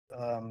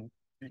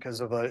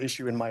because of an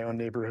issue in my own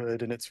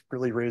neighborhood, and it's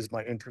really raised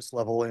my interest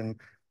level in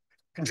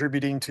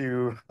contributing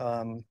to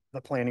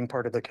the planning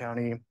part of the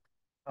county.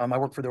 I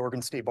work for the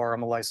Oregon State Bar.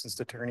 I'm a licensed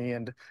attorney,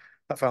 and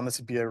I found this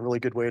would be a really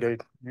good way to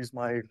use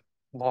my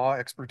law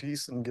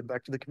expertise and give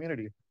back to the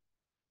community.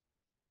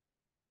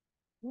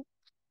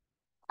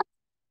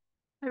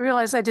 I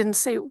realize I didn't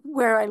say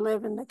where I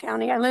live in the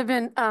county. I live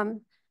in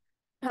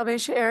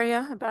Helvetia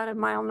area, about a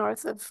mile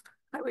north of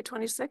Highway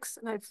 26,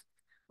 and I've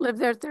lived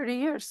there 30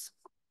 years.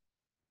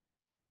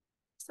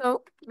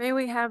 So may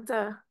we have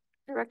the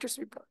director's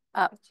report?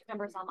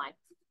 Members online.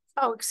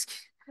 Oh,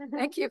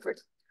 thank you for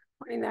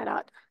pointing that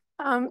out.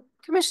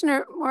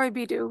 Commissioner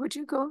Moribidu, would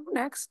you go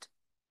next?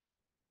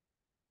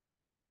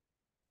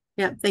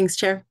 Yeah, thanks,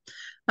 Chair.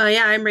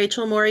 Yeah, I'm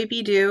Rachel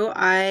Moribidu.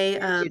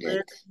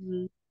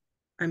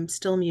 I'm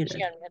still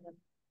muted.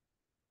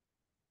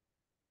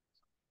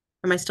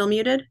 Am I still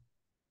muted?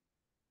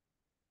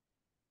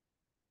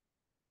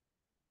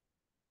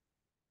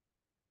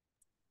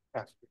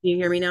 Can you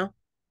hear me now?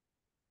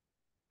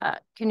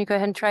 Can you go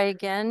ahead and try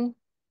again?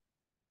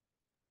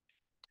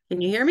 Can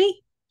you hear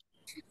me?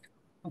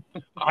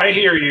 I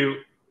hear you,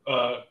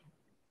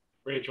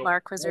 Rachel.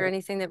 Mark, was there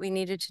anything that we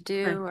needed to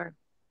do, or?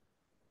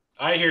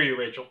 I hear you,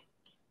 Rachel.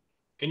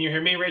 Can you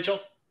hear me, Rachel?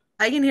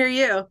 I can hear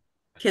you.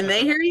 Can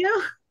they hear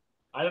you?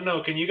 I don't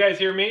know. Can you guys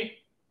hear me?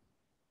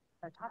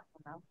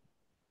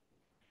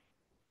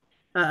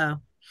 Uh-oh.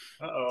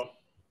 Uh-oh.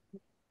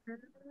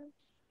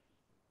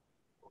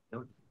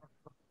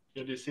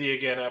 Good to see you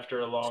again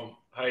after a long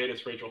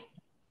hiatus, Rachel.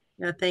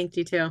 Yeah, thank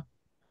you too.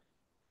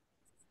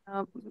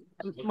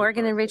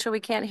 Morgan and Rachel, we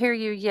can't hear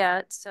you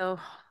yet, so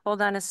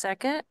hold on a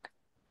second.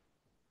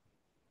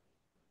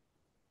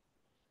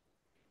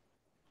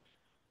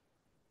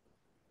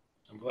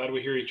 I'm glad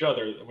we hear each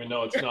other. We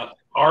know it's not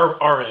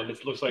our end.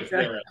 It looks like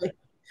exactly. Their end.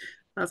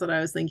 That's what I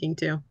was thinking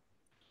too.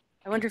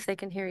 I wonder if they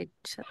can hear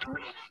each other.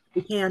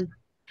 We can.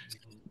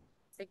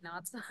 Big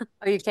nods.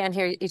 Oh, you can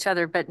hear each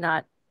other, but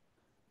not.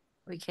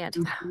 We can't.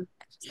 Mm-hmm.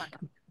 It's not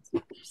coming.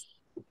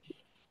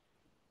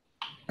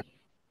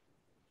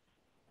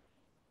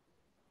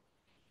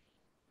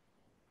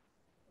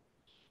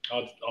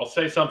 I'll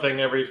say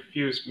something every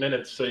few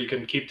minutes so you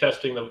can keep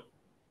testing them.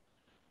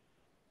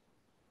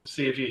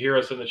 See if you hear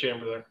us in the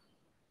chamber there.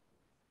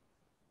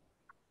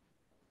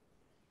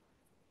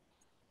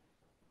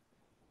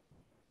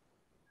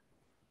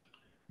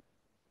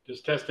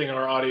 Just testing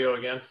our audio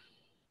again.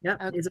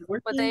 Yep. Okay. Is it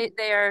working? But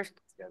they are.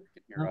 Yeah, they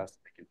can hear us.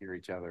 They can hear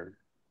each other.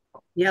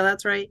 Yeah,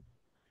 that's right.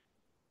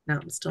 No,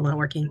 it's still not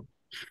working.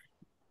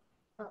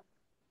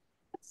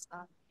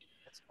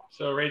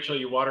 So, Rachel,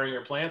 you watering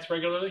your plants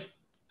regularly?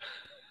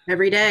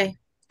 Every day.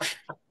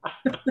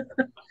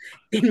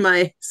 In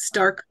my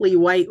starkly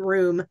white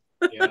room.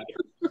 Yeah,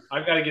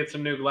 I've got to get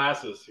some new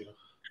glasses. You know,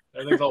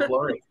 everything's all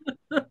blurry.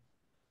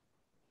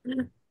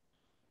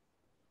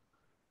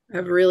 I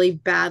have really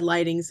bad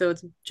lighting, so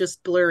it's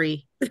just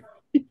blurry.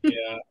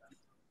 Yeah.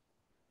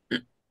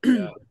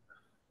 Yeah.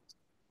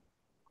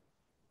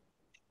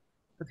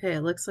 Okay,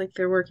 it looks like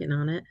they're working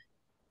on it.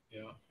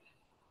 Yeah.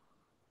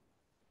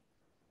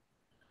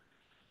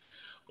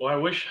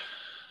 Well,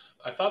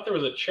 I thought there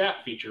was a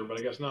chat feature, but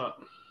I guess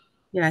not.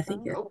 Yeah, I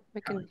think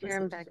we can hear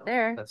him back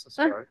there. That's the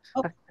start.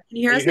 Oh, can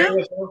you hear us now?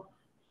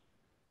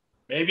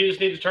 Maybe you just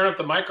need to turn up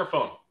the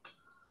microphone.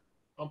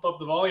 Bump up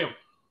the volume.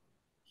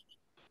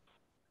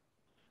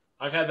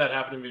 I've had that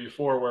happen to me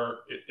before where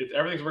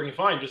everything's working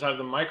fine, just have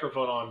the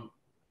microphone on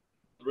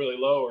really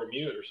low or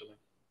mute or something.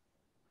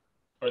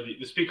 Or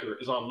the speaker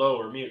is on low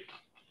or mute.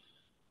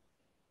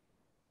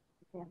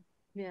 Yeah.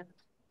 Yeah.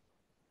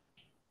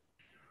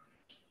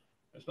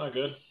 That's not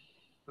good.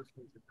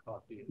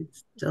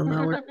 It's still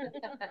not working.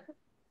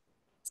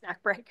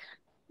 Snack break.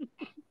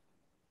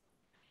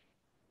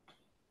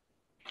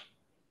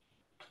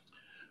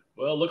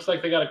 Well, it looks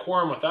like they got a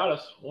quorum without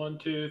us. 1,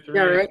 2, 3.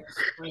 Yeah, right.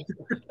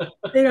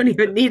 They don't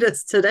even need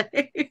us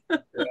today.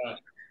 Yeah.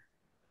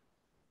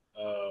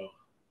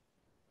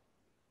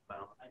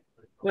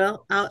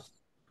 Well,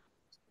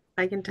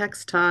 I can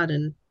text Todd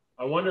and.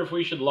 I wonder if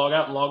we should log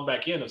out and log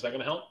back in. Is that going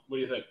to help? What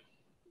do you think?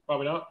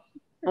 Probably not.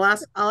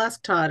 I'll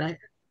ask Todd.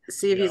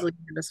 See if he's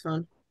looking at his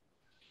phone.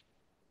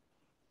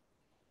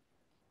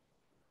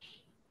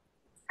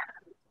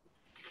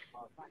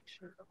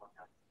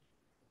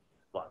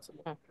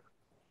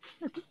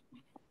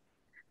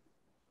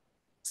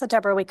 So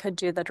Deborah, we could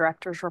do the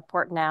director's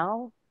report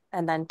now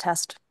and then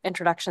test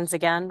introductions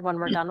again when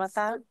we're done with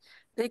that.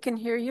 They can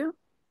hear you.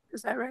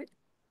 Is that right?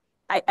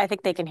 I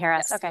think they can hear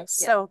us. Yes. Okay. Yes.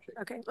 So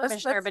okay.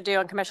 Commissioner Badu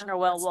and Commissioner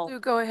Will will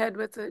go ahead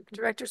with the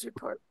director's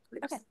report,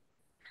 please. Okay.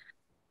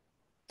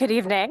 Good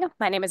evening.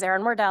 My name is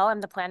Erin Wardell.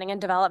 I'm the Planning and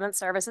Development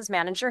Services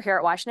Manager here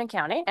at Washington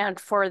County. And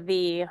for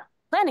the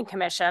Planning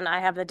Commission,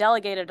 I have the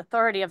delegated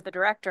authority of the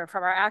director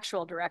from our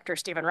actual director,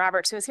 Stephen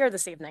Roberts, who is here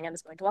this evening and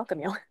is going to welcome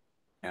you.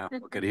 Yeah,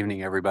 well, good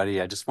evening, everybody.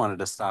 I just wanted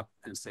to stop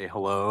and say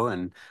hello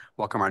and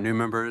welcome our new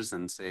members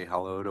and say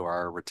hello to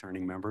our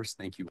returning members.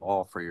 Thank you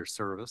all for your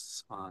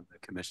service on the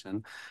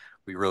commission.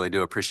 We really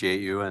do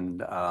appreciate you.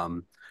 And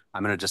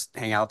I'm going to just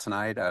hang out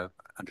tonight. I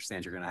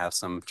understand you're going to have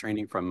some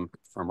training from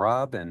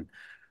Rob, and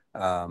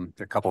there are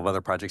a couple of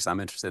other projects I'm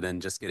interested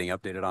in just getting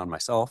updated on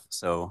myself.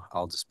 So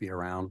I'll just be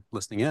around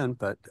listening in.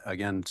 But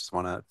again, just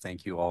want to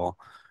thank you all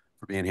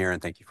for being here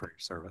and thank you for your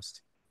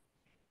service.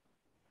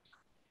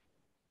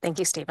 Thank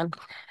you, Stephen.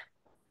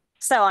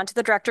 So on to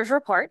the director's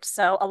report.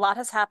 So a lot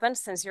has happened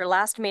since your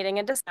last meeting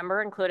in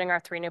December, including our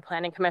 3 new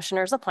planning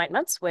commissioners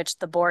appointments, which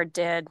the board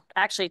did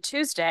actually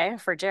Tuesday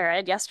for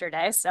Jared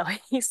yesterday. So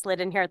he slid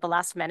in here at the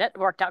last minute,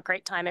 worked out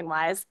great timing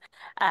wise.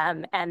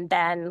 And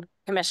then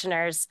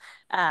commissioners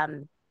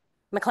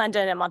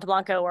McClendon and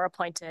Monteblanco were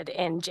appointed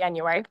in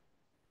January.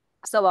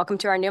 So welcome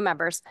to our new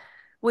members.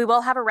 We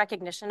will have a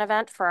recognition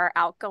event for our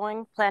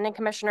outgoing planning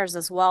commissioners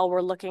as well.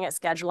 We're looking at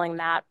scheduling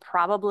that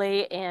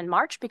probably in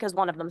March because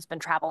one of them's been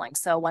traveling.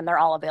 So when they're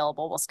all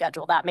available, we'll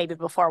schedule that maybe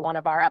before one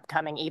of our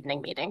upcoming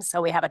evening meetings.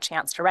 So we have a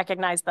chance to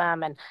recognize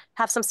them and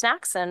have some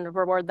snacks and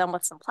reward them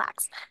with some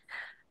plaques.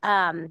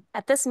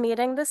 At this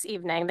meeting this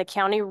evening, the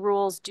county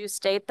rules do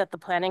state that the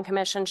Planning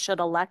Commission should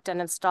elect and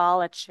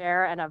install a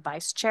chair and a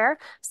vice chair.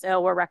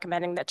 So we're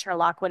recommending that Chair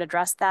Lockwood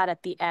address that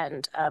at the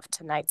end of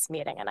tonight's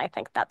meeting. And I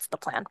think that's the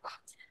plan.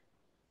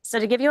 So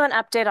to give you an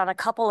update on a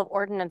couple of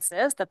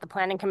ordinances that the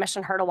Planning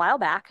Commission heard a while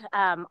back,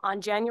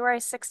 on January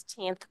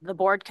 16th, the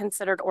board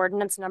considered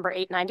ordinance number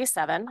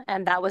 897,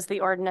 and that was the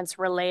ordinance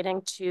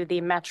relating to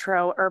the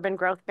Metro Urban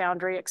Growth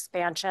Boundary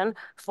expansion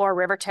for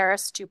River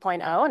Terrace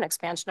 2.0, an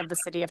expansion of the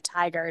city of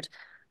Tigard.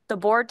 The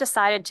board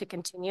decided to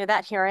continue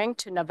that hearing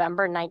to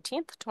November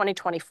 19th,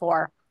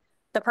 2024.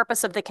 The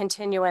purpose of the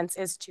continuance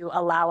is to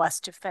allow us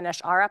to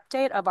finish our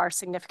update of our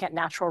significant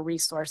natural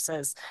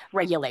resources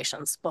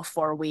regulations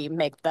before we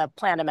make the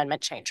plan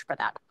amendment change for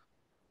that.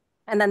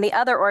 And then the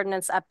other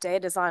ordinance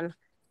update is on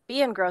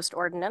B engrossed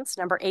ordinance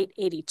number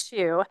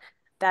 882.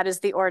 That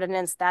is the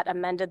ordinance that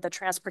amended the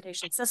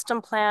transportation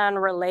system plan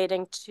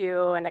relating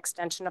to an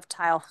extension of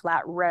Tile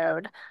Flat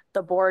Road.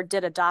 The board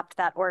did adopt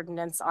that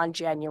ordinance on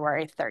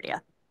January 30th.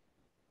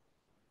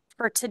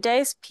 For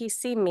today's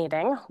PC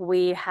meeting,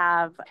 we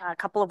have a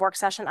couple of work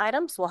session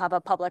items. We'll have a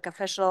public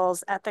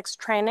officials ethics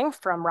training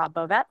from Rob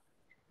Bovet.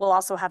 We'll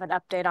also have an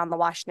update on the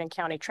Washington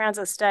County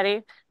Transit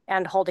Study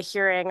and hold a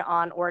hearing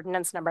on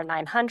ordinance number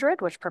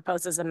 900, which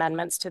proposes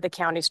amendments to the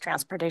county's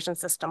transportation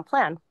system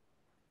plan.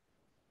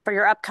 For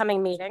your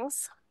upcoming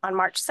meetings, on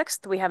March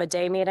 6th, we have a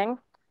day meeting.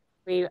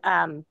 We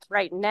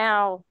right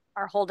now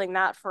are holding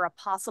that for a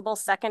possible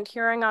second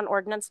hearing on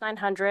ordinance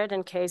 900.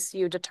 In case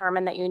you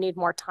determine that you need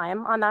more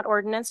time on that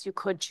ordinance, you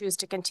could choose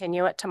to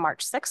continue it to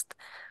March 6th.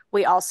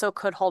 We also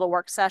could hold a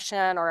work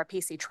session or a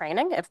PC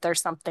training if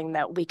there's something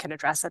that we can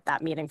address at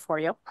that meeting for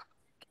you.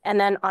 And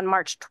then on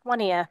March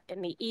 20th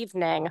in the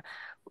evening,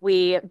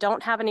 we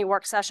don't have any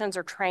work sessions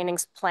or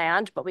trainings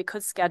planned, but we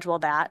could schedule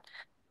that.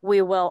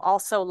 We will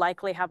also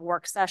likely have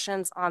work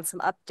sessions on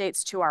some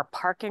updates to our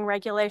parking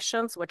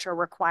regulations, which are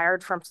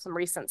required from some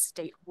recent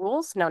state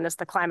rules known as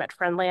the Climate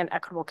Friendly and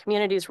Equitable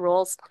Communities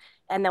rules.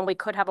 And then we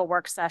could have a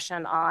work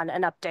session on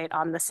an update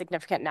on the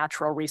Significant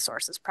Natural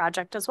Resources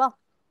Project as well.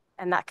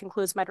 And that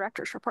concludes my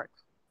director's report.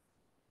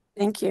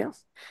 Thank you.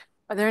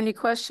 Are there any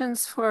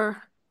questions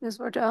for Ms.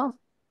 Wardell?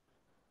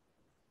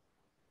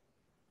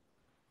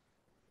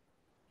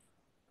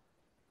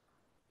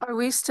 Are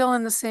we still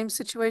in the same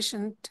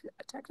situation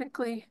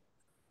technically?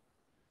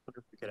 I wonder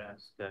if we could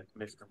ask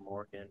Commissioner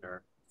Morgan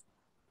or.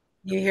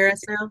 You hear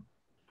us now?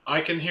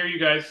 I can hear you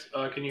guys.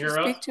 Can you hear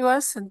us? Speak to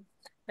us and.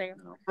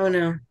 Oh,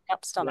 no.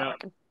 Yep, still not Yeah.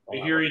 working. We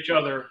hear each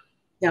other.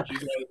 Yep. You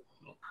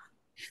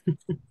guys.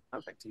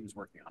 Sounds like team's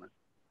working on it.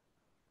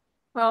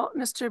 Well,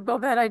 Mr.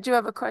 Bovet, I do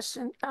have a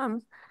question.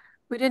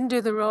 We didn't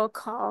do the roll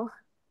call.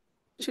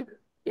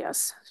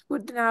 Yes,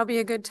 would now be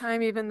a good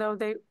time, even though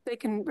they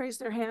can raise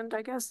their hand,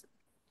 I guess.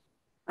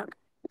 Okay.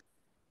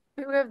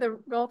 May we have the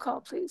roll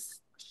call,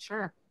 please?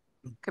 Sure.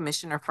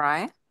 Commissioner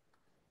Fry,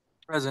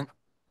 Present.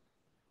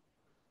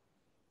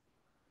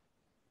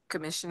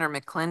 Commissioner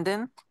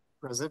McClendon,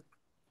 Present.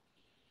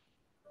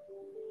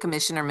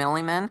 Commissioner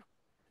Milliman,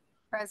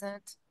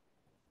 Present.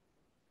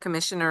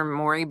 Commissioner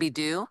Maury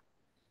Bidu,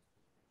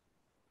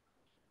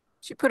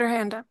 She put her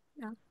hand up.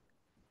 Yeah.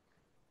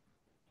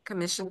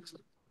 Commissioner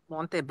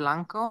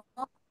Monteblanco,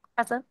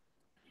 Present.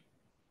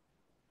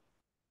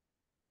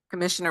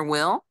 Commissioner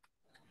Will,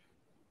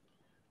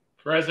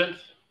 Present.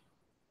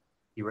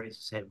 He raised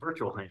his hand,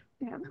 virtual hand.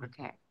 Yeah.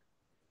 okay.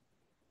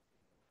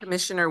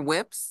 Commissioner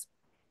Whips,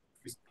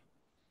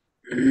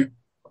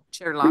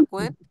 Chair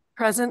Lockwood,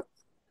 Present.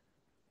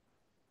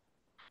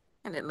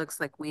 and it looks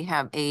like we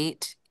have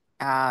 8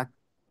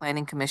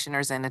 planning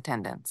commissioners in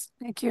attendance.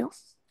 Thank you.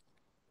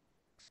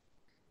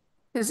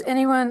 Is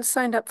anyone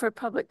signed up for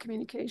public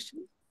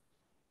communication?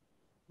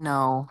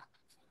 No.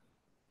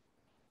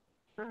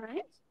 All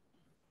right.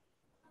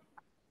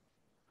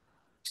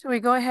 So we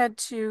go ahead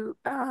to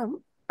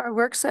our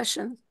work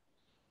session.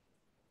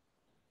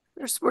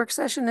 First work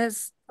session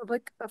is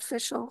public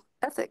official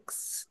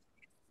ethics.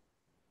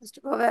 Mr.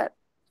 Bovet.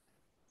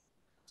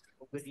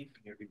 Well, good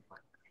evening, everyone.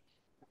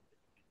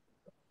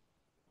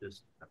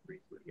 Just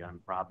briefly, I'm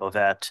Rob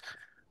Bovet.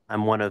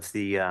 I'm one of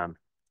the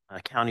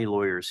county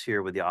lawyers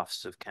here with the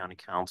Office of County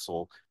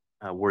Counsel.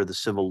 We're the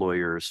civil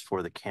lawyers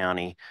for the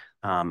county.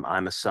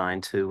 I'm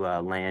assigned to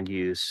land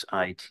use,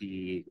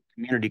 IT,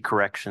 community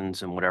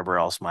corrections, and whatever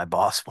else my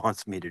boss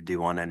wants me to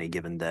do on any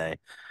given day.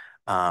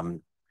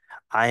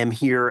 I am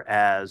here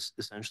as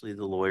essentially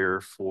the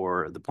lawyer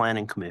for the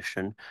Planning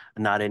Commission,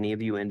 not any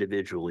of you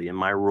individually. And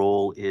my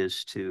role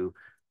is to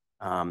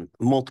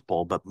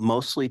multiple, but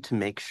mostly to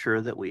make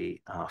sure that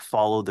we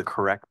follow the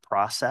correct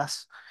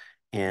process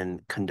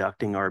in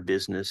conducting our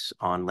business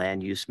on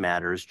land use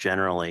matters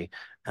generally.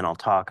 And I'll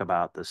talk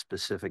about the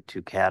specific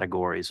two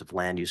categories of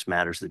land use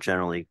matters that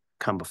generally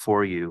come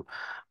before you.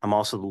 I'm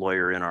also the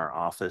lawyer in our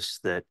office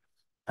that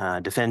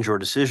defends your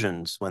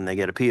decisions when they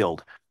get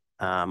appealed,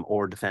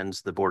 or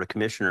defends the Board of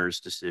Commissioners'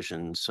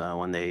 decisions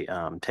when they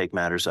take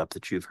matters up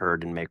that you've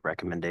heard and make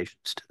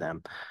recommendations to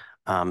them.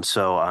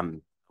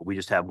 We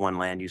just have one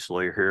land use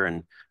lawyer here,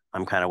 and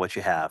I'm kind of what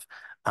you have.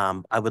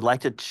 I would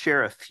like to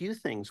share a few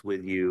things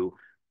with you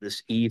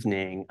this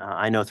evening.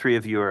 I know 3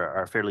 of you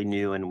are fairly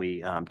new, and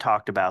we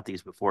talked about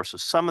these before, so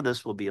some of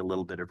this will be a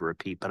little bit of a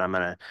repeat, but I'm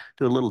going to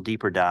do a little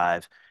deeper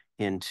dive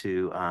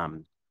into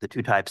the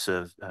 2 types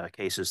of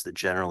cases that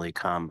generally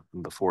come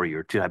before you,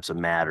 or 2 types of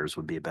matters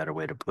would be a better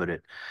way to put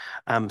it.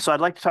 So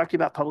I'd like to talk to you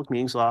about public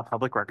meetings law,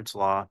 public records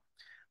law,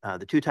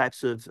 the 2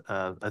 types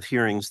of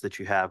hearings that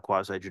you have,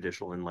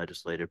 quasi-judicial and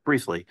legislative,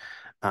 briefly,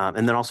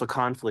 and then also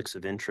conflicts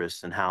of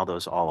interest and how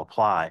those all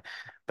apply.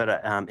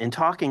 But in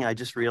talking, I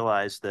just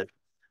realized that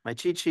my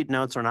cheat sheet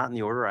notes are not in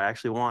the order I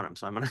actually want them,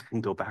 so I'm going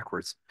to go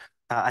backwards.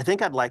 I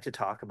think I'd like to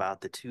talk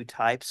about the 2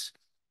 types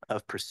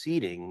of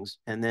proceedings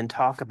and then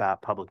talk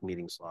about public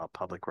meetings law,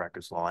 public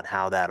records law, and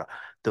how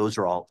those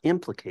are all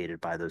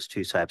implicated by those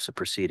 2 types of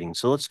proceedings.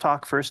 So let's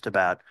talk first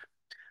about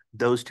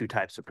those 2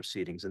 types of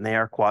proceedings, and they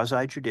are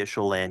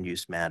quasi-judicial land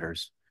use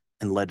matters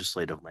and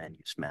legislative land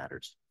use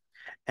matters.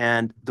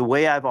 And the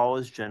way I've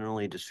always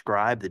generally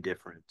described the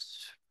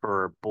difference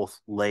for both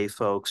lay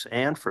folks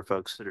and for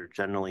folks that are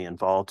generally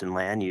involved in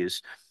land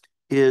use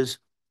is,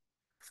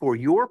 for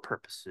your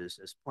purposes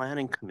as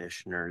planning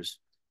commissioners,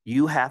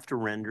 you have to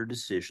render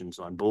decisions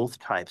on both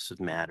types of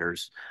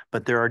matters,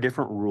 but there are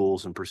different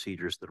rules and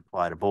procedures that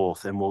apply to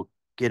both. And we'll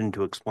get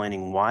into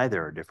explaining why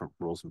there are different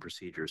rules and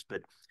procedures.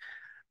 But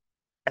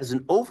as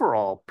an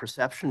overall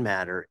perception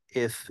matter,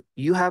 if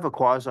you have a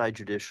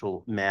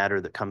quasi-judicial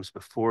matter that comes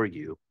before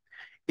you,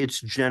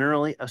 it's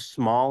generally a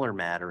smaller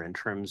matter in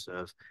terms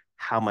of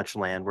how much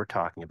land we're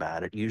talking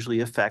about. It usually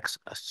affects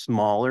a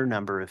smaller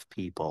number of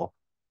people.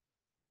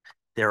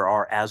 There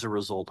are, as a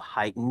result,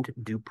 heightened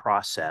due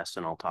process,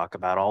 and I'll talk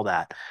about all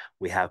that.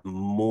 We have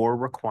more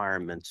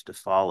requirements to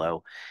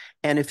follow.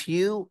 And if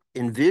you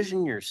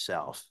envision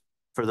yourself,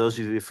 for those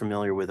of you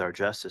familiar with our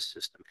justice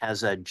system,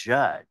 as a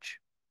judge,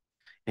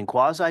 in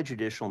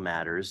quasi-judicial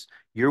matters,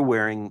 you're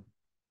wearing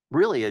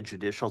really a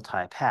judicial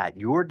type hat.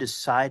 You're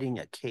deciding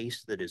a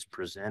case that is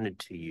presented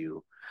to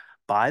you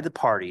by the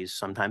parties,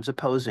 sometimes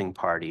opposing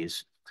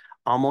parties,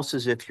 almost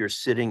as if you're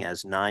sitting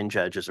as 9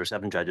 judges or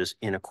 7 judges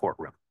in a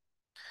courtroom.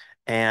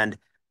 And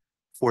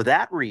for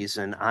that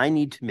reason, I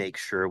need to make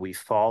sure we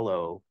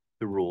follow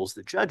the rules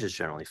that judges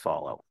generally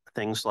follow.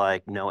 Things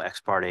like no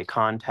ex parte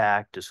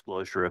contact,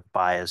 disclosure of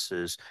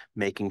biases,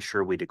 making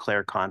sure we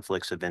declare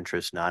conflicts of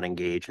interest, not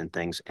engage in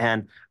things,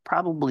 and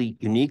probably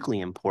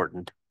uniquely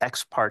important,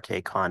 ex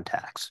parte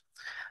contacts.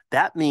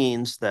 That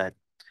means that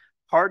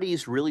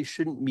parties really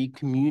shouldn't be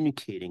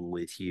communicating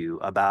with you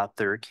about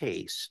their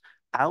case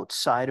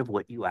outside of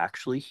what you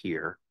actually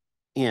hear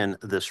in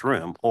this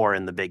room or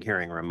in the big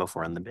hearing room if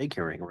we're in the big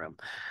hearing room.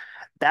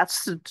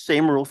 That's the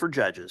same rule for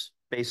judges.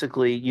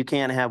 Basically, you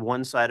can't have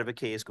one side of a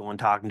case going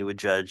talking to a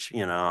judge,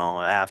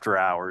 after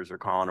hours or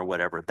calling or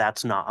whatever.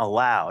 That's not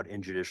allowed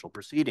in judicial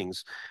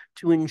proceedings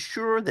to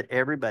ensure that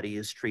everybody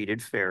is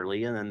treated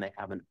fairly and then they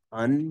have an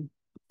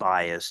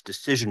unbiased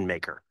decision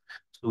maker.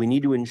 So we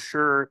need to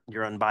ensure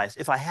you're unbiased.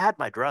 If I had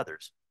my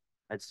druthers,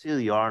 I'd seal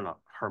you on a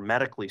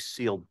hermetically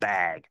sealed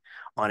bag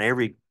on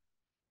every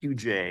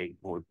QJ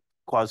or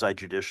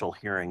quasi-judicial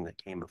hearing that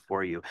came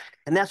before you.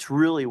 And that's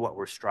really what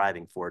we're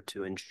striving for,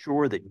 to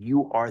ensure that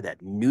you are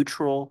that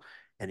neutral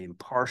and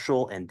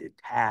impartial and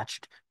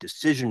detached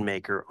decision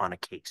maker on a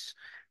case.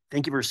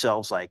 Think of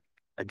yourselves like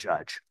a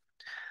judge.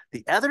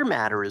 The other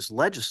matter is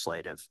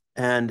legislative.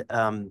 And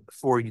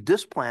for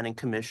this planning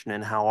commission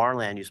and how our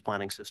land use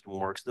planning system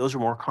works, those are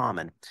more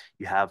common.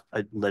 You have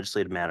a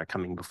legislative matter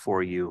coming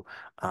before you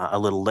a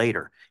little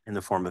later in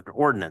the form of an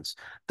ordinance.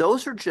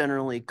 Those are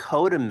generally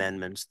code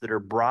amendments that are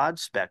broad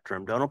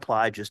spectrum, don't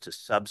apply just to a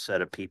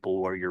subset of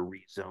people where you're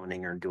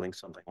rezoning or doing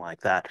something like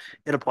that.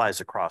 It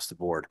applies across the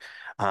board,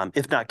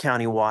 if not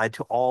countywide,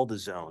 to all the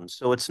zones.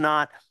 So it's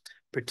not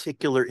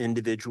particular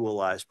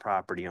individualized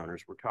property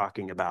owners. We're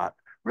talking about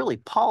really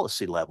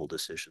policy level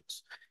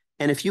decisions.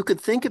 And if you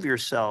could think of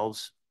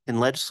yourselves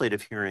in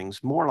legislative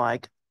hearings more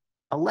like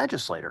a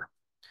legislator,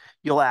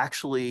 you'll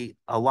actually,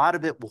 a lot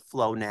of it will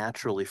flow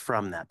naturally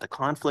from that. The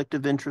conflict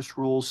of interest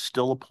rules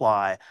still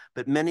apply,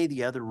 but many of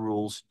the other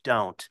rules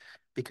don't,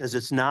 because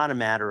it's not a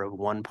matter of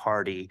one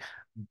party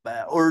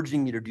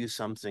urging you to do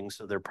something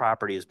so their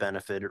property is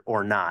benefited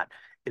or not.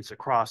 It's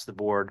across the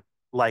board,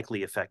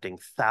 likely affecting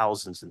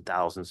thousands and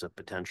thousands of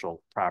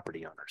potential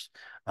property owners.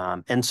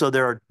 And so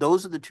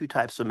those are the two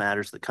types of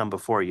matters that come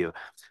before you.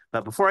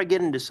 But before I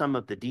get into some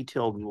of the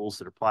detailed rules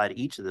that apply to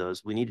each of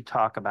those, we need to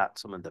talk about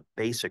some of the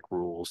basic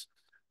rules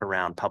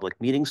around public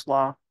meetings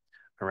law,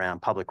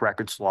 around public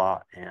records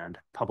law, and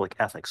public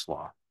ethics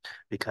law.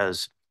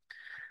 Because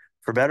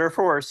for better or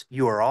for worse,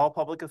 you are all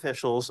public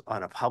officials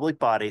on a public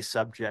body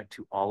subject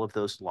to all of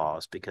those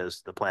laws,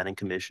 because the Planning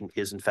Commission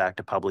is in fact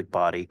a public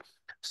body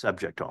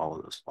subject to all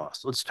of those laws.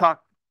 So let's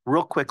talk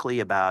real quickly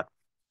about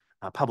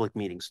public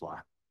meetings law.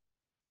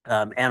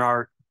 And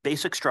our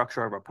basic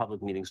structure of our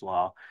public meetings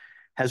law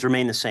has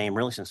remained the same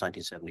really since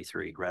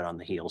 1973, right on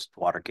the heels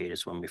of Watergate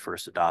is when we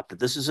first adopted.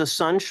 This is a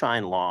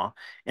sunshine law.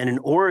 And in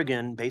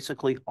Oregon,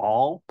 basically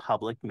all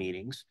public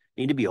meetings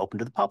need to be open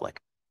to the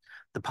public.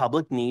 The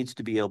public needs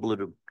to be able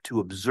to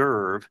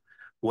observe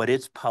what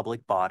its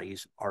public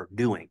bodies are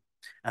doing.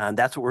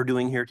 That's what we're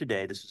doing here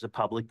today. This is a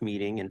public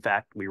meeting. In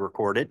fact, we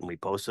record it and we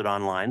post it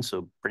online,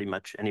 so pretty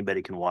much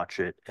anybody can watch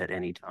it at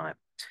any time.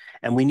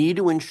 And we need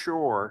to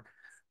ensure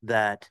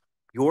that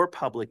your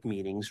public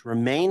meetings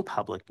remain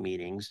public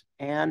meetings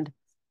and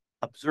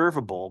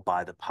observable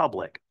by the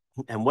public.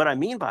 And what I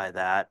mean by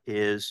that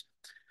is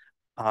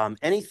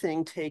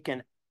anything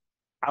taken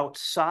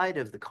outside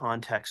of the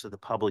context of the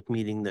public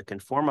meeting that can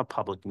form a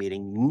public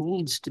meeting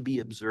needs to be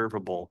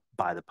observable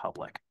by the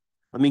public.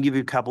 Let me give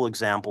you a couple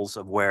examples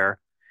of where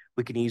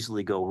we can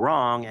easily go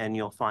wrong, and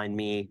you'll find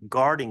me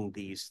guarding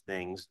these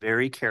things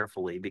very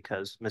carefully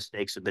because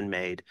mistakes have been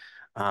made,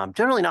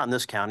 generally not in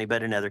this county,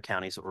 but in other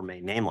counties that were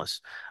made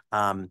nameless.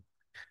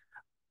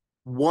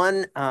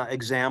 One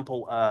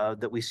example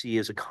that we see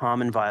as a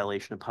common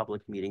violation of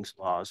public meetings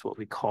law is what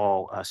we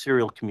call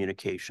serial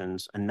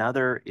communications.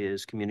 Another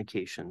is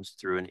communications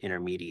through an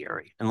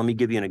intermediary. And let me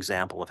give you an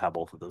example of how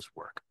both of those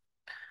work.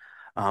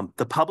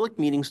 The public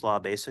meetings law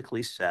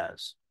basically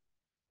says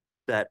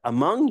that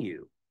among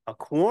you, a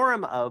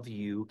quorum of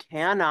you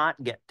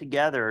cannot get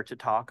together to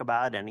talk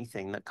about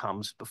anything that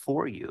comes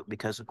before you,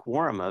 because a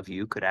quorum of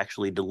you could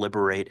actually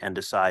deliberate and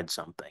decide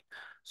something.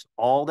 So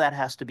all that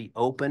has to be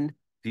open,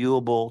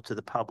 viewable to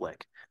the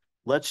public.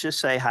 Let's just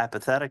say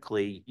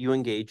hypothetically, you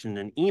engage in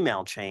an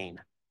email chain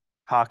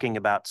talking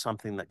about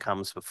something that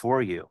comes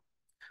before you.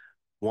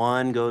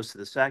 One goes to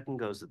the second,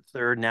 goes to the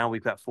third. Now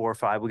we've got 4 or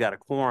 5, we got a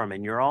quorum,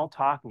 and you're all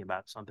talking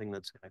about something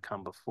that's going to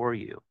come before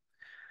you.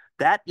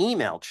 That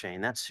email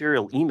chain, that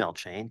serial email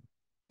chain,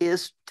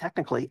 is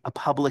technically a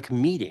public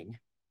meeting.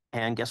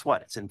 And guess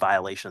what? It's in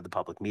violation of the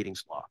public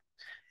meetings law.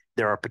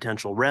 There are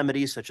potential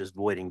remedies such as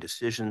voiding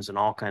decisions and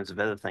all kinds of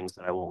other things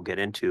that I won't get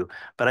into,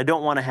 but I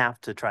don't want to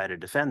have to try to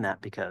defend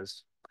that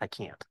because I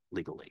can't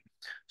legally.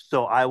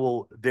 So I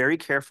will very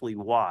carefully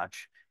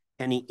watch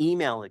any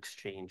email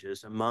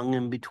exchanges among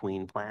and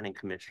between planning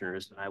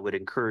commissioners. And I would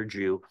encourage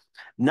you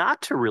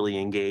not to really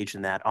engage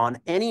in that on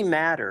any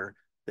matter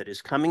that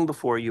is coming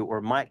before you or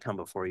might come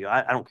before you.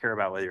 I don't care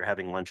about whether you're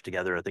having lunch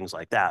together or things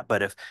like that,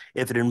 but if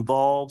it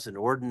involves an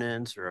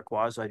ordinance or a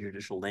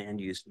quasi-judicial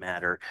land use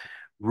matter,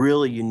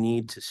 really you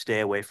need to stay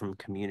away from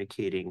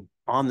communicating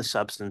on the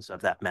substance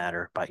of that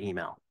matter by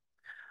email.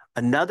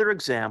 Another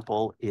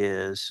example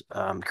is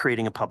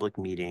creating a public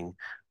meeting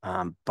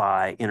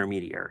by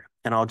intermediary.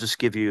 And I'll just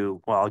give you,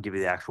 well, I'll give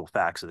you the actual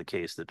facts of the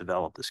case that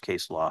developed this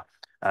case law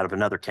out of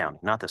another county,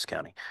 not this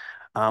county,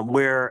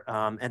 where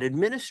an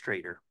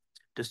administrator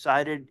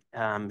decided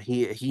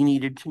he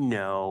needed to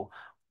know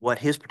what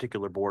his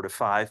particular board of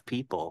 5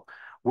 people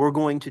were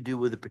going to do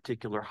with a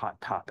particular hot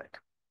topic.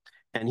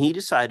 And he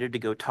decided to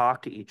go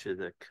talk to each of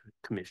the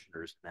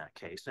commissioners in that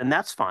case. And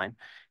that's fine.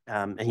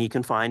 And he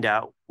can find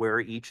out where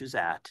each is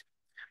at.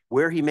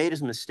 Where he made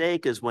his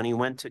mistake is when he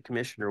went to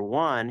Commissioner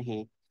 1,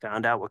 he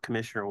found out what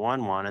Commissioner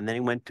 1 wanted. And then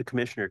he went to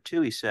Commissioner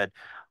 2. He said,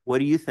 what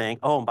do you think?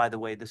 Oh, and by the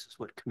way, this is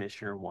what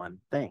Commissioner 1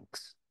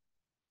 thinks.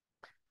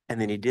 And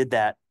then he did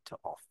that to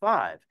all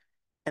 5.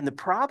 And the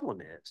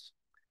problem is,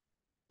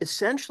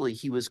 essentially,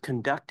 he was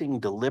conducting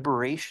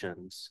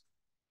deliberations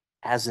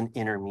as an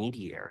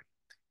intermediary.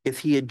 If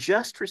he had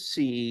just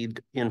received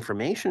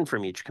information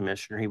from each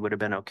commissioner, he would have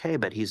been okay,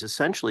 but he's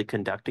essentially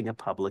conducting a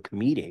public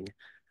meeting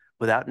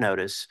without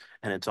notice,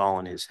 and it's all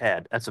in his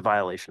head. That's a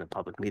violation of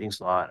public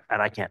meetings law,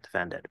 and I can't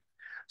defend it.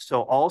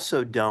 So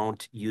also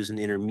don't use an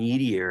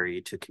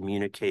intermediary to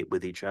communicate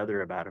with each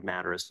other about a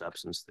matter of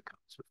substance that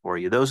comes before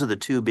you. Those are the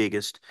 2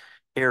 biggest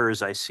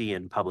errors I see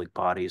in public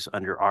bodies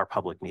under our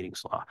public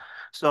meetings law.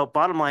 So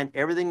bottom line,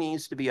 everything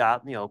needs to be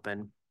out in the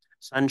open,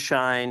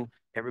 sunshine,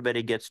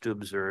 everybody gets to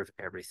observe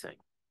everything.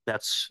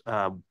 That's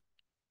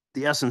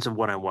the essence of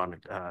what I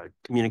want to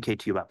communicate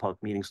to you about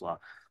public meetings law.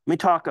 Let me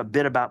talk a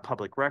bit about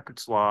public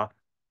records law,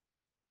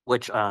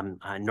 which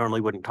I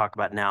normally wouldn't talk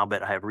about now,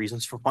 but I have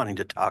reasons for wanting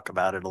to talk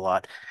about it a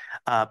lot.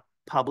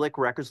 Public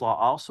records law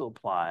also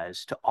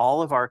applies to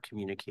all of our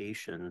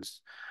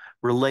communications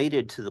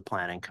related to the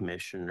planning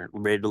commission, or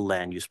related to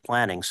land use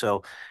planning.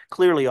 So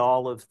clearly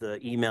all of the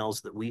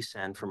emails that we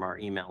send from our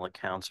email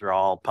accounts are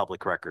all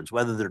public records.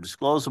 Whether they're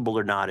disclosable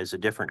or not is a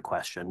different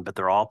question, but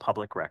they're all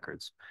public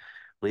records.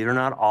 Believe it or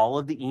not, all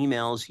of the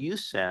emails you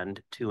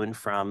send to and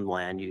from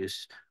land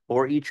use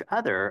or each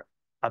other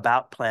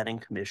about planning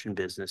commission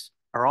business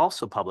are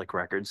also public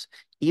records,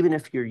 even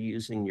if you're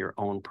using your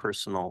own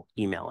personal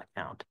email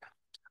account.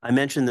 I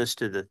mentioned this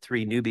to the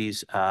 3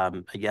 newbies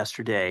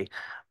yesterday,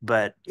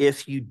 but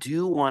if you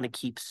do want to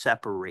keep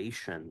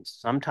separations,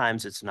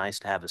 sometimes it's nice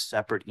to have a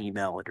separate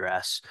email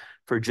address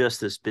for just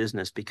this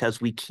business,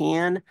 because we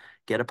can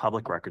get a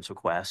public records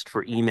request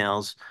for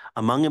emails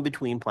among and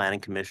between planning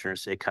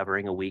commissioners, say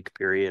covering a week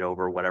period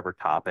over whatever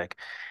topic.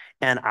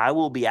 And I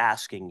will be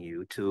asking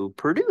you to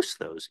produce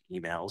those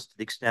emails to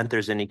the extent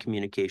there's any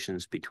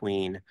communications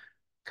between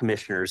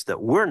commissioners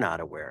that we're not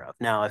aware of.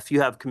 Now, if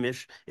you have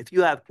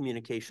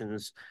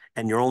communications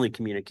and your only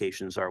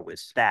communications are with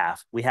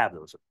staff, we have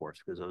those, of course,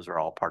 because those are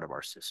all part of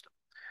our system.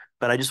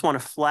 But I just want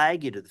to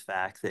flag you to the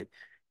fact that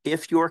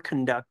if you're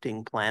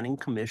conducting planning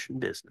commission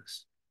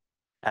business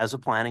as a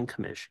planning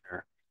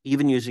commissioner,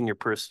 even using your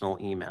personal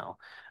email,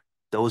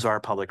 those are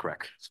public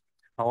records.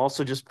 I'll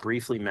also just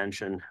briefly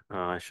mention,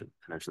 I should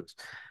mention this,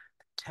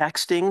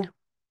 texting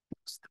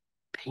is the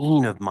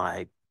bane of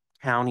my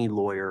county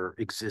lawyer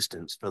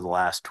existence for the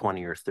last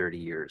 20 or 30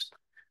 years,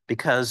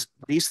 because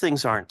these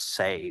things aren't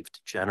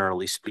saved,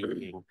 generally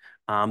speaking.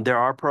 There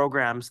are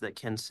programs that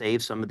can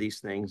save some of these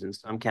things, and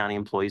some county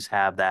employees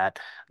have that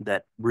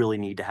really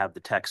need to have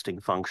the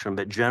texting function.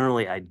 But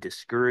generally, I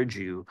discourage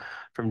you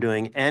from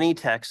doing any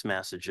text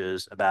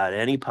messages about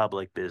any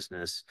public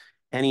business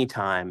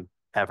anytime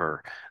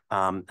ever.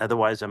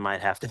 Otherwise, I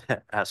might have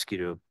to ask you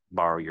to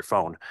borrow your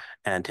phone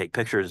and take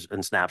pictures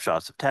and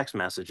snapshots of text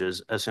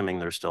messages, assuming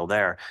they're still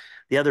there.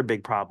 The other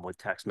big problem with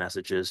text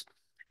messages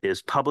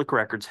is public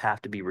records have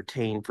to be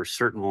retained for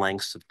certain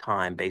lengths of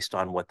time based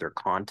on what their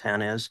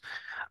content is.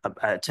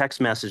 A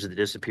text message that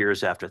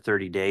disappears after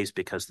 30 days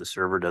because the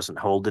server doesn't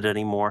hold it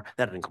anymore,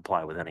 that doesn't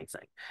comply with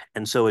anything.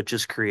 And so it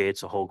just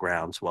creates a whole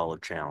groundswell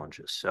of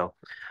challenges. So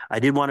I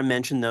did want to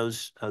mention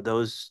those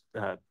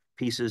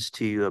pieces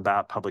to you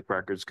about public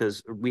records,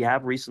 because we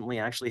have recently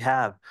actually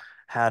had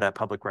a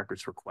public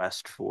records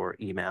request for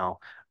emails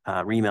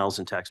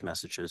and text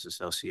messages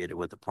associated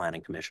with the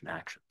planning commission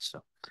action.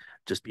 So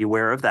just be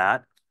aware of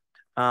that.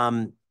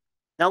 Now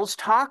let's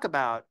talk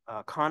about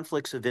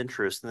conflicts of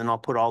interest, and then I'll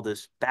put all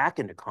this back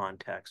into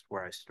context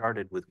where I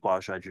started with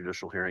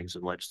quasi-judicial hearings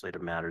and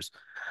legislative matters.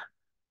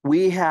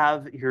 We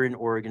have here in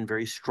Oregon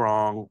very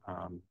strong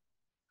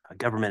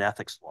government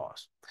ethics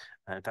laws.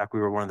 In fact, we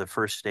were one of the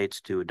first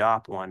states to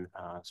adopt one.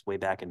 It's way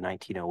back in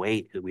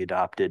 1908 that we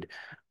adopted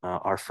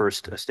our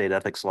first state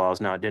ethics laws.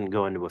 Now, it didn't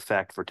go into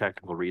effect for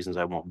technical reasons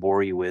I won't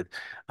bore you with,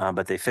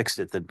 but they fixed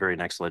it the very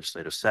next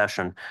legislative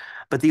session.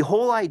 But the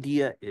whole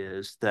idea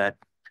is that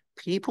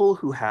people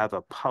who have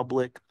a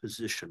public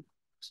position,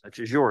 such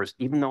as yours,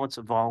 even though it's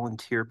a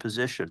volunteer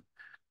position,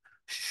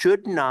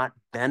 should not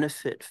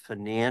benefit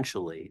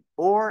financially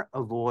or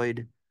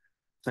avoid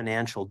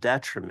financial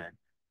detriment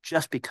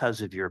just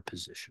because of your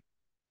position.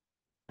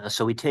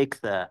 So we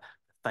take the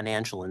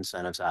financial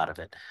incentives out of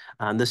it.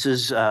 This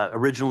is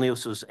originally,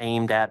 this was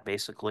aimed at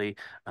basically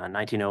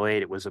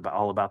 1908. It was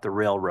all about the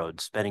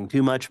railroad, spending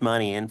too much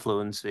money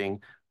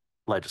influencing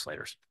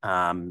legislators.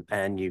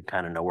 And you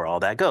kind of know where all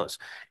that goes.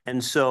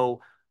 And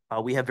so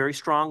we have very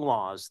strong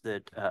laws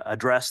that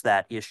address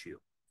that issue.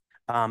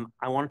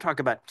 I want to talk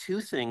about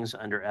 2 things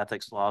under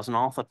ethics laws, and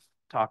I'll also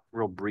talk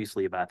real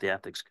briefly about the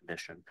Ethics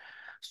Commission.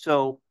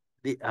 So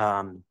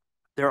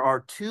there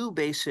are 2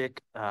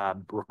 basic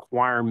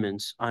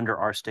requirements under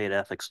our state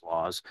ethics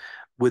laws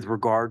with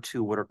regard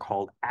to what are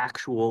called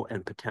actual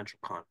and potential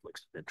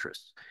conflicts of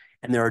interest.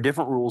 And there are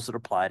different rules that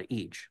apply to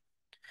each.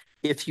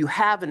 If you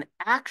have an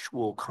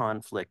actual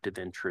conflict of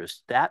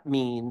interest, that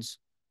means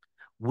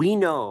we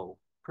know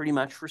pretty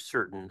much for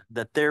certain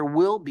that there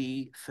will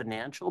be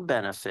financial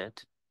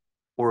benefit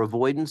or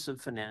avoidance of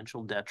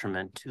financial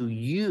detriment to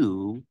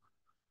you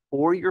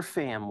or your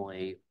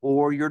family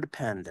or your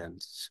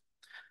dependents,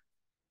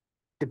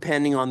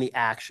 depending on the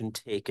action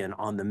taken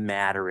on the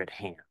matter at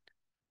hand.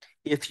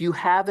 If you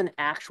have an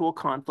actual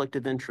conflict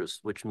of interest,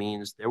 which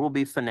means there will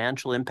be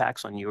financial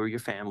impacts on you or your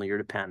family or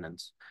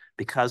dependents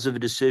because of a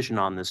decision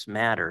on this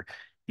matter,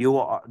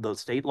 the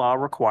state law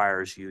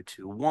requires you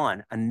to,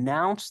 1,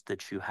 announce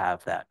that you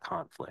have that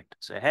conflict.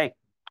 Say, hey,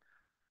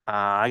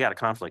 I got a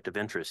conflict of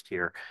interest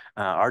here.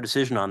 Our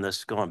decision on this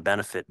is going to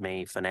benefit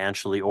me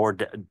financially or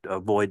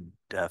avoid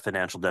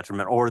financial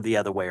detriment, or the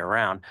other way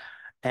around.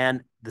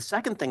 And the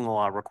second thing the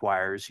law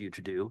requires you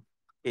to do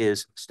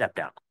is step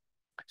down.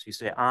 So you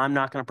say, I'm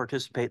not going to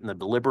participate in the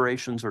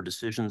deliberations or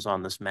decisions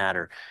on this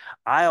matter.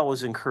 I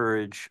always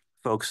encourage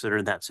folks that are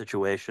in that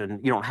situation,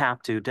 you don't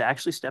have to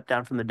actually step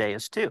down from the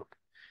dais too.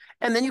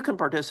 And then you can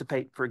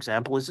participate, for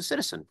example, as a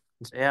citizen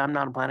and say, I'm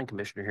not a planning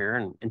commissioner here,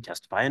 and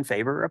testify in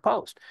favor or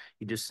opposed.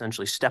 You just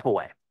essentially step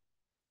away.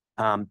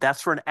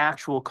 That's for an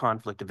actual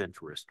conflict of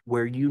interest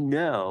where you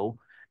know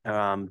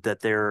that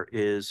there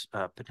is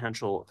a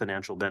potential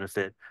financial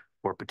benefit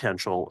or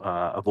potential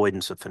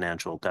avoidance of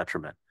financial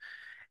detriment.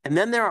 And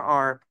then there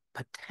are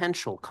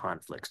potential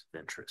conflicts of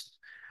interest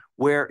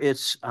where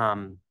it's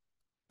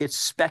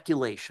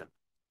speculation,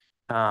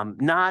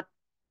 not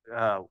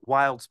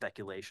wild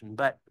speculation,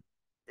 but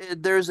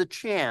there's a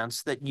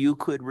chance that you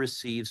could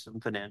receive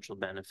some financial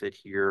benefit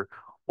here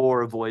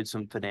or avoid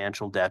some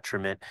financial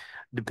detriment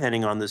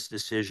depending on this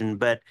decision,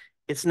 but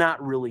it's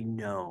not really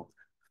known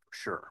for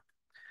sure.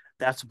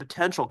 That's a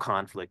potential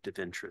conflict of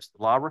interest.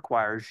 The law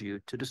requires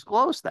you to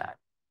disclose that.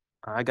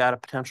 I got a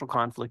potential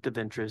conflict of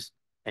interest,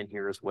 and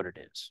here is what it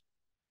is.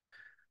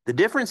 The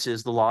difference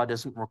is the law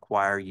doesn't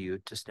require you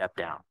to step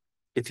down.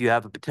 If you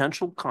have a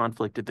potential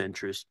conflict of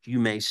interest, you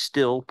may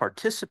still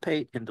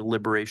participate in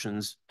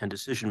deliberations and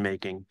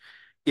decision-making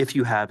if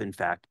you have, in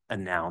fact,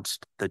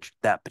 announced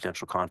that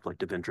potential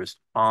conflict of interest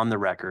on the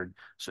record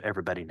so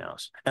everybody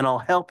knows. And I'll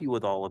help you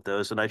with all of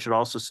those. And I should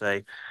also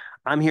say,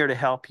 I'm here to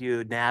help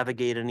you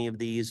navigate any of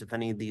these, if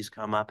any of these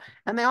come up.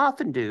 And they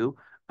often do,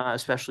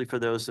 especially for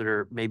those that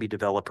are maybe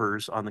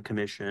developers on the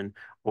commission,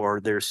 or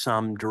there's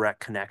some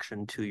direct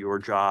connection to your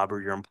job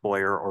or your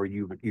employer or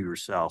you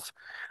yourself.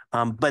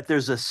 But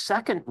there's a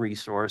second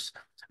resource,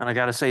 and I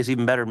got to say it's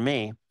even better than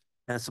me,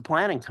 and it's the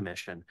Planning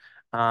Commission.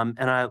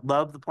 And I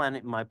love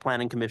my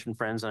planning commission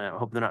friends, and I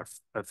hope they're not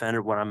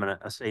offended what I'm going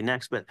to say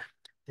next, but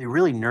they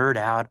really nerd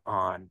out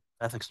on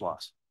ethics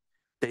laws.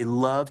 They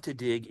love to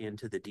dig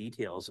into the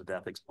details of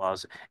ethics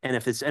laws. And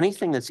if it's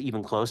anything that's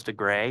even close to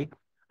gray,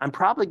 I'm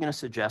probably going to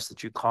suggest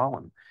that you call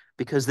them,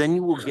 because then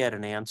you will get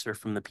an answer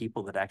from the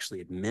people that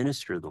actually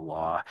administer the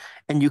law.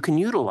 And you can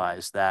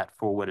utilize that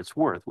for what it's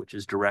worth, which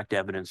is direct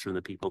evidence from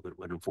the people that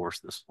would enforce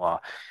this law.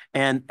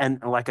 And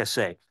like I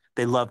say,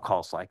 they love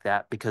calls like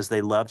that because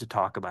they love to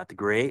talk about the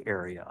gray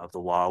area of the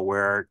law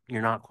where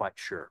you're not quite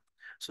sure.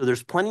 So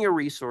there's plenty of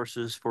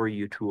resources for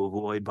you to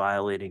avoid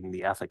violating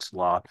the ethics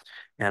law.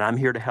 And I'm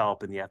here to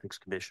help, and the Ethics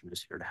Commission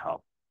is here to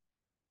help.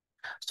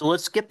 So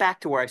let's get back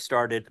to where I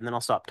started, and then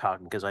I'll stop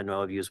talking because I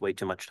know I've used way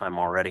too much time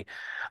already.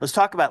 Let's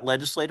talk about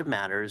legislative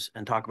matters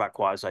and talk about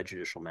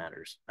quasi-judicial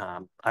matters. I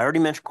already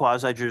mentioned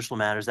quasi-judicial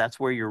matters. That's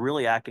where you're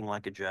really acting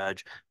like a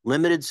judge.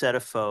 Limited set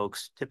of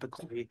folks,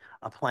 typically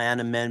a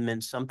plan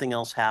amendment, something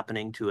else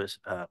happening to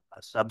a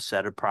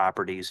subset of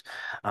properties.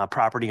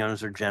 Property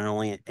owners are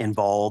generally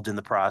involved in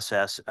the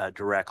process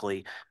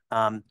directly.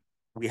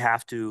 We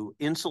have to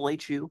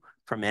insulate you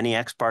from any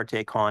ex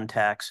parte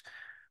contacts.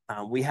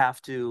 We have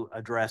to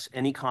address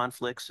any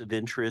conflicts of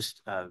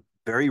interest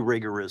very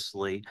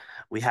rigorously.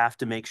 We have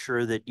to make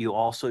sure that you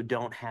also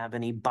don't have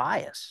any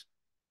bias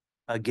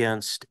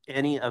against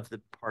any of the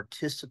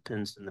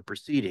participants in the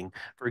proceeding.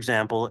 For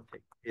example,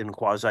 in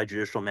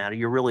quasi-judicial matter,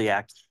 you're really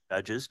acting as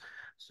judges.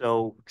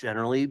 So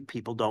generally,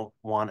 people don't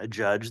want a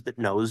judge that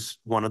knows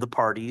one of the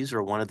parties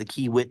or one of the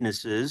key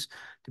witnesses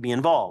to be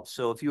involved.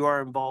 So if you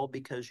are involved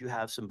because you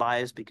have some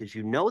bias, because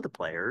you know the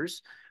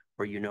players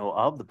or you know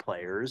of the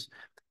players,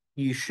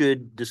 you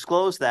should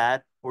disclose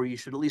that, or you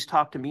should at least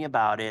talk to me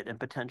about it and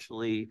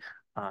potentially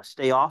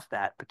stay off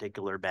that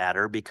particular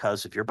matter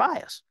because of your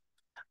bias.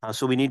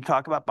 So we need to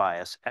talk about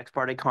bias. Ex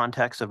parte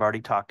contacts I've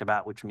already talked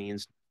about, which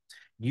means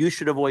you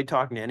should avoid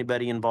talking to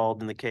anybody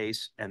involved in the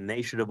case, and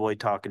they should avoid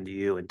talking to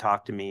you, and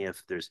talk to me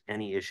if there's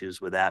any issues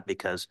with that,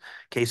 because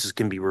cases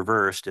can be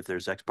reversed if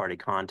there's ex parte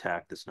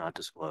contact that's not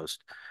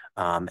disclosed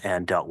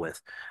and dealt with.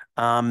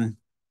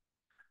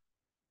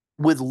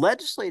 With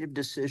legislative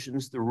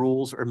decisions, the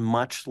rules are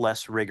much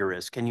less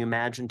rigorous. Can you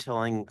imagine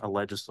telling a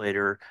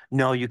legislator,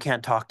 no, you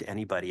can't talk to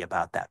anybody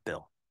about that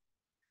bill?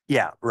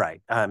 Yeah,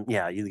 right.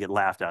 Yeah, you get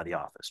laughed out of the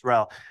office.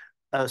 Well,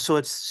 so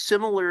it's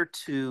similar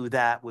to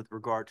that with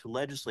regard to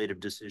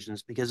legislative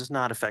decisions, because it's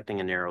not affecting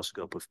a narrow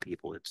scope of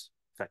people. It's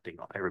affecting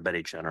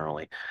everybody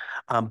generally.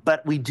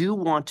 But we do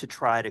want to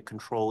try to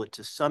control it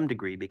to some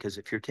degree, because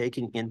if you're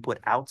taking input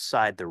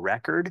outside the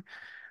record,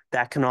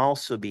 that can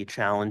also be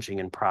challenging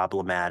and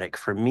problematic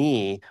for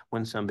me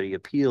when somebody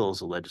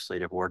appeals a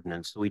legislative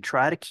ordinance. So we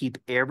try to keep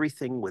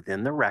everything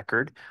within the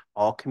record,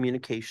 all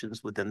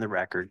communications within the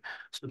record,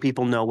 so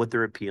people know what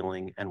they're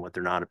appealing and what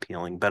they're not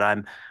appealing. But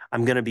I'm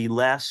going to be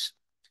less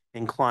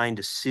inclined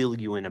to seal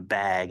you in a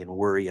bag and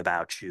worry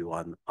about you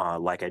on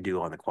like I do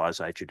on the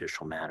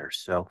quasi-judicial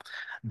matters. So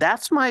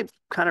that's my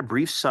kind of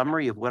brief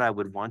summary of what I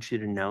would want you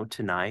to know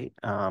tonight,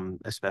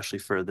 especially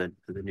for the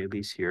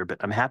newbies here. But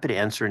I'm happy to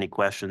answer any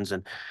questions.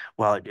 And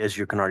well, as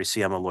you can already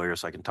see, I'm a lawyer,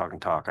 so I can talk and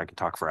talk. I can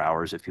talk for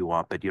hours if you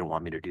want, but you don't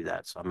want me to do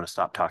that. So I'm going to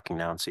stop talking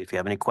now and see if you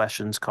have any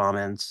questions,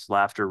 comments,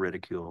 laughter,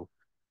 ridicule,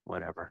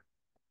 whatever.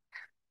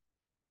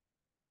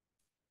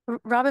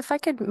 Rob, if I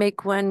could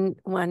make one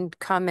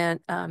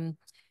comment.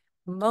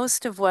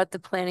 Most of what the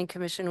Planning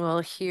Commission will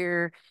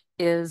hear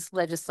is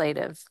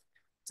legislative.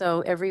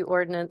 So every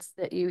ordinance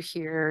that you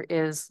hear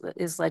is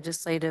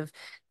legislative.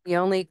 The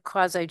only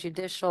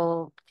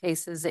quasi-judicial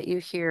cases that you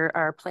hear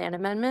are plan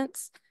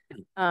amendments.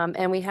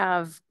 And we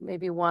have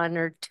maybe 1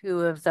 or 2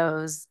 of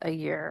those a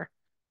year.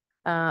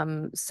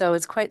 So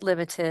it's quite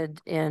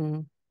limited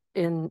in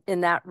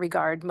that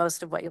regard.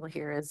 Most of what you'll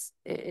hear is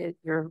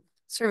your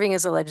serving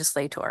as a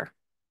legislator.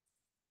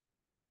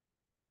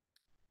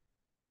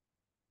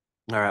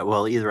 All right.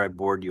 Well, either I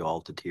bored you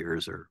all to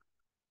tears or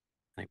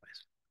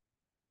anyways.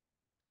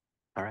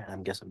 All right. I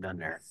guess I'm done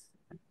there.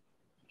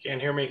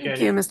 Can't hear me, Thank can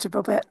you, you? Mr.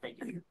 Bobette.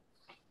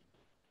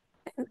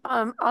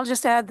 I'll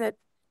just add that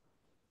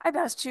I've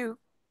asked you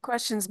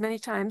questions many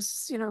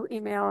times,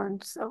 email,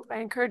 and so I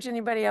encourage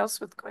anybody else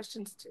with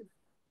questions to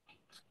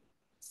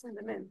send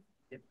them in.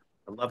 Yep.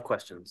 I love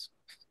questions.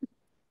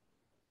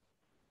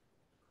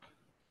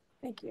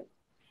 Thank you.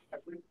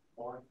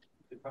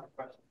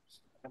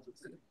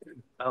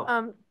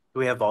 Oh, do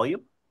we have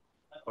volume?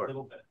 Or...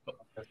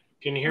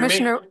 Can you hear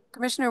me?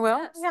 Commissioner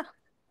Will? Yeah.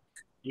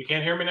 You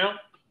can't hear me now?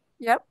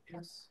 Yep.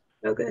 Yes.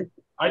 Oh, good.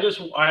 I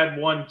had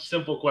one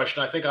simple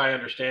question. I think I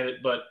understand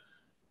it, but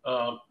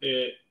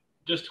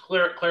just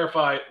to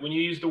clarify, when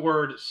you use the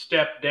word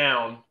step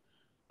down,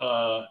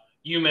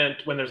 you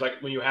meant when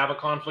you have a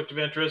conflict of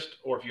interest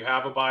or if you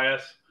have a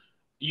bias,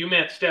 you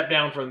meant step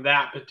down from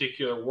that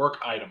particular work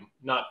item,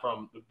 not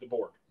from the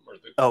board.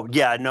 Oh,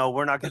 yeah, no,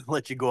 we're not going to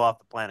let you go off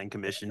the planning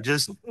commission.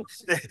 Just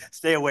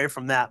stay away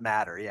from that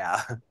matter.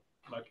 Yeah.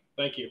 Okay,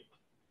 thank you.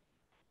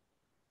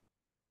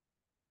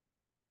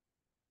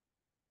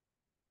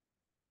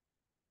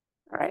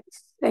 All right.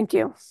 Thank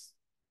you.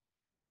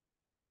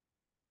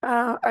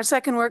 Our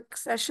second work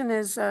session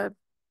is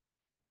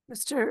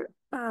Mr.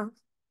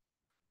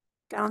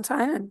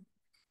 Galentine and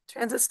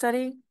Transit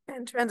Study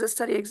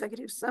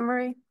Executive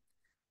Summary.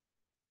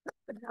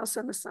 But now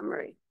send the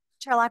summary.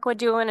 Chair Lockwood,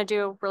 do you want to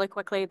do really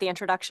quickly the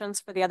introductions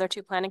for the other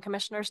two planning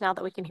commissioners now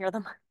that we can hear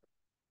them?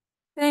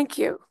 Thank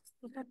you.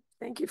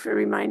 Thank you for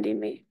reminding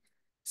me.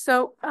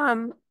 So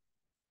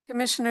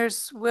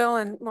Commissioners Will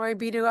and Maury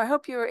Bidu, I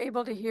hope you were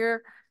able to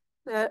hear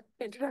the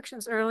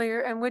introductions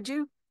earlier. And would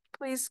you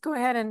please go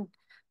ahead and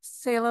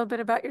say a little bit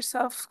about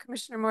yourself,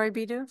 Commissioner Maury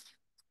Bidu?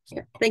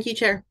 Yeah, thank you,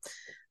 Chair.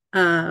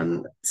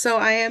 So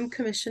I am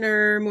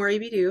Commissioner Maury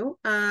Bidu.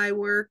 I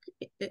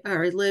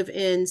live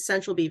in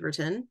Central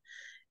Beaverton,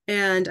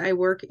 and I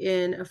work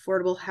in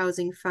affordable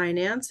housing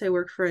finance. I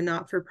work for a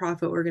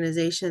not-for-profit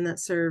organization that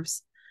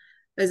serves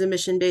as a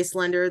mission-based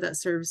lender that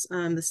serves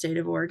the state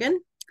of Oregon.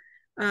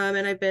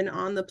 And I've been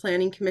on the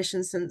Planning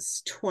Commission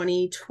since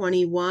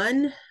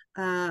 2021.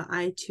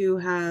 I too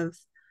have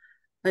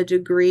a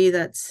degree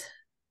that's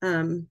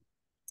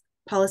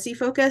policy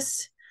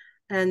focused,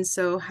 and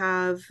so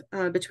have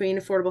between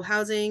affordable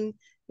housing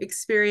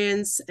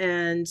experience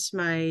and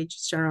my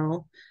just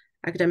general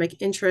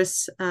academic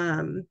interests,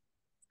 found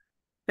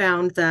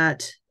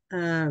that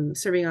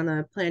serving on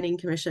the Planning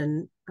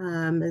Commission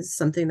is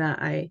something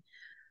that I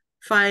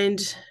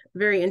find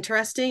very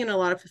interesting and a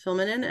lot of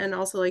fulfillment in. And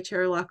also, like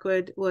Chair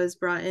Lockwood, was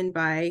brought in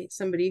by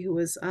somebody who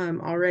was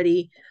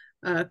already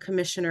a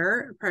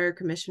prior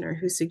commissioner,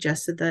 who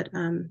suggested that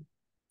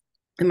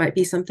it might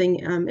be something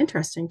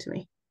interesting to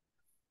me.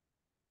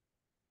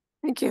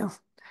 Thank you.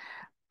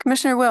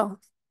 Commissioner Will.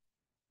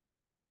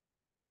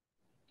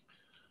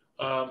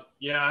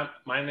 Yeah,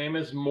 my name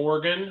is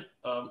Morgan.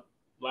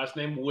 Last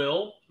name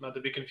Will, not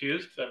to be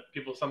confused.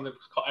 People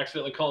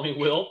accidentally call me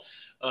Will.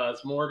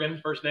 It's Morgan,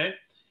 first name.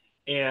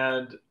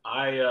 And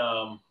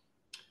I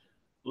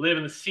live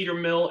in the Cedar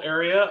Mill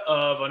area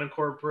of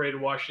unincorporated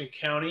Washington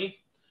County.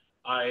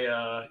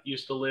 I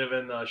used to live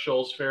in the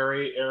Shoals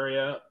Ferry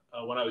area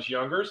when I was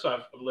younger, so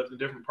I've lived in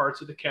different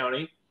parts of the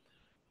county.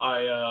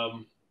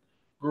 I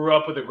grew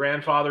up with a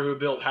grandfather who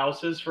built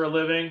houses for a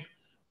living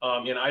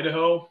in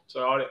Idaho,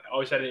 so I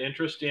always had an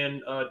interest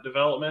in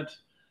development.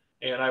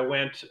 And I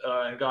went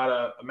and got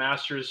a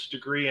master's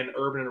degree in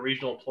urban and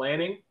regional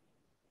planning.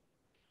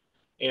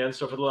 And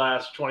so for the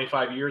last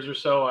 25 years or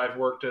so, I've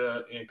worked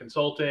in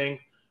consulting.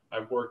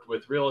 I've worked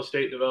with real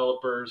estate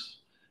developers,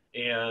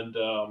 and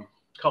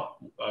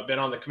I've been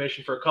on the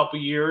commission for a couple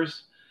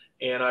years.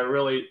 And I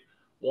really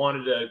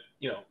wanted to,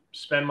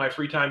 spend my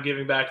free time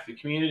giving back to the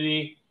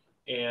community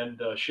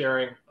and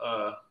sharing,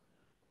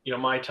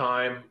 my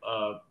time,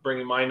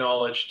 bringing my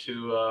knowledge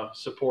to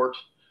support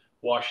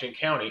Washington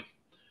County.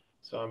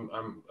 So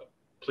I'm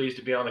pleased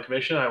to be on the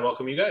commission. I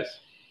welcome you guys.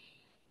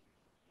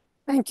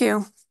 Thank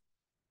you.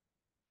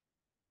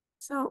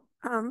 So,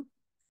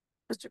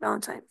 Mr.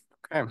 Valentine.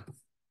 Okay.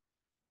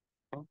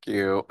 Thank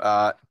you.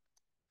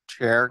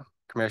 Chair,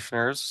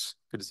 commissioners,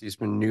 good to see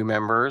some new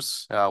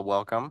members.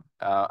 Welcome.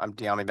 I'm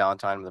Deami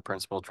Valentine. I'm the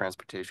principal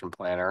transportation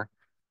planner.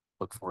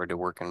 Look forward to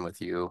working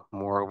with you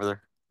more over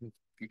the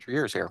future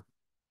years here.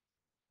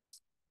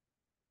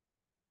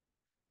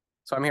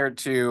 So I'm here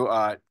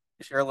to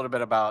share a little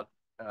bit about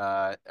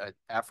an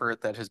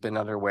effort that has been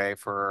underway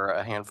for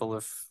a handful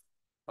of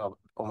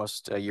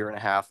almost a year and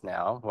a half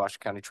now,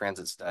 Washington County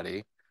Transit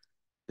Study.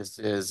 This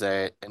is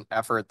an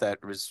effort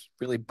that was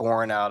really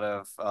born out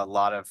of a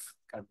lot of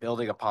kind of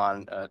building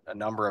upon a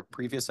number of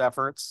previous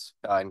efforts,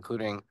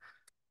 including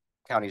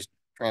county's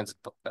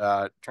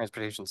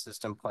transportation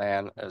system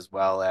plan, as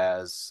well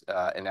as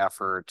an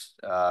effort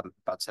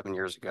about 7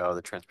 years ago,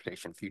 the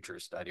Transportation Future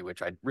Study,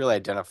 which I really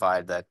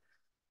identified that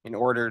in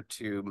order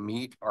to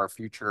meet our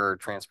future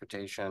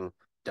transportation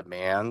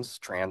demands,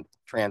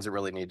 transit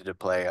really needed to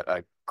play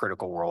a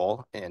critical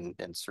role in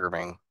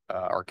serving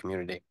our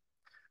community.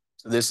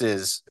 So this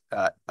is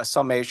a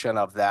summation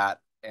of that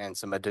and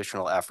some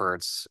additional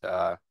efforts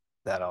that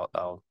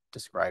I'll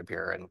describe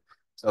here. And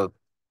so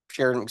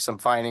sharing some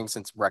findings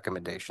and some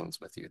recommendations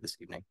with you this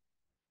evening.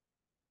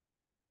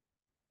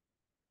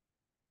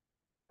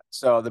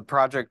 So the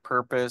project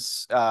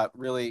purpose,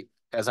 really,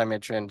 as I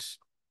mentioned,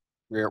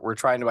 we're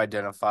trying to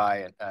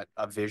identify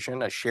a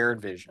vision, a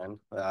shared vision.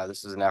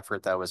 This is an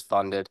effort that was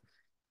funded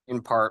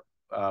in part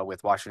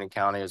with Washington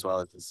County, as well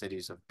as the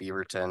cities of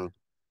Beaverton,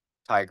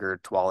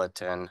 Tigard,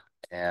 Tualatin,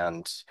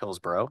 and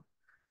Hillsborough.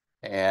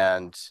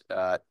 And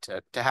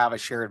to have a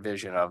shared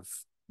vision of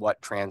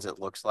what transit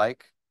looks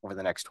like over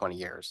the next 20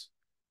 years.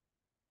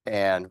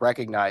 And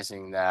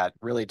recognizing that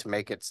really to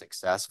make it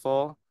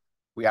successful,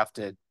 we have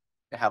to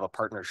have a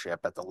partnership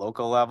at the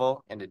local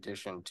level in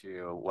addition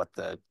to what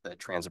the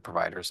transit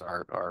providers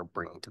are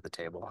bringing to the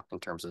table in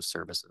terms of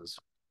services.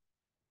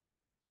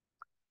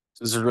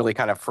 So this is really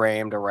kind of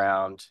framed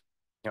around,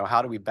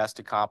 how do we best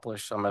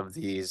accomplish some of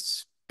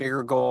these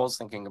bigger goals,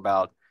 thinking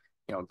about,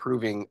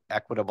 improving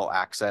equitable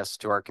access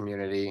to our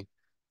community,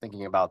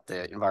 thinking about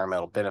the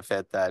environmental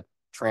benefit that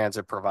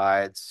transit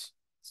provides.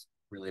 It's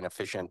really an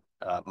efficient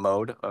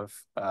mode of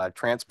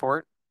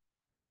transport.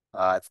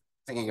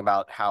 Thinking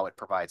about how it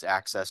provides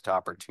access to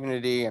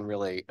opportunity and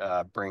really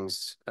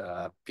brings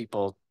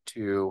people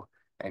to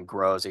and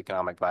grows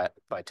economic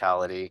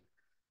vitality,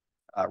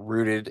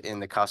 rooted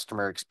in the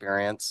customer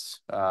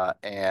experience.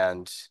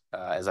 And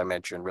as I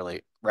mentioned,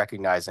 really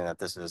recognizing that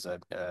this is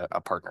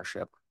a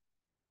partnership.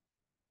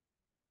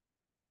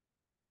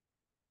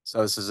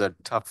 So this is a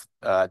tough,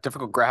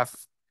 difficult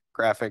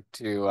graphic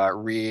to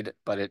read,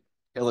 but it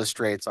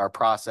illustrates our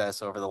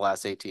process over the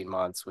last 18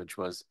 months, which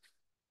was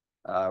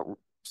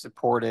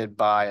supported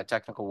by a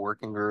technical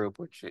working group,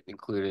 which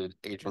included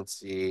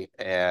agency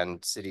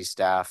and city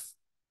staff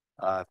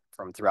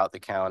from throughout the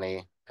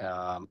county.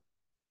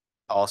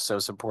 Also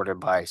supported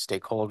by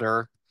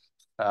stakeholder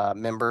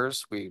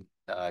members. We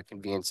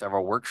convened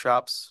several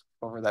workshops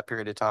over that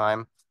period of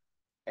time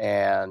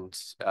and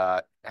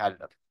had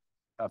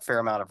a fair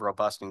amount of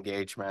robust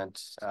engagement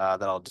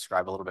that I'll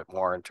describe a little bit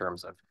more in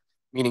terms of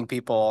meeting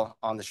people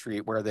on the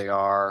street where they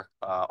are.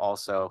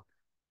 Also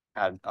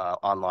had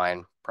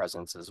online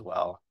presence as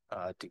well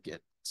to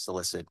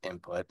solicit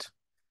input.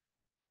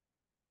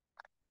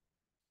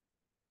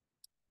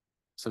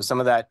 So some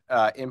of that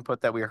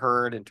input that we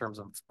heard in terms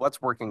of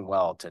what's working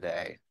well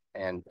today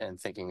and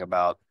thinking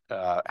about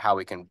how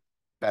we can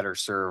better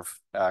serve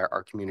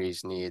our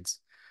community's needs.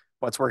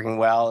 What's working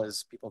well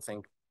is people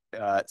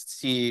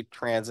see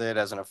transit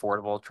as an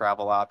affordable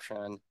travel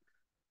option.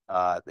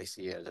 They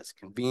see it as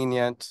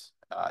convenient.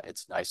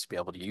 It's nice to be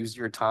able to use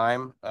your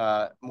time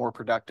more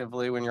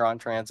productively when you're on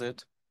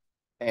transit.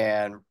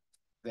 And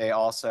they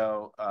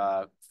also,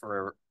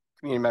 for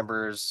community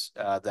members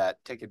that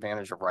take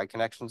advantage of Ride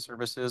Connection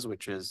services,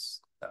 which is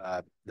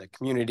the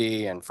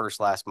community and first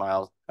last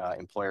mile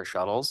employer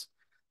shuttles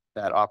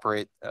that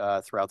operate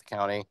throughout the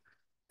county,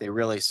 they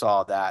really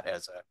saw that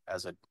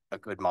as a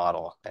good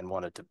model and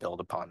wanted to build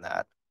upon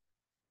that.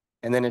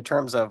 And then in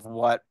terms of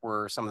what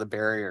were some of the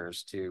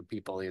barriers to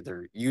people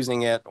either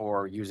using it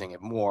or using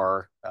it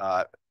more,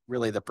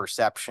 really the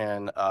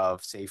perception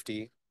of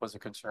safety was a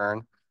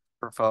concern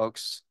for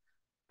folks.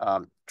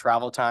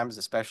 Travel times,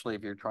 especially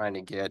if you're trying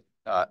to get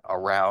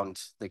around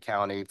the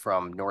county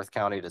from North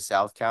County to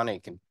South County,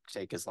 it can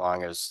take as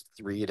long as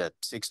 3 to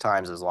 6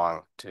 times as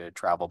long to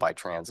travel by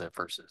transit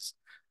versus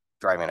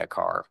driving a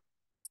car.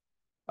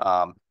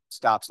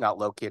 Stops not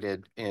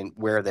located in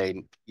where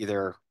they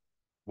either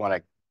want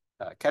to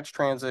catch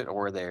transit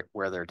or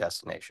where their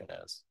destination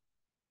is.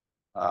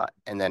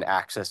 And then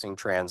accessing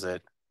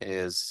transit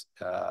is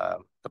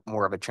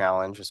more of a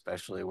challenge,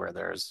 especially where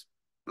there's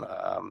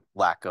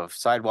lack of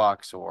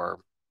sidewalks or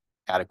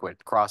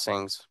adequate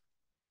crossings.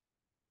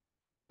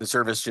 The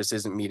service just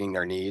isn't meeting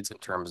their needs in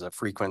terms of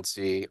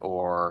frequency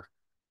or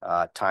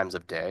times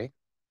of day.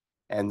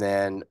 And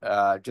then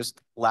just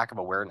lack of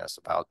awareness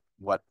about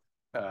what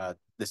the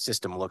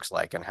system looks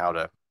like and how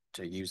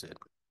to use it.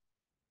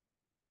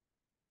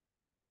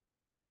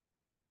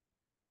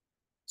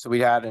 So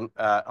we had an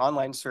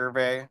online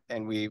survey,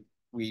 and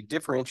we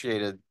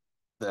differentiated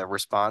the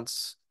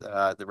responses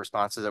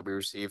that we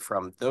received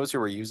from those who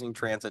are using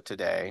transit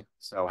today.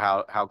 So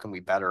how can we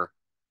better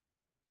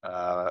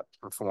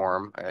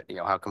perform?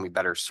 How can we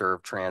better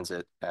serve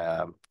transit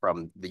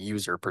from the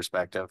user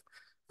perspective?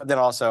 But then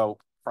also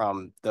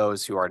from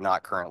those who are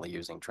not currently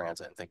using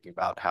transit and thinking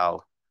about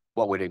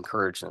what would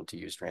encourage them to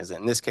use transit.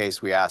 In this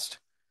case, we asked,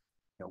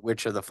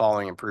 which of the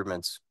following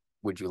improvements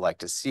would you like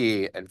to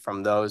see? And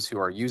from those who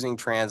are using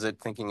transit,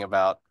 thinking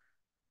about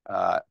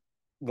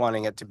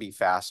wanting it to be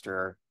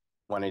faster,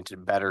 wanting to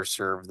better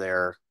serve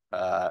their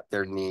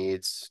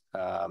needs,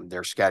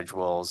 their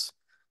schedules,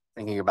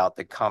 thinking about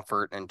the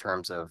comfort in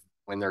terms of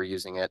when they're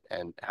using it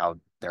and how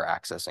they're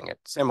accessing it.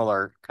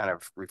 Similar kind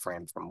of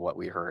reframed from what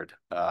we heard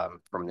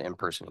from the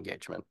in-person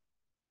engagement.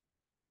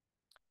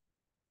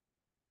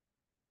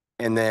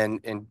 And then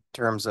in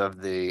terms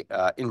of the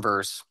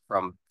inverse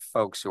from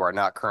folks who are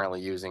not currently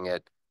using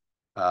it,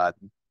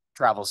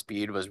 travel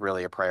speed was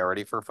really a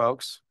priority for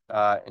folks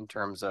in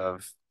terms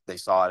of they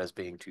saw it as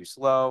being too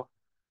slow.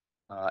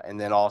 And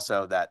then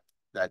also that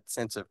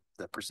sense of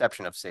the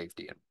perception of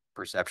safety and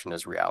perception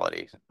as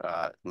reality.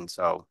 And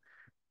so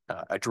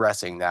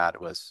addressing that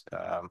was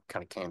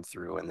kind of came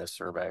through in this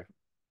survey.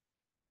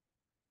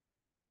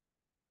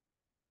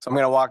 So I'm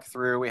going to walk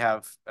through, we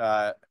have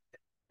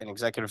an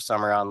executive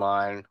summary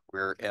online.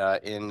 We're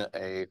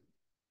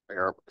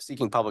we're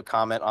seeking public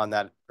comment on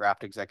that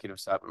draft executive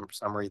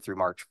summary through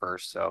March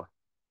 1st. So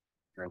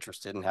if you're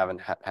interested and haven't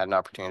had an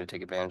opportunity to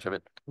take advantage of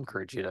it, I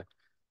encourage you to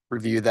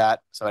review that.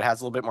 So it has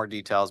a little bit more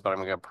details, but I'm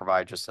going to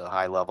provide just a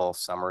high level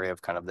summary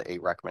of kind of the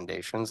 8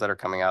 recommendations that are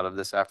coming out of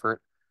this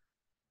effort,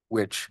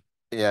 which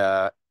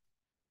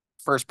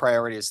first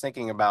priority is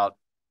thinking about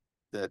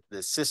the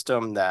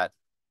system that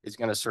is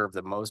going to serve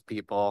the most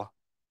people,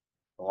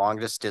 the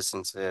longest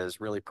distances,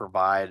 really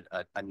provide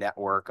a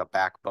network, a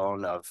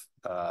backbone of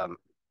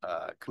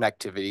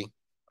connectivity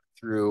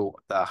through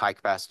the high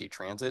capacity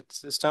transit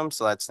system.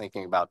 So that's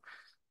thinking about,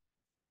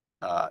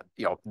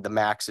 the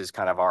MAX is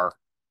kind of our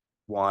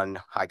one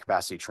high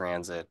capacity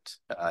transit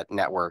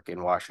network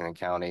in Washington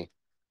County.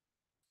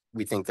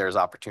 We think there's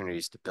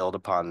opportunities to build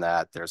upon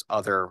that. There's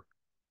other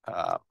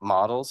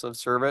models of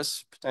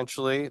service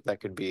potentially that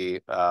could be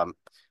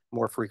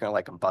more frequent,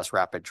 like a bus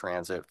rapid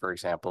transit, for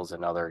example, is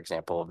another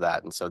example of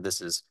that. And so this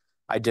is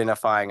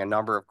identifying a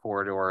number of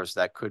corridors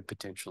that could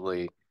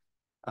potentially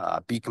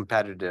be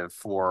competitive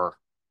for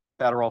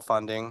federal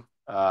funding,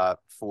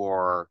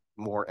 for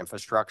more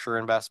infrastructure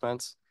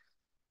investments.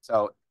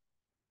 So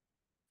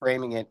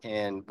framing it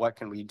in what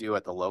can we do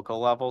at the local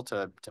level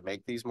to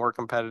make these more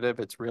competitive,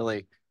 it's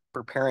really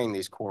preparing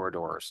these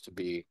corridors to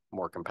be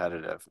more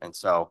competitive. And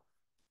so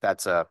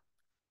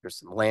there's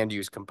some land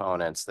use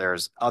components.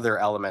 There's other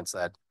elements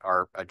that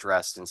are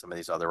addressed in some of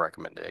these other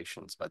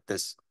recommendations, but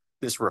this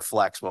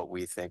reflects what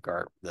we think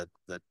are the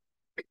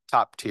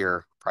top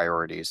tier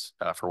priorities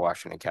for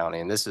Washington County.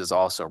 And this is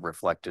also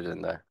reflected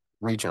in the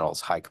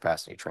regional's high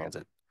capacity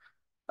transit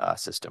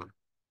system.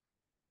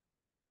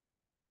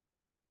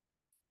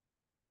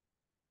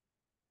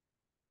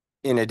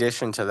 In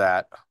addition to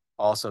that,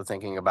 also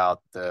thinking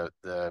about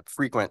the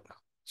frequent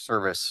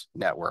service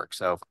network.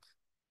 So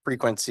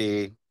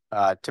frequency,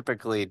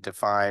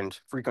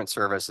 frequent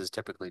service is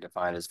typically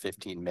defined as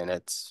 15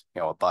 minutes.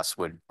 A bus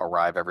would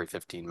arrive every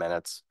 15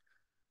 minutes.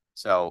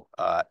 So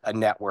a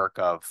network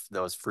of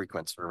those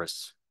frequent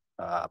service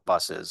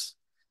buses,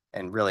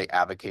 and really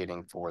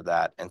advocating for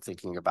that and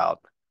thinking about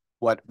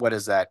what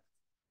is that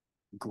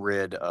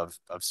grid of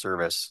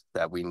service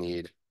that we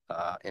need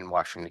in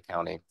Washington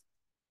County.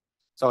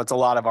 So it's a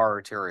lot of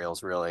our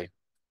arterials really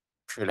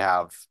should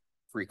have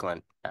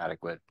frequent,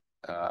 adequate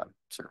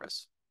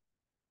service.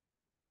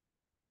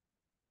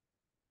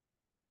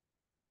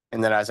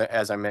 And then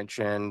as I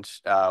mentioned,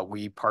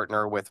 we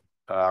partner with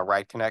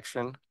Ride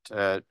Connection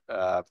to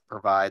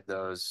provide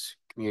those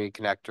community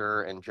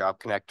connector and job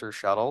connector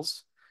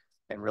shuttles,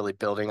 and really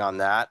building on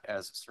that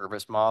as a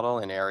service model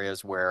in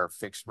areas where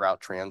fixed route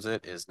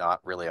transit is not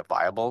really a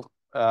viable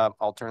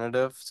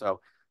alternative. So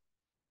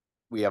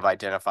we have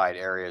identified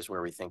areas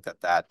where we think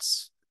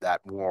that's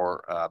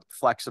more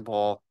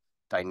flexible,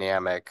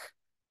 dynamic,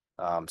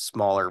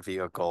 smaller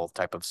vehicle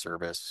type of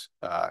service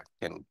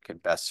can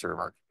best serve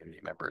our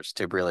community members,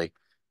 to really,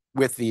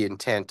 with the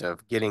intent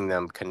of getting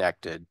them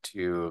connected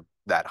to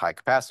that high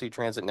capacity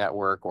transit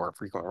network or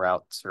frequent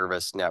route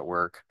service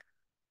network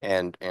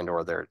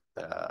or their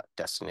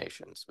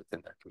destinations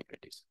within their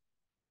communities.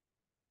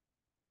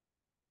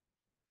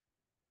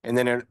 And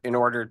then in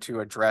order to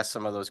address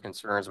some of those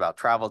concerns about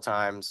travel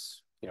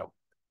times,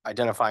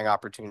 identifying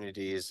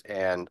opportunities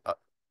and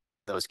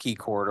those key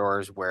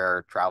corridors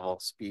where travel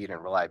speed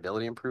and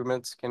reliability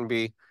improvements can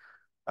be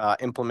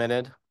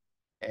implemented.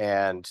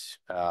 And,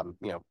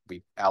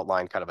 we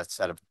outlined kind of a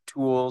set of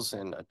tools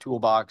and a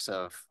toolbox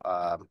of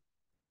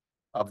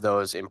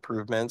those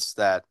improvements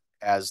that,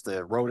 as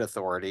the road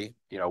authority,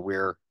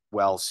 we're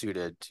well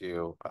suited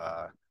to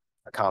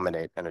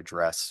accommodate and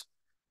address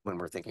when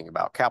we're thinking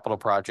about capital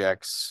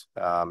projects,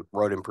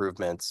 road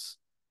improvements,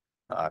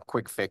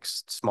 quick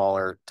fix,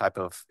 smaller type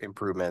of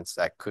improvements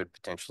that could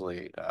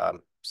potentially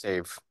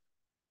save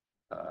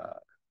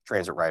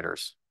transit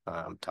riders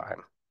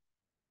time.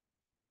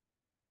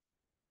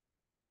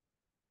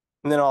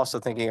 And then also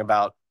thinking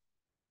about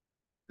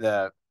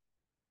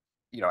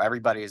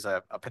everybody is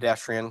a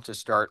pedestrian to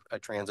start a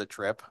transit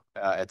trip.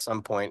 At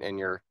some point in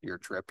your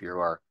trip,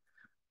 you're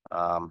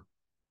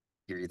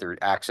either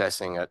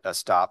accessing a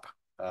stop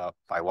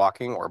by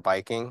walking or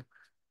biking.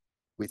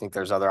 We think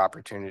there's other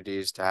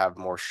opportunities to have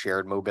more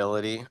shared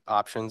mobility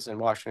options in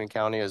Washington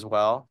County as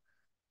well.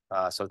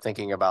 So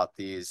thinking about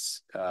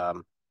these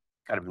kind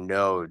of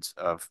nodes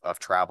of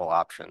travel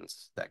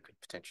options that could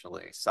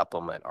potentially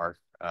supplement our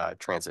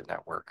transit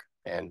network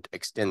and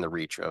extend the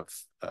reach of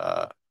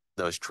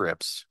those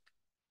trips.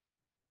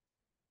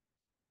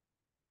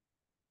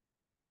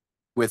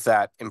 With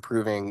that,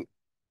 improving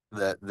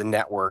the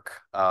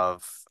network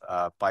of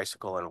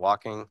bicycle and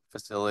walking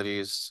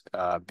facilities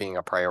being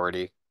a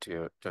priority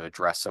to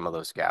address some of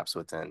those gaps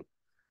within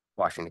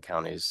Washington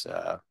County's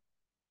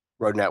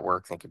road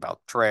network, thinking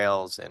about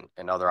trails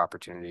and other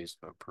opportunities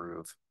to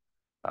improve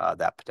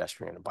that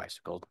pedestrian and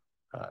bicycle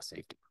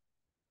safety.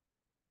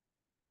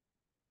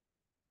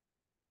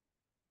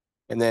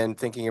 And then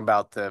thinking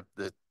about the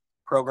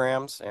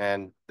programs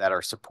and that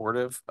are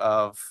supportive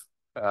of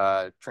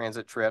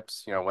transit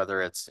trips, you know,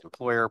 whether it's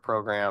employer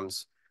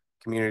programs,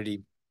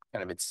 community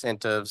kind of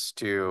incentives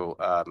to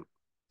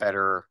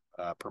better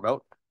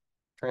promote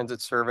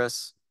transit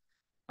service.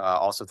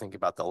 Also thinking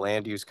about the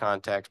land use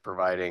context,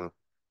 providing,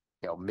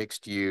 you know,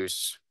 mixed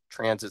use,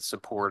 transit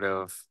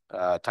supportive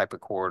type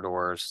of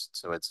corridors.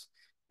 So it's,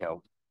 you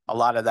know, a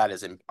lot of that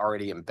is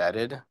already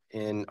embedded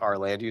in our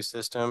land use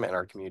system and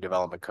our community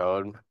development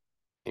code,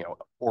 you know,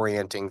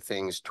 orienting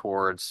things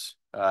towards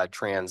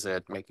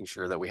transit, making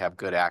sure that we have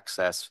good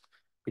access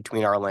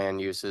between our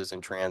land uses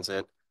and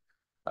transit.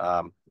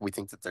 We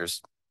think that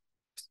there's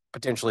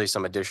potentially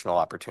some additional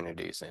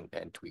opportunities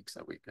and tweaks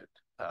that we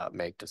could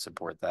make to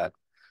support that.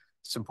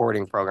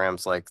 Supporting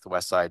programs like the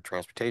West Side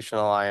Transportation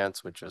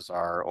Alliance, which is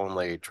our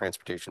only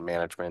transportation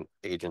management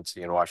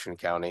agency in Washington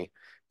County,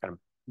 kind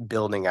of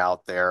building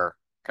out their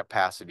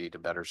capacity to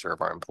better serve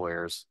our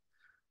employers.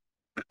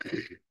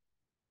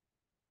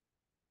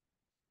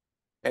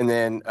 And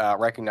then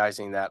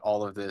recognizing that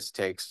all of this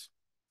takes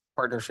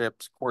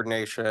partnerships,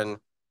 coordination,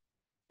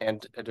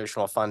 and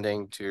additional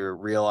funding to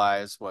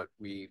realize what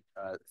we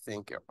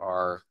think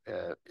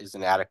is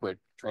an adequate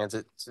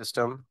transit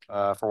system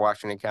for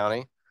Washington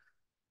County.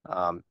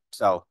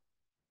 So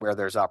where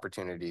there's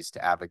opportunities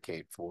to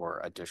advocate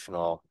for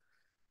additional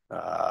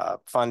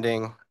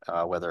funding,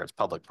 whether it's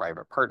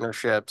public-private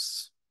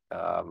partnerships,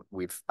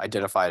 we've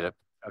identified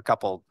a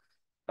couple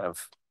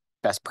of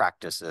best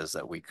practices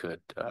that we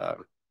could,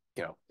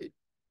 you know,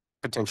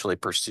 potentially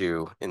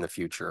pursue in the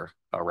future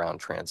around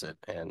transit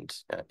and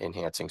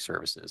enhancing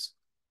services.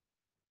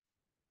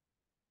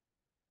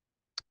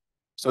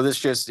 So this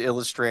just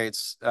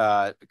illustrates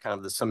kind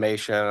of the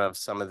summation of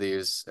some of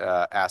these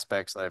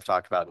aspects that I've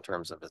talked about in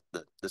terms of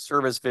the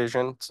service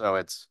vision. So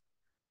it's,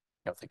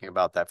 you know, thinking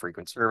about that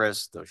frequent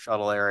service, those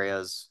shuttle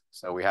areas.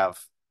 So we have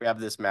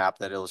this map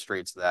that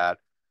illustrates that.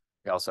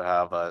 We also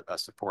have a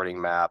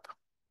supporting map,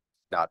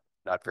 not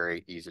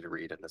very easy to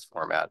read in this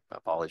format.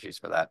 Apologies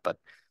for that, but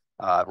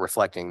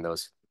reflecting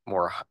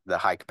the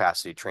high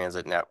capacity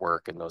transit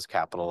network and those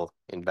capital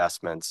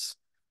investments.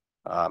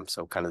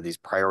 So kind of these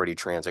priority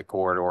transit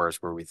corridors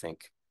where we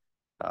think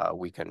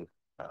we can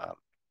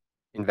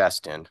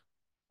invest in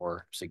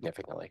more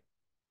significantly.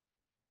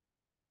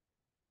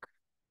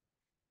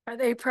 Are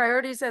they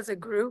priorities as a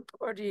group,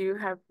 or do you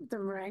have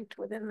them ranked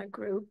within the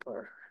group,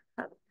 or?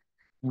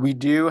 We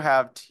do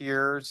have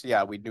tiers.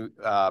 Yeah, we do.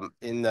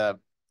 In the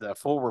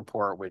full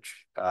report,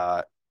 which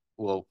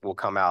will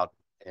come out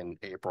in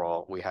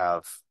April, we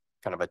have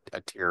kind of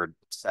a tiered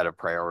set of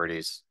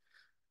priorities.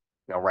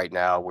 You know, right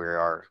now we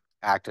are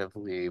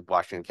actively,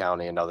 Washington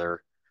County and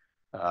other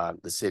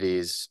the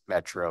cities,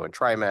 Metro and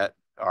TriMet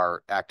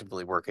are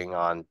actively working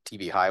on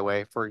TV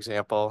Highway, for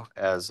example,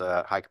 as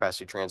a high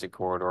capacity transit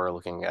corridor,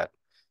 looking at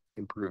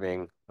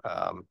improving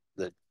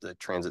the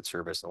transit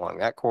service along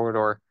that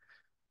corridor.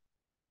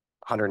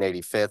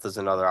 185th is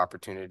another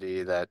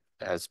opportunity that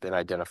has been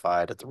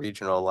identified at the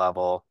regional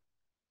level.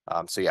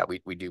 So yeah,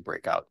 we do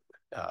break out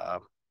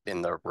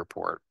in the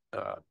report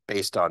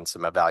based on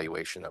some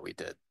evaluation that we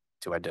did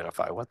to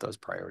identify what those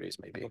priorities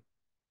may be.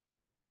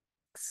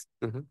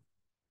 Mm-hmm.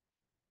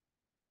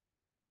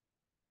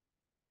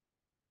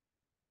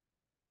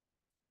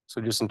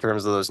 So just in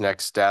terms of those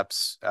next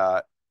steps,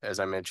 as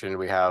I mentioned,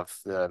 we have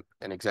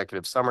an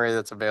executive summary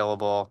that's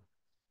available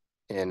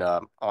in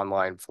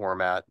online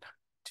format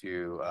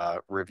to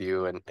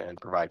review and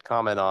provide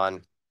comment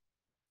on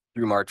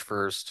through March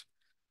 1st.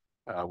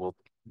 We'll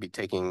be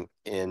taking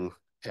in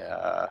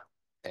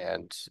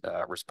and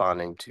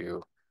responding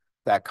to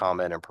that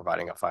comment and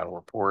providing a final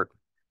report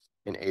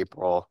in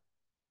April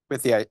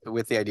with the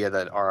idea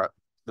that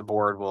the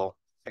board will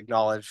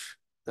acknowledge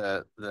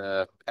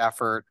the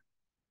effort,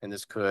 and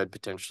this could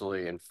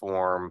potentially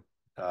inform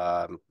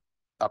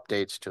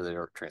updates to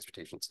the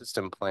transportation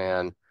system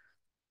plan.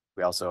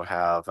 We also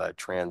have a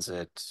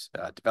transit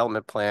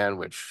development plan,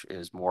 which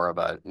is more of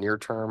a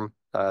near-term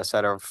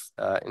set of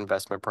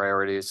investment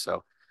priorities.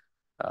 So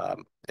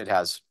it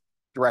has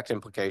direct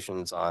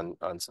implications on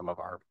some of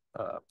our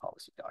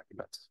policy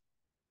documents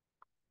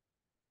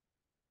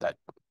that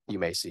you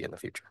may see in the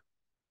future.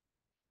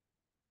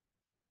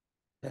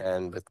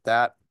 And with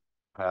that,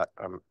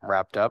 I'm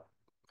wrapped up.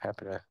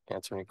 Happy to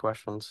answer any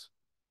questions.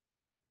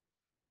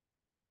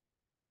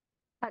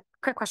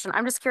 Quick question.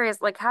 I'm just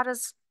curious, like, how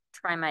does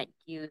TriMet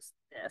use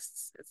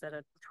this? Is it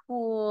a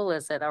tool?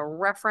 Is it a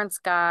reference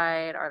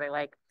guide? Are they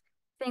like,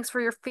 thanks for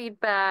your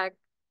feedback,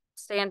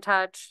 stay in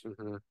touch?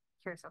 Mm-hmm.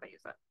 Curious how they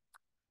use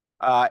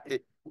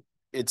it.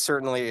 It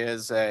certainly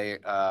is an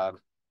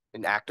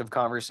active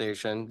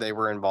conversation. They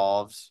were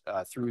involved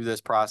through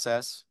this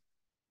process.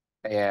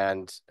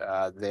 And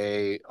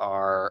they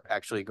are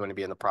actually going to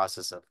be in the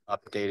process of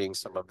updating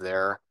some of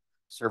their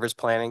service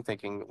planning,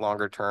 thinking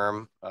longer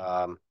term.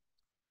 I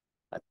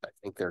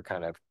think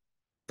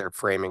they're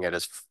framing it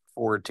as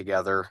Forward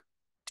Together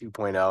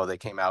 2.0. They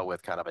came out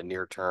with kind of a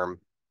near term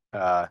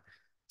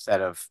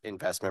set of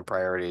investment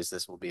priorities.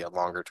 This will be a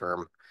longer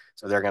term.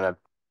 So they're going to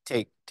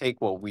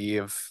take what we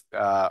have,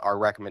 our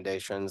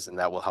recommendations, and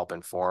that will help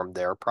inform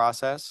their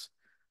process.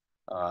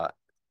 But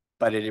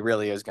it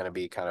really is going to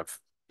be kind of,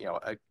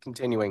 a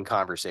continuing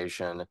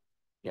conversation.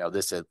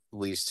 This at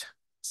least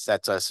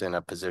sets us in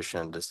a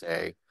position to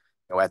say,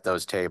 at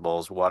those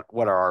tables, what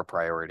are our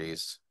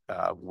priorities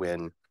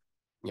when,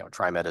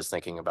 TriMet is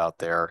thinking about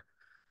their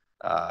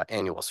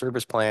annual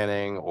service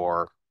planning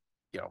or,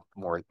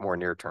 more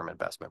near-term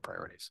investment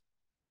priorities.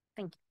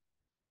 Thank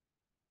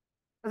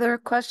you. Other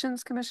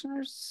questions,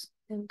 commissioners?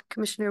 And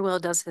Commissioner Will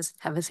does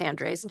have his hand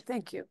raised.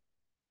 Thank you.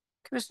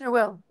 Commissioner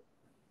Will.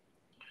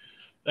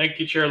 Thank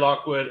you, Chair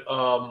Lockwood.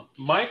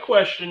 My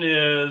question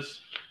is,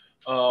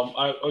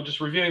 I was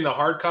just reviewing the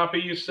hard copy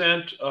you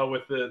sent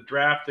with the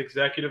draft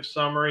executive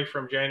summary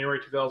from January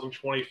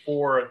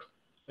 2024. I think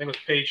it was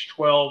page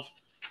 12.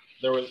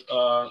 There was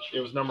it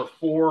was number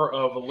 4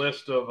 of a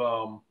list of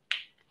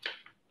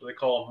what they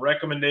call them,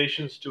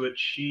 recommendations to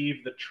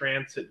achieve the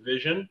transit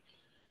vision.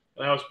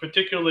 And I was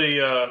particularly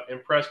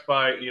impressed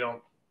by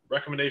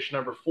recommendation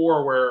number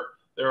 4, where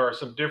there are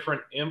some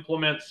different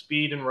implement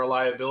speed and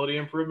reliability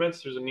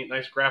improvements. There's a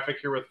nice graphic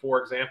here with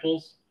 4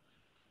 examples.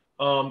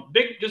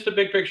 Just a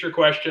big picture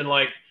question,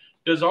 like,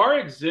 does our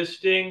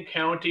existing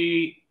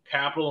county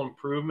capital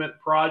improvement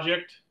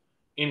project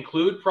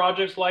include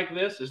projects like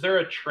this? Is there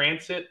a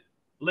transit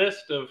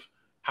list of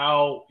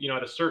how,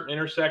 at a certain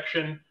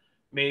intersection,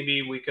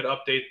 maybe we could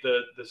update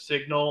the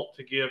signal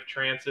to give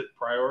transit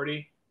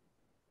priority?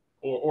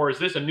 Or is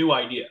this a new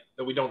idea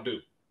that we don't do?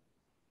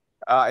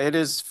 It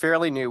is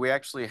fairly new. We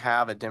actually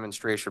have a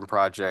demonstration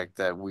project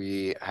that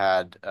we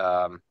had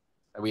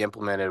we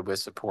implemented with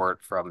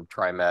support from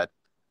TriMet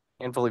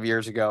a handful of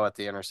years ago at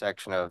the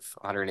intersection of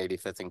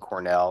 185th and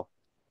Cornell.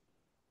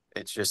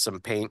 It's just some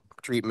paint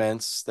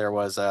treatments. There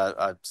was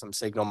some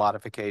signal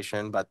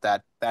modification, but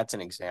that's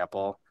an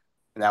example.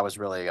 And that was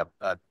really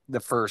the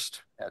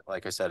first,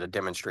 like I said, a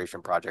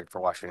demonstration project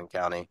for Washington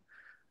County.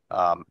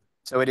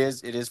 So it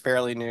is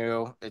fairly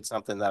new. It's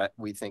something that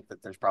we think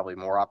that there's probably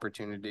more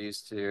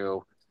opportunities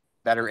to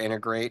better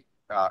integrate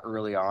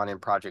early on in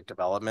project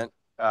development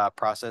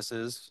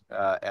processes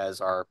as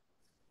our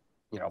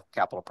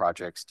capital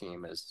projects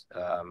team is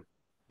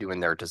doing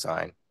their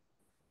design.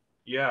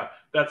 Yeah,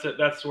 that's it.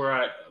 That's where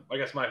I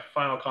guess my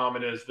final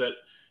comment is that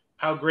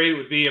how great it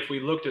would be if we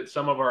looked at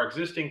some of our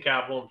existing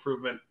capital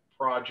improvement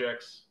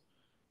projects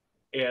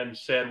and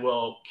said,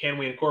 well, can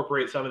we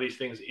incorporate some of these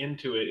things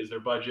into it? Is there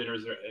budget or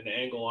is there an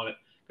angle on it?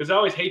 Because I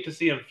always hate to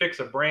see them fix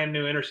a brand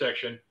new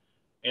intersection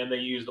and they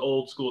used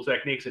old school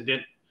techniques and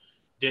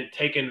didn't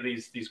take into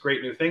these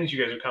great new things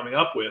you guys are coming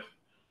up with,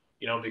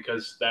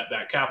 because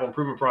that capital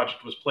improvement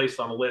project was placed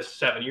on the list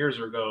 7 years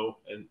ago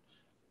and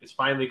it's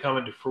finally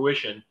coming to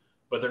fruition,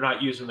 but they're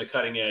not using the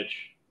cutting edge,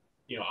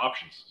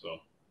 options. So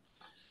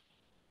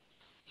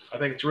I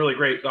think it's a really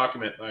great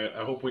document.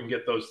 I hope we can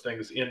get those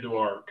things into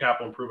our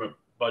capital improvement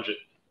budget.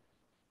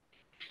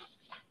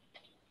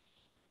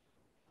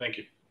 Thank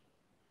you.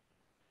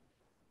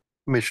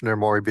 Commissioner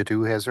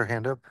Moribadu has her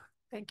hand up.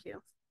 Thank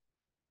you.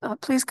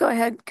 Please go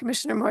ahead,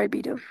 Commissioner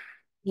Moribadu.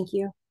 Thank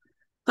you.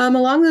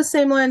 Along the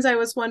same lines, I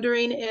was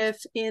wondering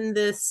if in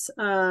this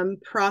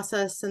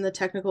process in the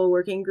technical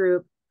working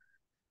group,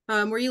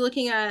 were you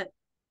looking at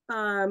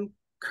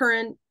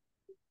current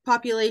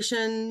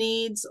population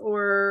needs,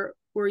 or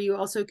were you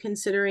also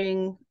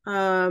considering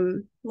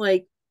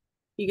like,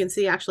 you can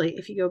see actually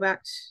if you go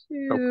back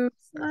to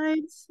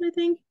slides, I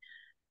think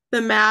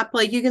the map,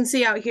 like you can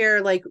see out here,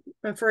 like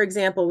for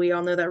example, we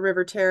all know that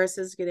River Terrace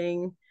is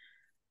getting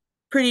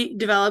pretty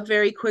developed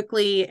very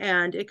quickly,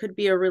 and it could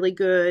be a really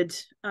good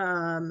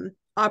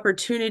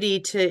opportunity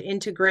to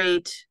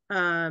integrate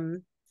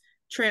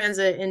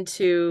transit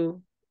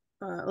into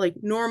like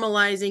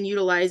normalizing,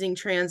 utilizing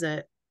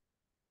transit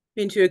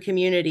into a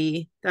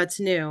community that's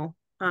new.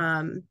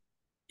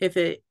 If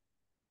it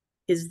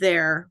is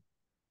there,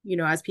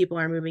 as people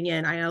are moving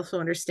in. I also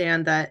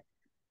understand that,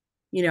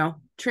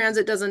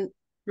 transit doesn't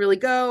really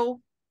go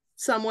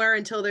somewhere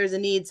until there's a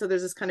need. So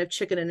there's this kind of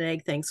chicken and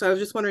egg thing. So I was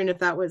just wondering if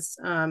that was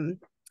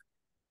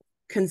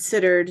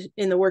considered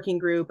in the working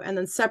group. And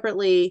then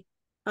separately,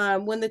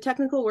 when the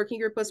technical working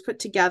group was put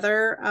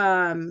together,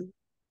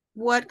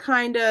 what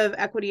kind of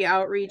equity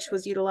outreach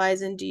was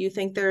utilized? And do you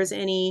think there's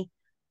any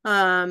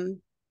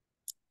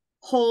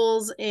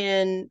holes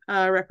in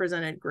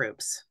represented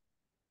groups?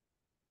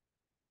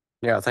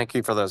 Yeah, thank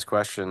you for those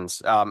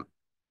questions.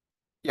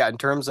 Yeah, in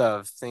terms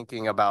of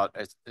thinking about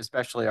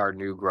especially our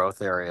new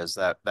growth areas,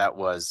 that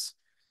was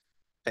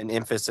an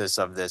emphasis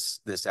of this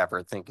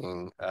effort,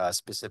 thinking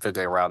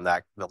specifically around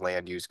the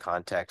land use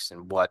context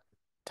and what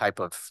type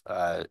of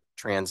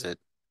transit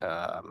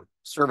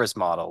service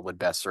model would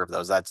best serve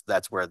those.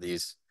 That's where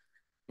these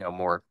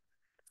more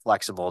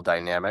flexible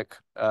dynamic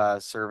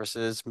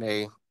services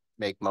may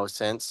make most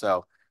sense.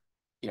 So,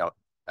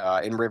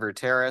 in River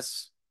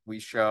Terrace, we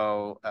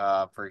show,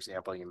 for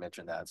example, you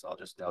mentioned that, so I'll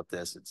just note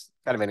this. It's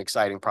kind of an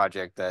exciting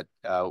project that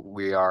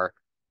we are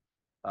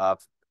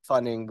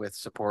funding with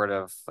support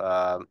of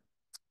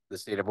the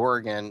state of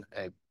Oregon,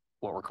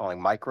 what we're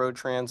calling micro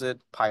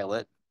transit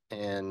pilot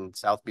in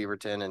South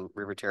Beaverton and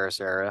River Terrace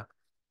area,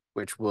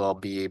 which will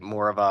be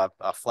more of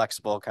a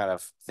flexible kind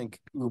of think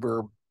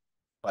Uber,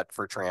 but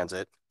for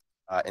transit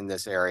in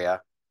this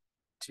area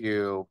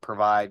to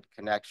provide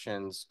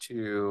connections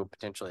to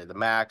potentially the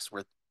max.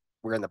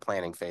 We're in the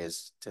planning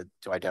phase to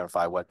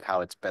identify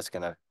how it's best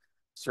going to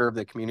serve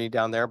the community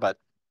down there. But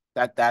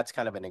that's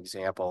kind of an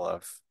example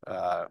of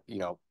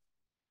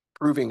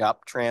proving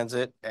up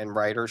transit and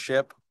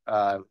ridership.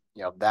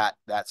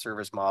 That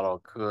service model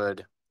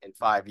could, in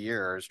 5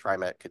 years,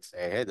 TriMet could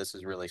say, hey, this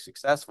is really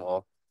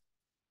successful.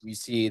 We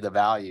see the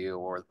value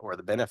or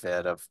the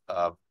benefit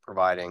of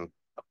providing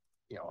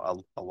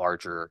a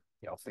larger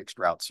fixed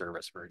route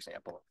service, for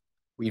example.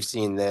 We've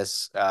seen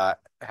this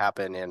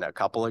happen in a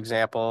couple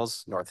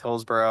examples. North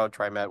Hillsborough,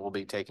 TriMet will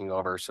be taking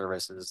over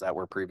services that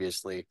were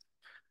previously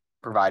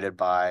provided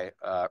by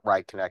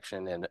Ride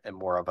Connection in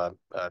more of a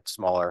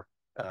smaller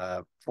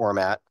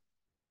format.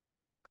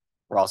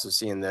 We're also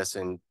seeing this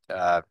in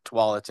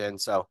Tualatin.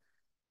 So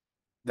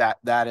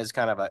that is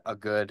kind of a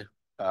good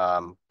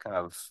kind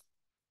of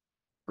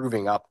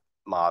proving up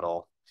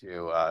model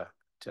to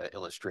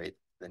illustrate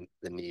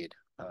the need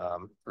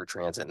for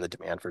transit and the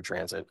demand for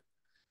transit.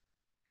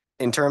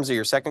 In terms of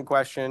your second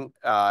question,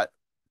 I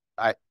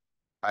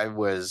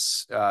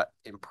was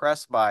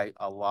impressed by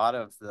a lot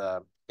of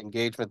the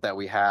engagement that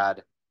we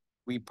had.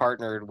 We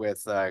partnered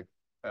with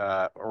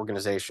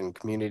organization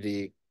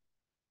Community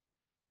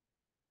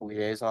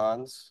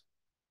Liaisons.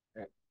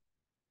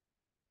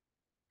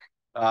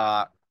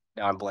 Now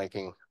I'm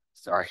blanking.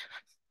 Sorry.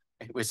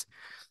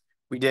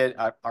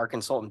 Our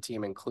consultant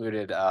team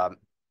included a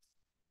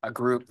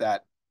group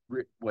that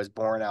was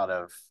born out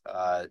of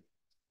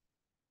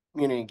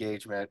community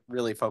engagement,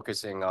 really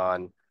focusing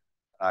on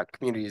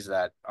communities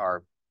that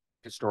are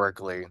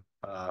historically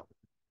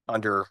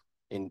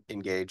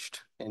engaged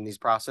in these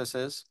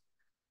processes.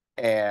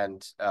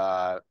 And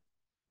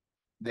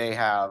they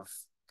have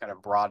kind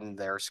of broadened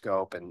their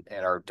scope and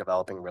are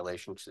developing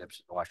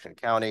relationships in Washington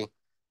County.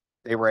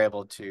 They were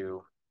able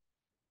to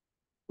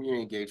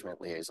community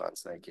engagement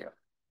liaisons. Thank you.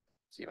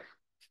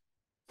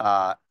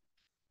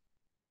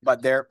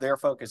 But their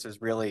focus is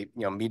really,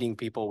 meeting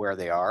people where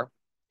they are.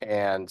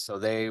 And so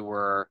they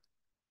were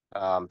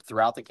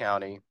throughout the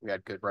county. We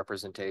had good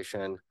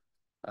representation.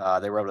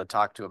 They were able to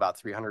talk to about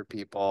 300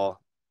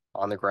 people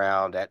on the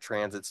ground at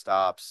transit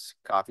stops,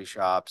 coffee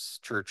shops,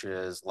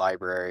 churches,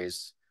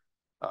 libraries,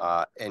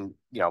 and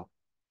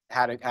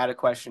had a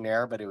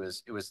questionnaire, but it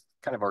was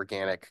kind of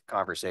organic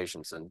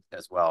conversations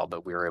as well.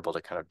 But we were able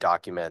to kind of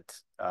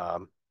document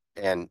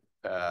and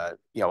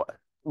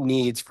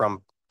needs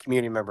from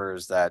community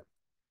members that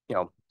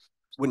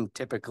wouldn't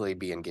typically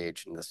be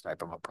engaged in this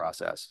type of a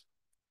process.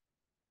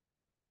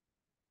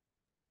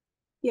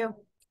 Yeah.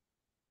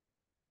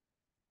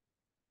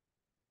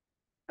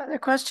 Other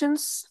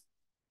questions?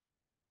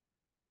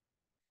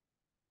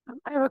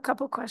 I have a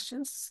couple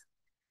questions.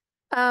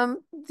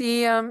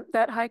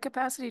 That high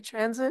capacity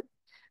transit,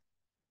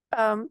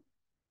 how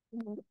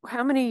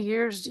many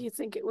years do you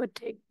think it would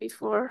take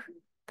before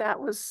that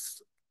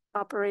was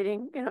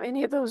operating,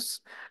 any of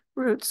those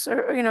routes?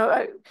 Or,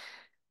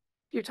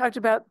 you talked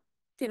about,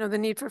 the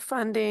need for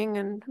funding,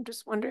 and I'm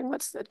just wondering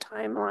what's the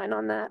timeline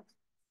on that?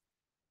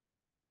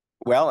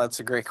 Well, that's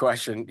a great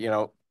question.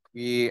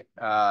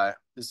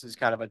 This is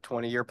kind of a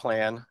 20-year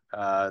plan,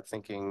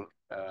 thinking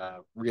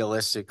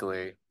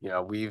realistically.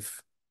 We've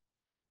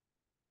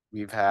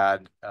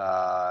had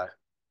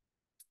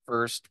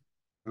first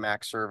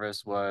max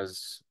service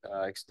was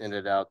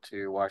extended out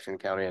to Washington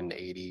County in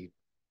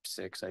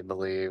 86, I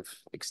believe,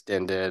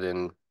 extended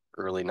in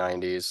early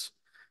 90s.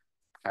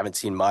 Haven't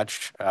seen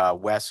much.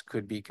 West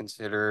could be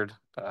considered,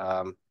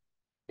 a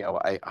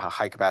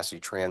high capacity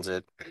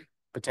transit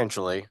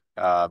potentially,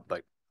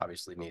 but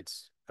obviously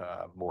needs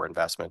more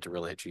investment to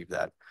really achieve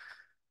that.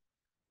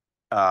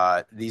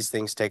 These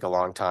things take a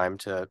long time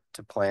to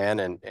plan,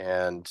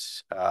 and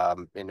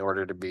in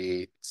order to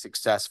be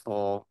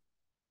successful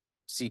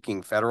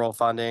seeking federal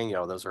funding,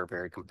 those are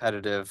very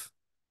competitive.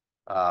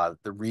 The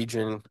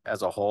region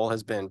as a whole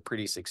has been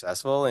pretty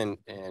successful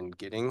in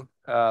getting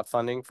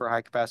funding for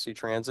high capacity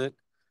transit.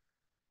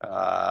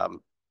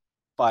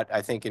 But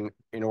I think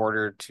in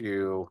order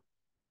to,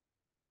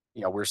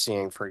 we're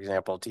seeing, for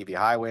example, TV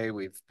Highway,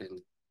 we've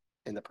been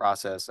in the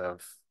process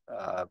of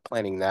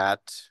planning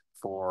that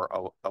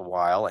for a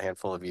while, a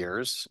handful of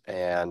years,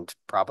 and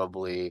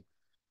probably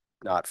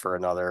not for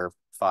another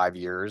 5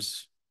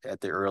 years at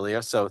the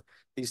earliest. So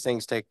these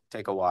things take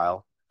a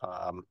while.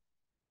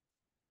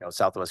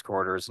 Southwest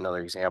Corridor is another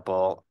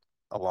example.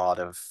 A lot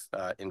of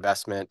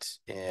investment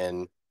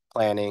in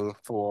planning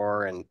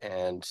for and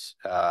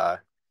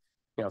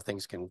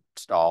things can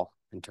stall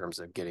in terms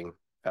of getting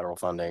federal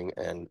funding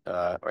and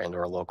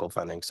or local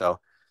funding. So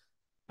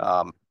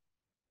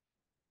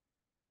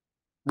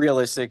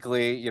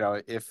realistically, you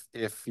know, if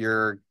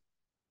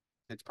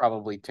it's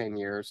probably 10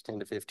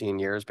 to 15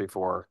 years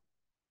before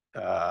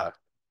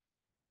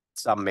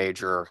some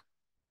major,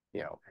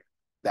 you know,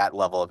 that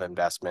level of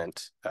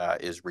investment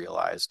is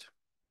realized.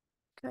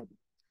 Good.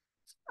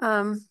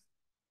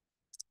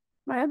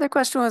 My other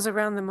question was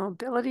around the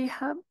mobility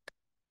hub.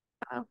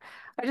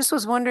 I just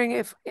was wondering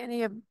if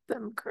any of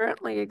them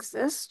currently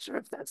exist, or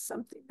if that's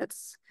something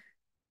that's,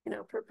 you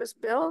know, purpose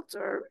built,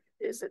 or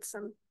is it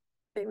something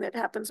that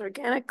happens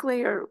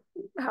organically, or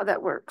how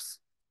that works?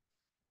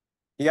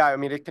 Yeah, I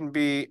mean, it can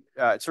be,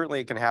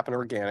 certainly it can happen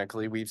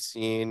organically. We've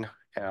seen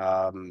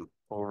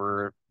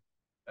over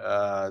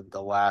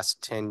the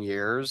last 10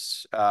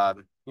 years,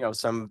 you know,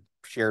 some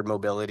shared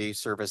mobility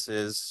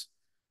services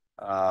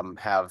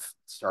have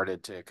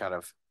started to kind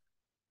of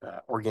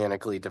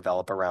organically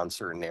develop around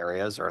certain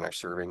areas or are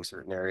serving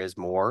certain areas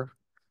more.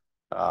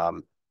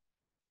 But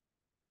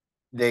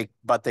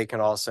they can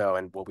also,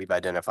 and what we've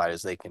identified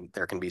is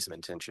there can be some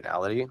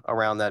intentionality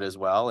around that as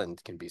well,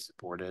 and can be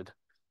supported,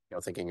 you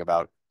know, thinking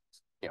about,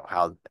 you know,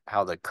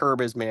 how the curb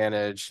is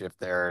managed, if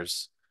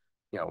there's,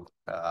 you know,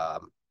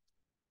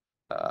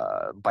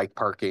 bike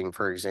parking,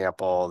 for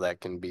example,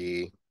 that can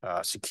be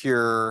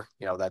secure,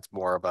 you know, that's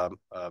more of a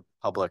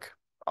public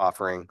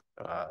offering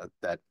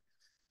that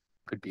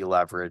could be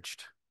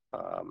leveraged.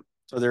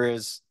 So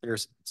there's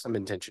some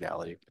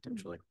intentionality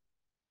potentially.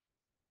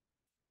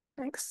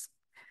 Thanks.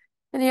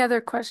 Any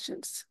other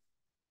questions?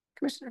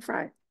 Commissioner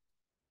Fry.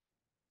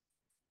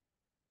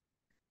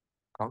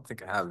 I don't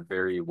think I have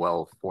very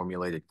well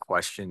formulated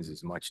questions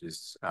as much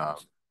as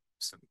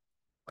some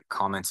like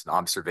comments and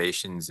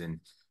observations and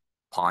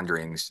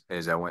ponderings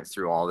as I went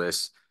through all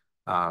this.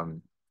 I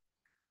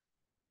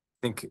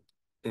think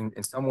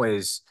in some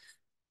ways,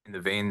 in the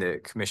vein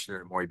that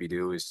Commissioner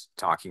Moibidu is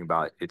talking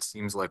about, it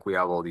seems like we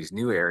have all these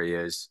new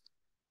areas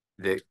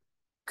that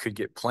could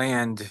get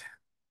planned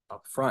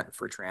up front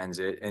for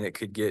transit, and it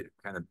could get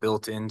kind of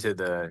built into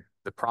the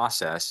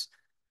process.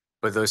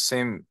 But those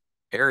same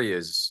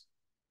areas,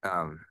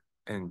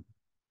 and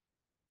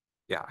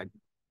yeah, I'm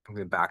going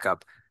to back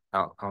up.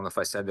 I don't know if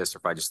I said this or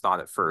if I just thought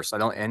it first. I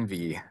don't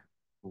envy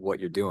what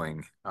you're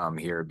doing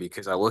here,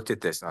 because I looked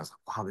at this and I was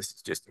like, wow, this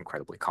is just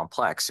incredibly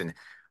complex. And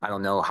I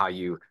don't know how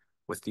you,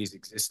 with these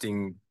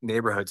existing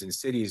neighborhoods and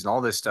cities and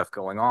all this stuff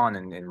going on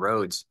and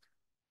roads,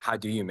 how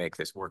do you make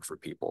this work for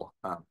people?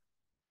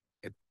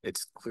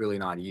 It's clearly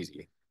not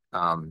easy.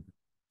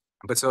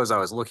 But so as I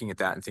was looking at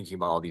that and thinking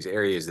about all these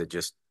areas that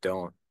just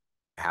don't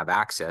have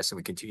access, and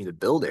we continue to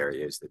build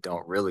areas that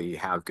don't really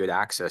have good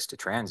access to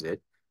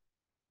transit,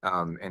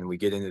 and we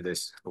get into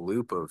this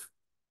loop of,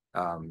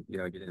 you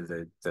know, get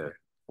into the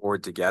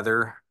Board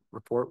Together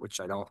report, which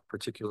I don't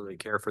particularly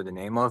care for the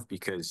name of,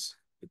 because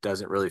it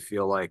doesn't really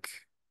feel like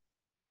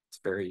it's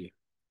very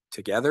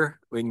together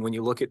when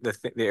you look at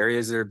the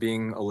areas that are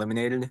being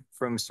eliminated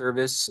from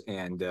service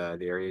and the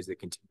areas that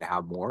continue to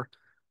have more.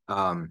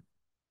 I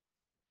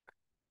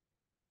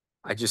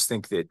just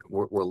think that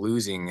we're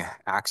losing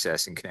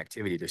access and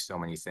connectivity to so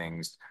many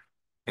things,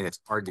 and it's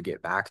hard to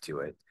get back to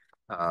it.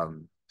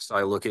 So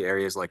I look at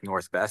areas like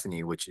North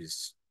Bethany, which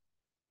is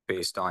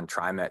based on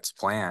TriMet's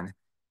plan,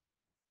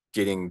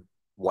 getting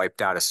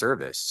wiped out of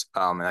service.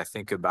 And I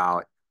think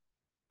about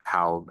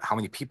how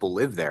many people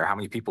live there, how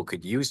many people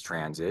could use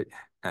transit.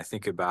 And I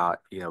think about,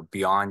 you know,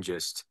 beyond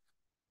just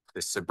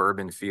the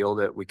suburban feel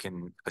that we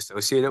can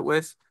associate it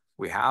with,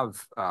 we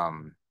have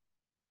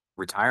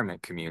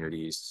retirement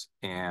communities,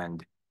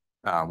 and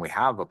we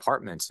have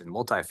apartments in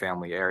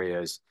multifamily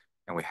areas,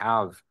 and we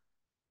have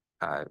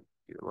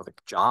you know,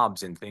 like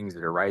jobs and things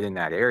that are right in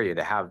that area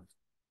that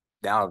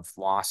now have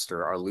lost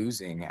or are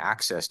losing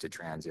access to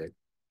transit.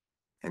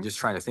 And just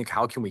trying to think,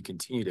 how can we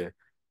continue to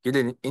get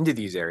into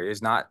these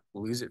areas, not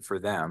lose it for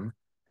them,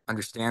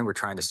 understand we're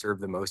trying to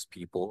serve the most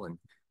people,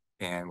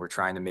 and we're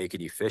trying to make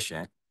it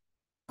efficient.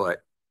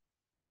 But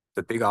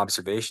the big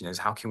observation is,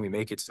 how can we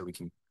make it so we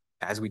can,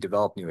 as we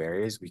develop new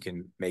areas, we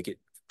can make it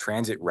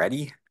transit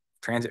ready,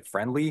 transit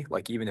friendly,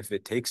 like even if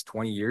it takes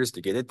 20 years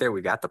to get it there,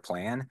 we got the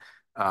plan.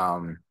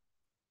 And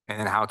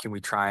then how can we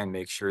try and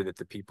make sure that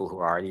the people who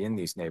are already in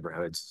these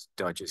neighborhoods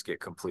don't just get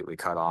completely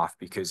cut off?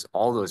 Because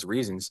all those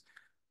reasons,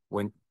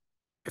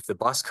 if the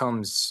bus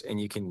comes and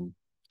you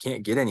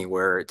can't get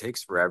anywhere, it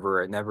takes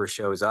forever, it never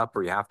shows up,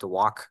 or you have to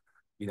walk,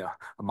 you know,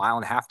 a mile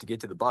and a half to get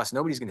to the bus,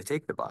 nobody's going to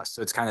take the bus.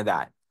 So it's kind of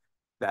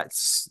that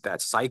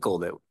cycle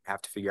that we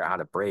have to figure out how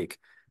to break.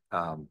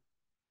 I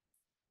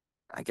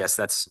guess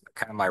that's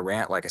kind of my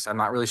rant. Like I said, I'm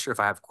not really sure if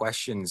I have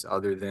questions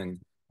other than,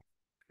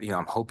 you know,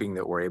 I'm hoping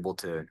that we're able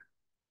to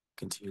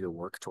continue to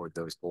work toward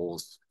those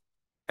goals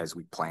as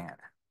we plan.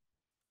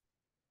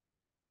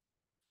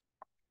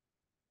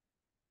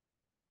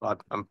 Well,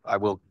 I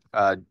will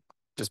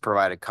just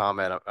provide a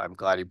comment. I'm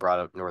glad you brought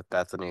up North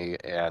Bethany,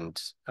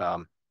 and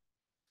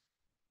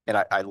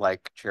I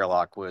like Chair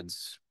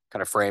Lockwood's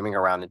kind of framing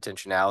around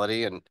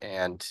intentionality,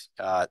 and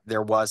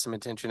there was some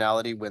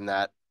intentionality when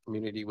that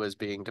community was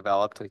being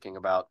developed, thinking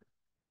about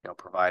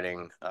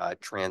providing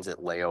transit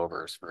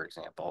layovers, for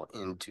example,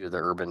 into the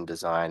urban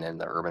design and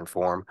the urban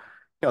form.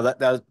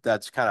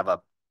 That's kind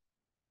of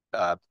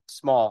a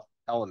small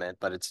element,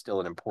 but it's still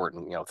an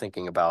important,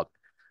 thinking about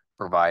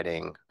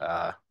providing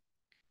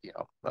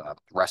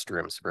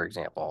restrooms, for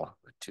example,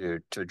 to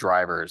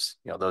drivers.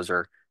 Those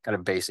are kind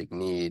of basic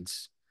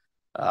needs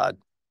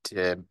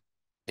to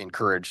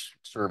encourage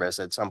service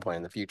at some point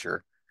in the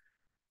future.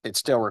 It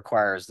still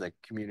requires the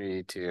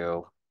community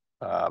to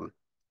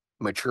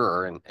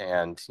mature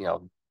and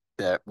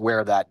that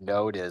where that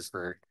node is,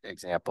 for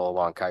example,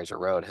 along Kaiser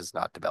Road has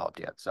not developed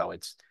yet. So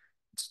it's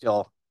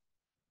still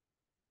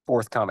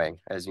forthcoming.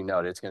 As you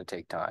noted, it's going to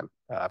take time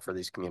for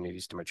these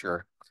communities to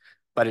mature.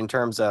 But in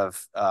terms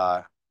of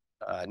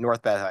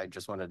North Beth, I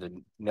just wanted to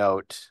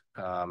note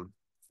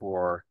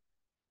for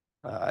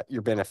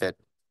your benefit,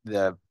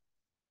 there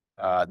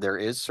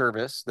is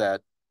service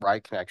that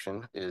Ride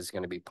Connection is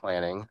going to be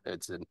planning.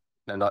 It's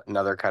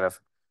another kind of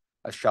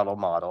a shuttle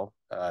model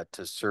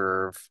to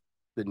serve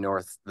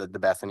the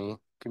Bethany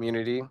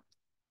community.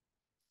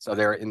 So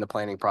they're in the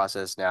planning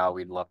process now.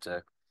 We'd love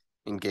to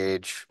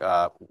engage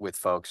with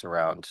folks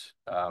around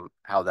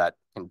how that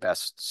can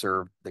best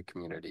serve the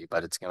community,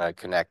 but it's going to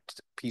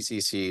connect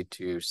PCC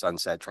to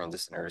Sunset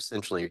Transit Center,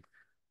 essentially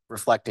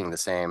reflecting the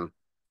same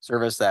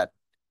service that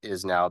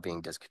is now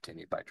being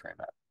discontinued by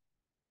TransMet.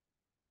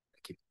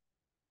 Thank you.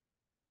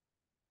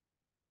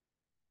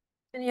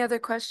 Any other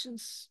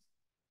questions?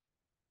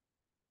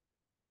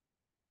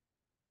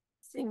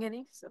 Seeing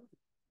any, so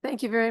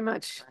thank you very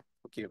much.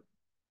 Thank you.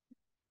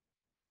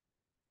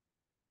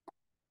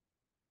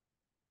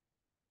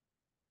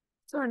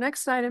 So our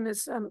next item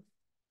is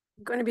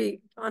going to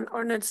be on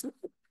Ordinance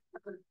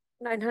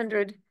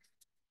 900.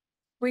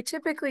 We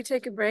typically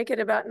take a break at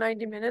about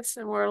 90 minutes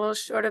and we're a little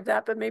short of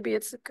that, but maybe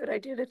it's a good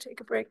idea to take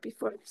a break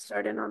before we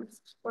start in on this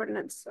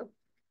ordinance.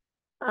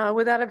 So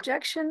without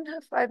objection,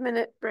 a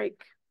 5-minute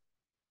break.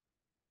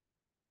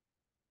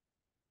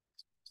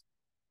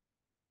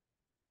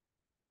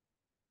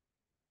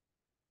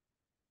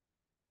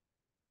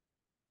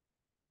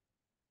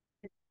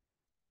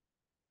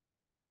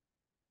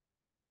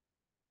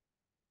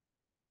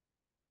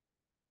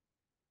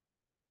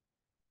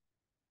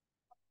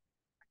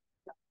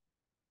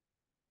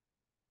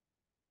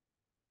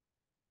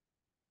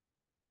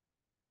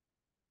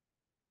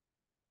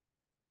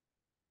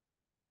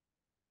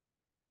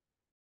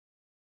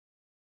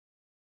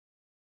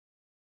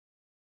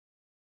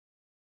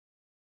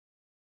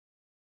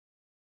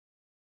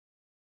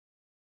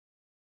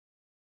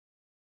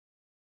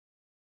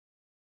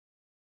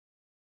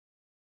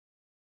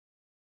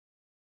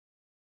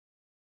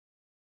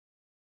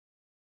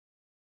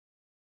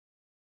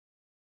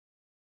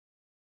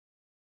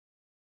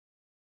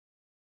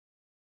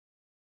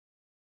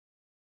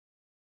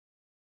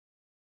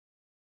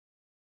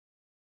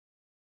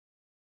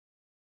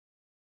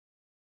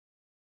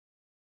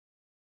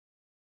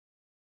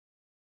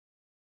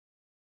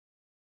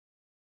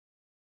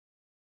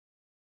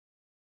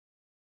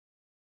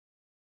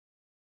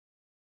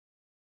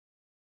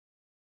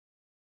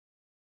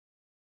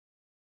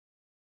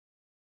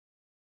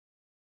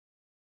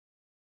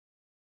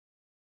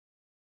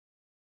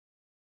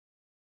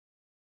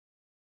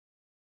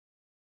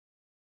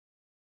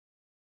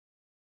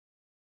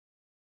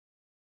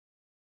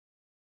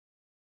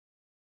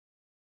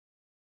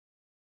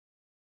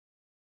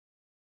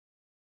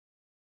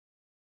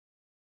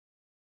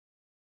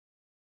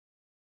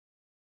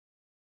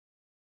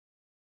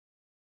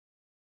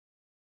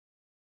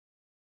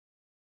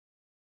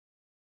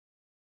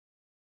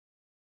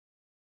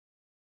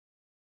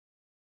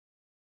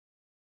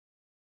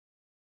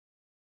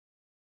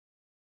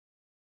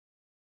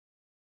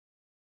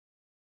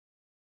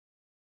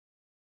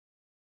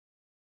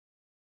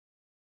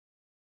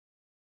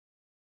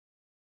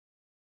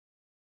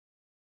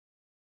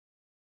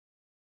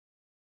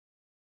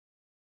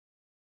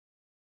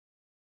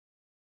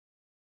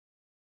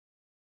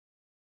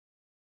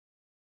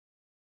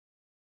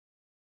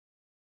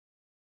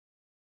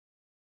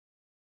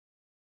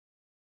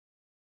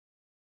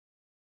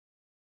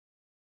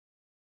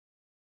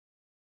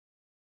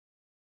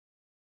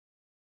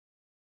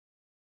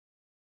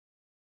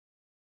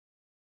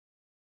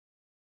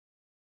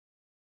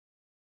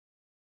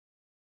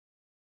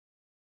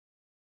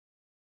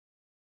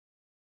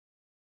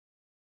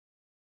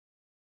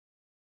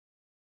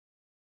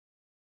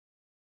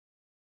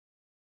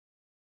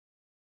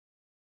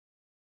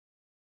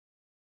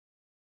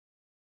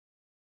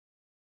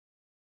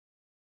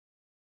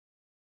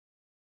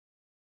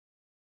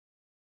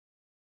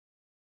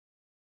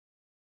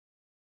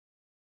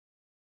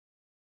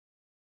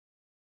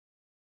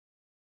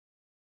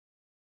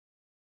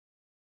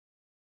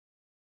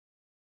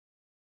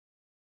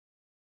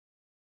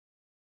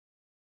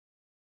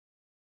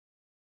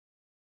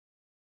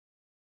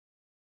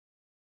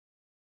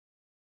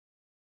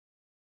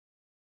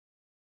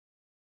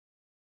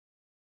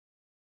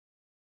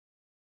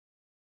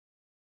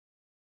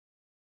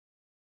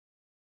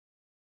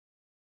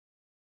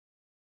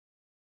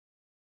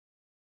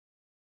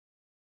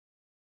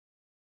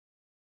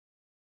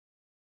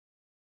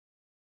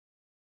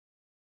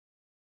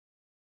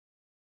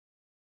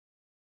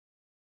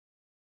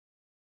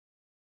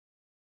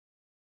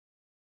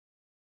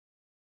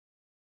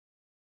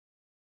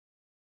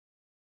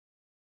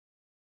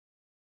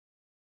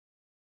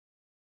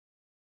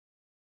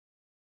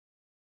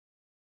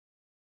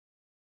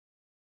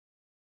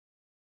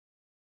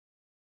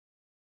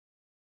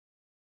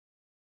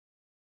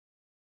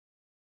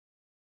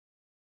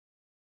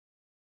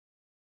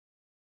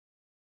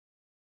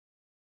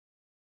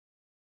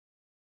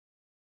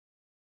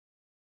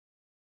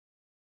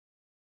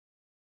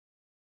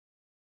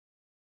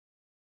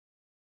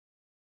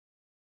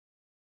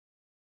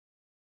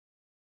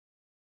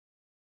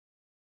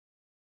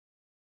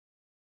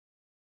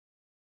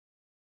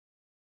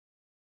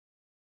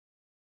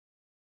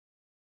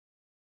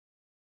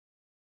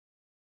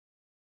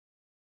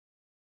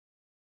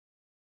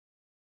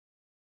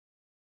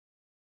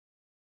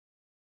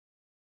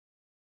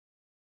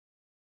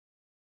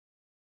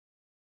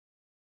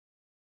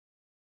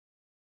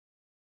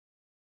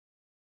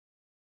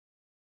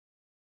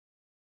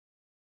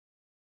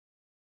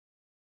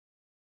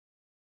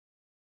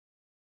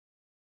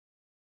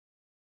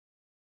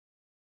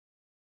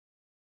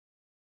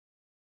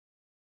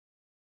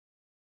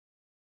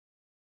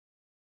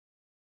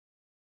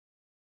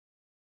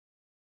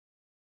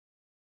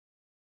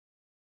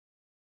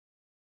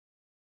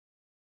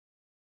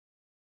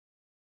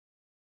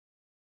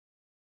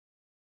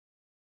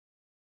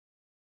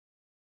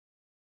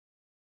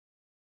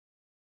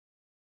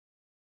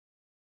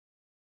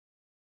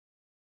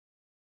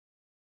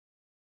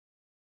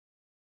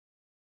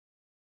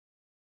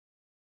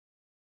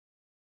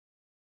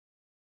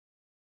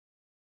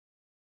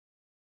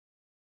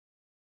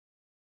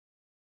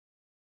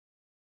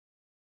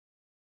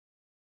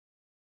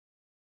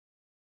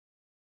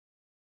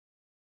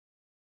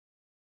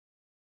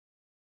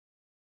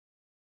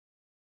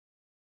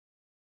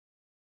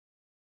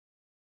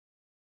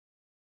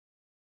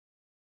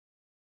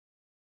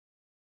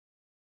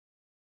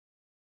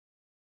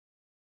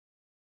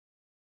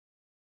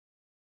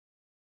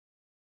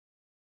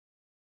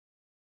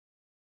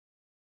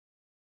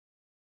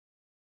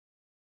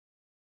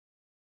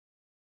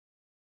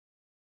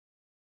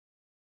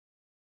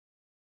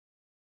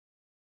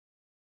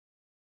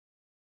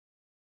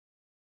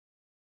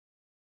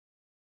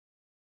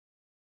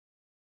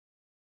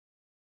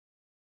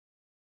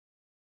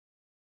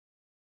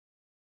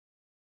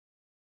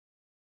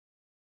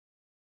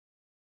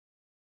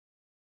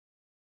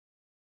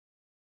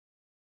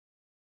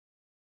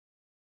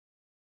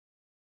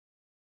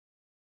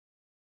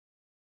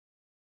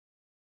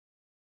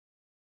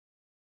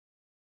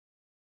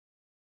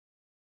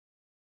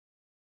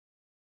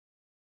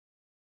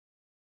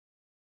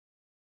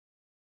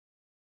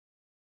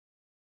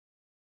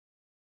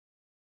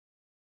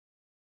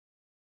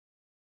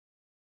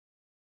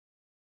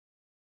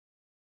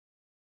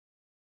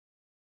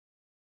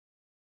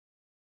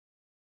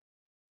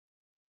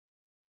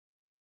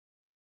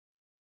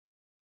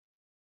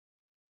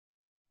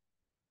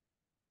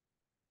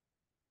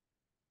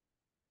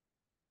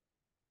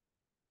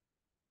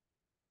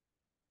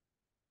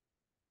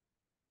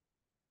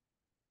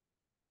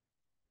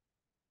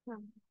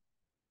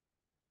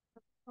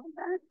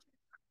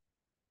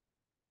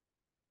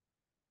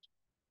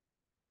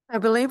 I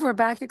believe we're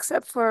back,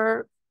 except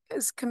for,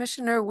 is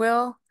Commissioner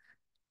Will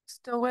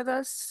still with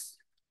us?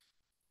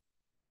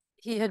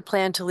 He had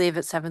planned to leave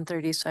at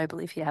 7:30, so I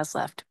believe he has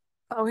left.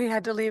 Oh, he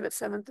had to leave at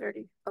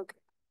 7:30. Okay.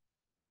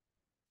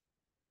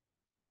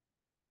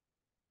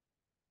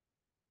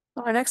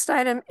 Our next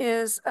item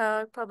is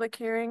a public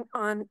hearing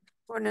on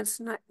ordinance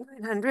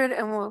 900,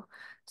 and we'll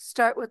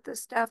start with the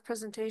staff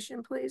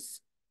presentation,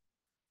 please.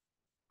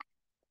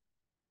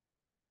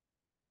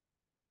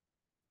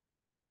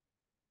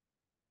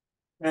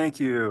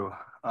 Thank you.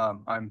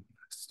 I'm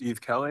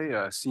Steve Kelly,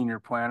 a senior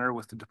planner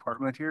with the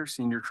department here,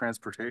 senior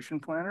transportation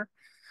planner.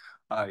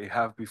 I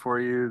have before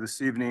you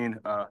this evening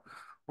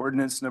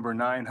ordinance number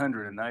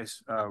 900, a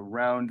nice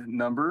round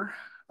number,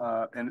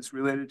 and it's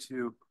related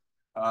to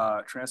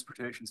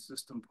transportation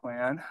system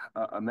plan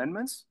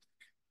amendments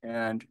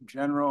and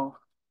general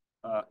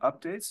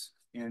updates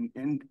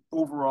in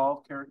overall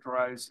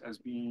characterized as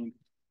being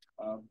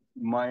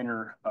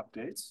minor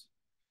updates.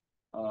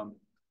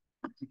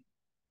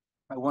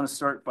 I want to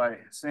start by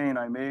saying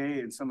I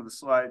may, in some of the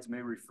slides,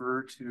 may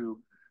refer to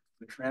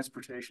the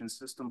Transportation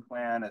System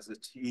Plan as a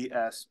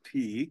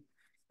TSP.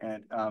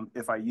 And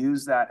if I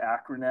use that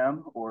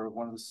acronym or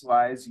one of the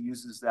slides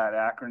uses that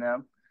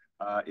acronym,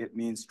 it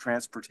means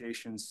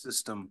Transportation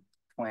System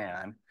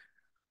Plan.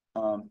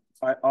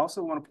 I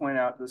also want to point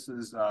out this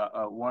is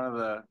one of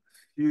the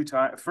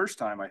first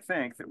time I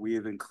think that we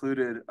have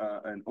included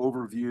an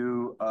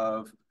overview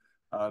of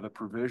the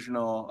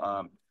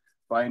provisional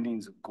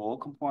findings of goal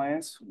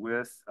compliance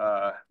with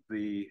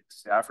the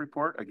staff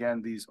report.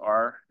 Again, these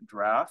are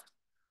draft.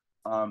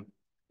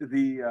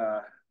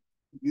 The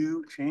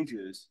new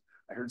changes,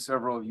 I heard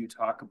several of you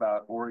talk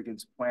about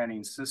Oregon's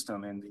planning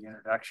system in the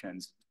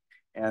introductions,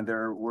 and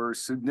there were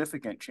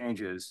significant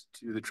changes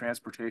to the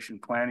transportation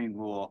planning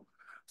rule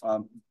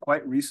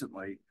quite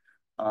recently.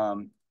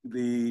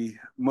 The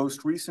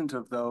most recent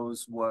of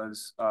those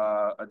was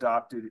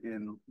adopted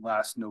in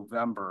last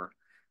November,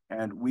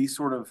 and we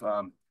sort of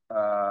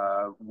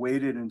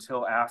waited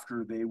until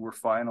after they were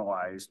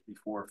finalized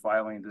before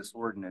filing this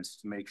ordinance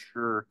to make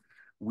sure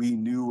we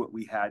knew what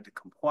we had to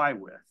comply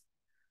with.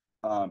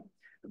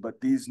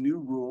 But these new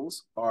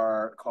rules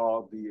are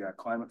called the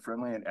Climate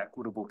Friendly and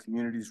Equitable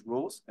Communities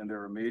Rules, and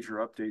they're a major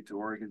update to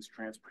Oregon's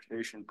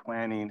transportation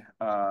planning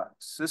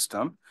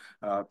system,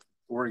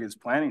 Oregon's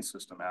planning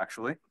system,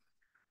 actually.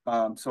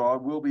 So I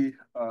will be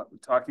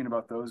talking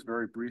about those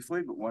very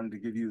briefly, but wanted to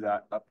give you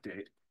that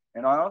update.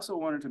 And I also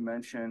wanted to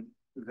mention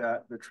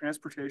that the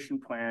transportation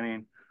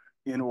planning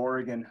in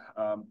Oregon,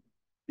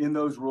 in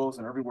those rules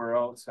and everywhere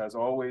else, has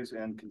always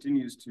and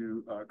continues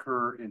to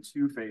occur in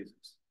two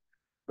phases.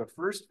 The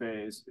first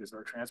phase is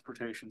our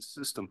transportation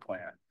system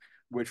plan,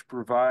 which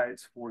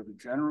provides for the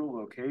general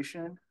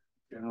location,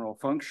 general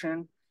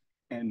function,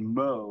 and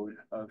mode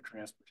of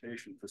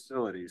transportation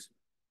facilities.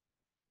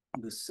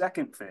 The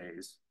second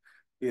phase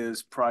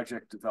is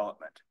project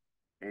development.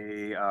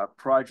 A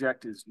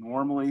project is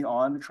normally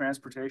on the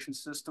transportation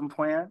system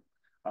plan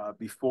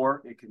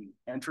before it can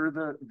enter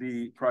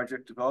the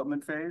project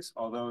development phase,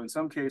 although in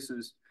some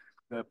cases,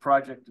 the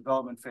project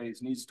development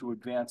phase needs to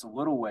advance a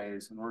little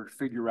ways in order to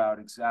figure out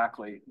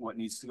exactly what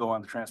needs to go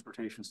on the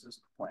transportation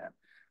system plan.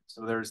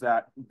 So there's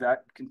that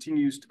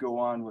continues to go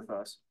on with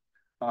us.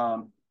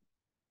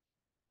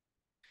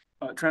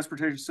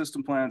 Transportation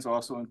system plans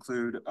also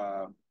include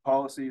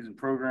policies and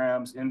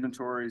programs,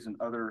 inventories, and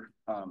other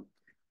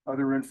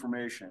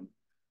information.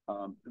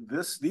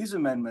 These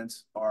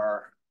amendments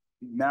are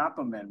map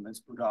amendments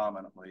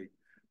predominantly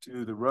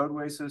to the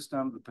roadway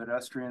system, the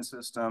pedestrian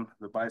system,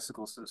 the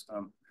bicycle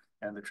system,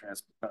 and the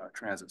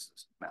transit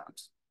system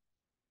maps.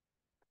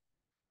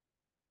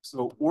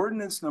 So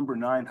ordinance number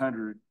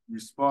 900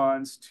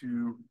 responds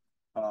to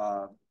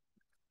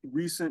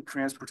recent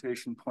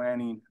transportation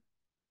planning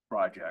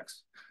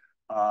projects.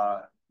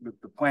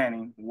 The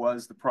planning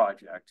was the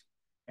project,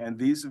 and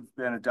these have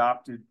been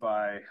adopted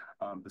by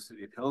the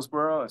city of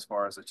Hillsborough as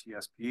far as a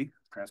TSP,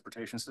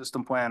 Transportation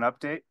System Plan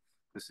update.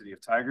 The city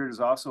of Tigard has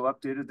also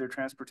updated their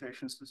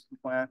transportation system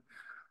plan.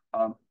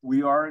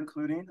 We are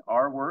including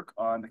our work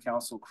on the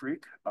Council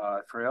Creek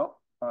Trail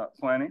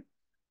planning,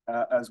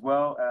 as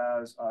well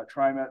as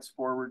TriMet's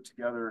Forward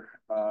Together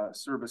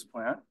service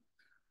plan.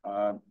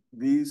 All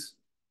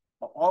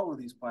of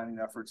these planning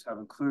efforts have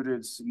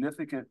included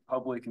significant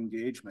public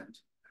engagement,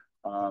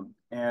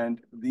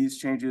 and these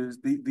changes,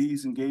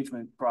 these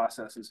engagement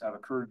processes have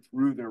occurred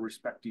through their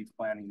respective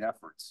planning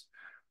efforts.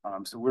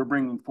 So we're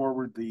bringing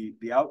forward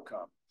the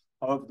outcome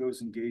of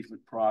those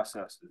engagement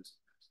processes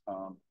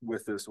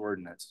with this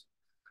ordinance.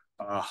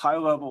 A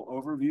high-level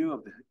overview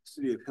of the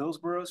city of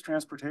Hillsborough's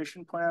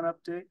transportation plan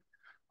update.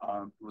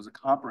 It was a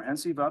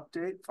comprehensive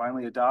update,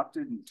 finally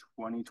adopted in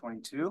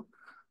 2022.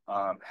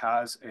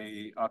 Has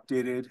a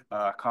updated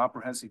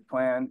comprehensive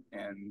plan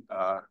and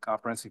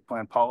comprehensive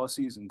plan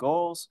policies and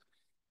goals.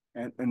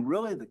 And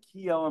really the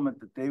key element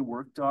that they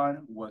worked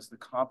on was the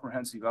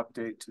comprehensive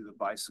update to the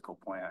bicycle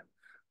plan.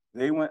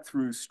 They went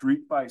through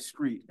street by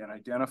street and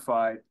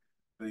identified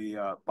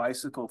the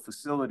bicycle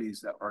facilities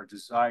that are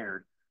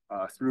desired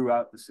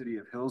throughout the city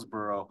of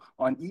Hillsborough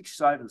on each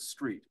side of the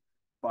street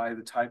by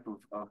the type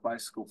of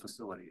bicycle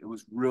facility. It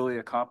was really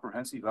a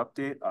comprehensive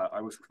update.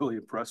 I was really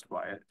impressed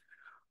by it.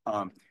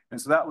 And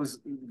so that was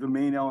the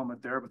main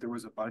element there, but there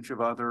was a bunch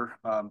of other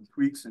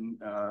tweaks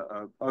and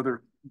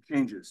other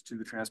changes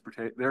to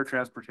their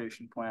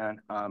transportation plan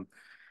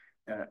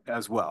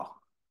as well.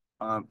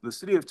 The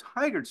City of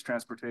Tigard's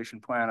transportation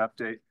plan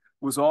update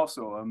was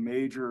also a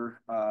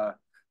major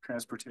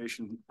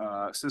transportation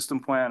system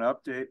plan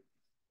update.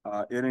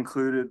 It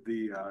included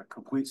the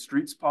complete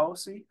streets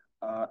policy,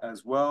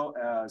 as well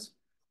as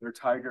their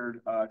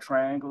Tigard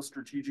Triangle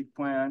strategic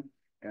plan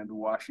and the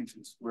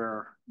Washington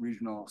Square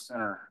Regional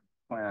Center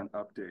plan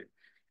update.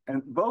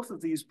 And both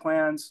of these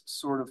plans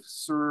sort of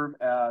serve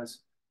as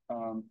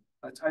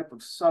a type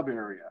of sub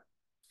area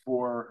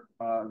for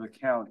the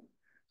county.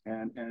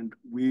 And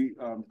we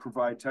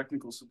provide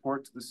technical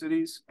support to the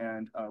cities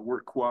and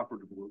work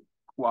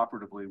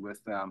cooperatively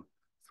with them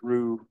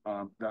through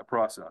that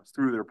process,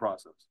 through their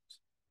processes.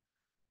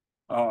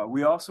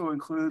 We also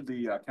include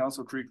the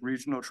Council Creek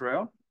Regional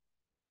Trail.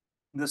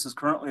 This is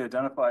currently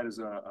identified as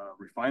a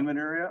refinement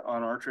area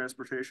on our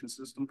transportation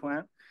system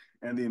plan,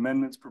 and the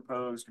amendments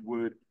proposed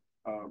would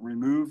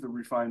remove the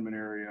refinement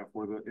area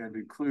and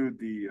include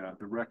the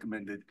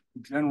recommended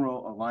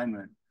general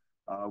alignment,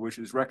 which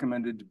is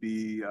recommended to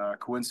be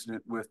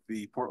coincident with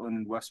the Portland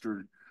and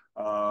Western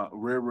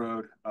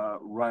Railroad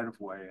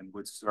right-of-way, and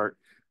would start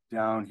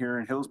down here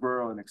in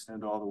Hillsborough and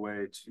extend all the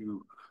way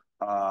to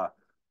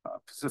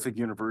Pacific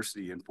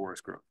University in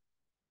Forest Grove.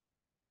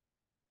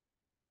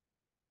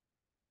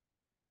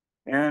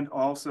 And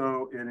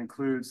also it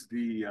includes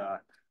the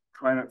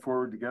TriMet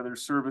Forward Together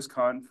service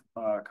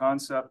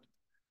concept,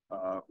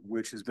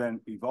 which has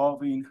been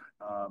evolving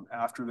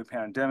after the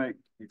pandemic,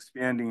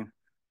 expanding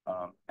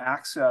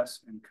access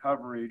and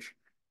coverage,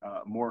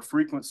 more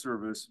frequent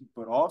service,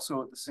 but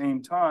also at the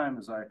same time,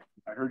 as I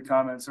heard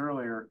comments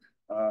earlier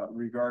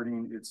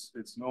regarding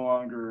it's no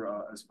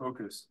longer as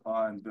focused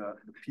on the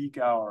peak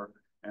hour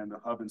and the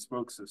hub and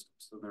spoke system.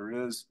 So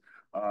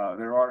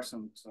there are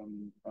some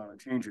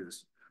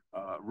changes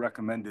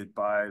recommended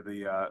by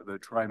the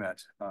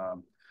TriMet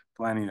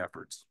planning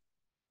efforts.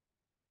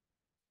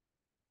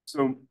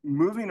 So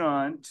moving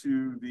on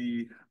to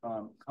the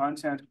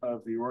content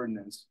of the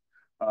ordinance,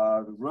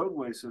 the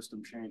roadway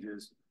system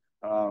changes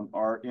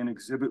are in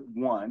Exhibit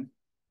 1,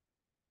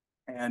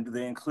 and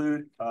they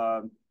include,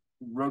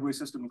 roadway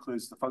system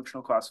includes the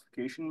functional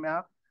classification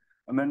map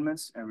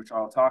amendments, and which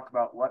I'll talk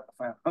about what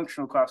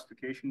functional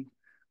classification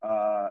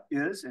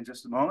is in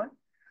just a moment.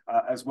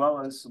 As well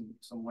as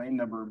some lane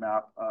number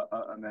map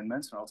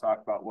amendments, and I'll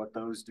talk about what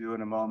those do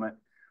in a moment,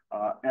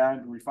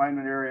 and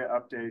refinement area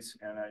updates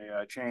and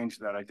a change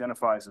that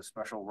identifies a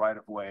special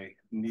right-of-way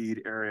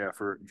need area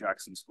for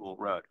Jackson School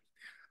Road.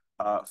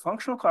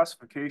 Functional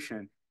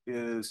classification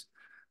is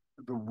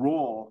the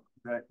role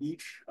that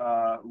each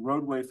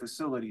roadway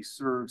facility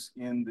serves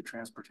in the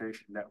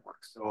transportation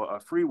network. So a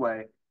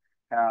freeway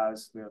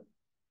has the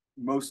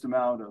most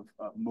amount of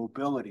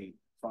mobility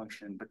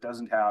function, but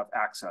doesn't have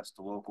access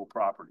to local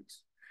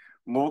properties.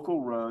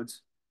 Local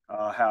roads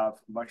have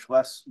much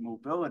less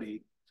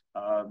mobility.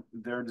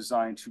 They're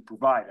designed to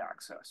provide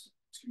access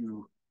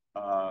to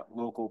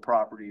local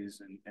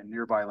properties and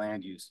nearby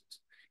land uses.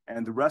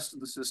 And the rest of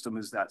the system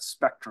is that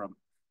spectrum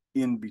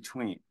in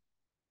between.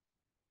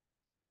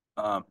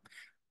 So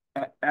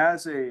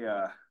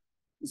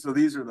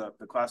these are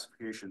the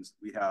classifications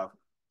we have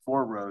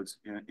for roads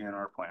in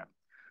our plan.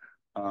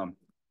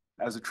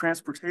 As a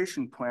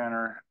transportation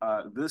planner,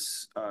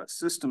 this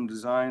system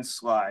design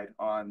slide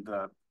on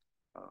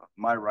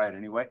my right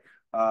anyway,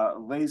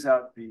 lays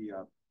out the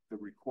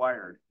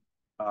required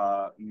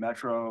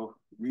metro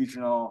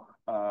regional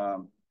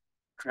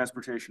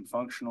transportation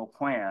functional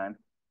plan,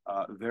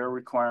 their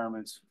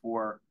requirements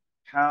for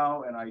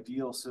how an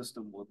ideal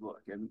system would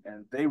look.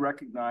 And they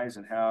recognize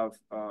and have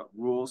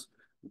rules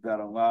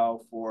that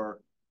allow for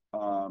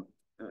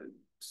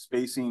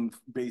spacing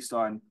based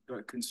on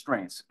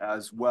constraints,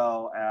 as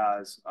well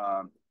as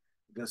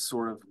this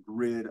sort of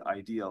grid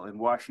ideal. In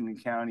Washington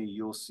County,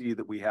 you'll see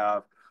that we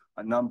have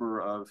a number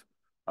of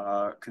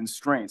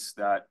constraints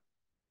that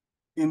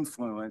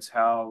influence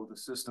how the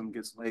system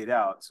gets laid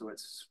out. So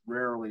it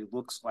rarely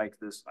looks like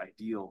this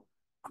ideal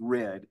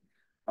grid.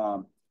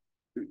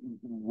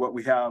 What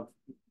we have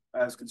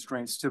as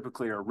constraints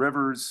typically are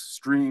rivers,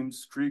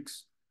 streams,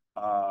 creeks,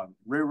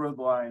 railroad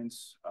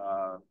lines,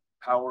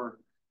 power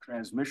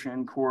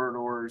transmission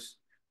corridors,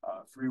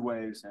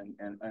 freeways,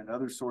 and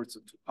other sorts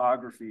of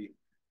topography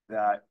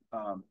that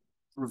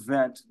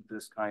prevent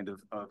this kind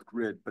of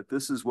grid. But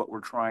this is what we're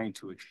trying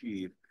to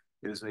achieve,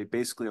 is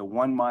basically a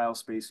 1 mile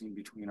spacing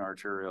between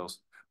arterials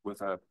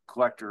with a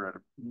collector at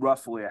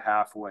roughly a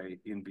halfway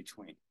in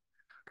between.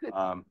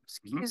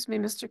 Excuse me,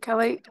 Mr.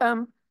 Kelly.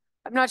 I'm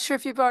not sure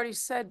if you've already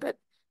said, but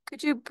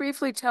could you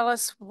briefly tell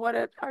us what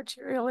an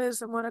arterial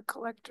is and what a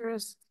collector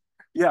is?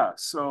 Yeah,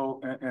 so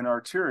an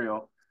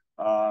arterial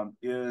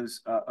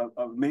is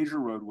a major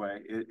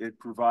roadway. It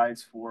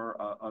provides for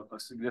a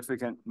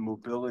significant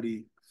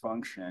mobility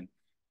function,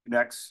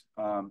 connects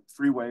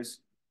freeways,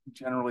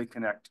 generally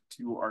connect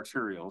to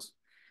arterials.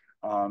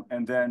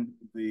 And then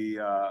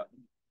the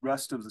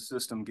rest of the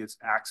system gets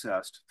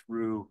accessed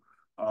through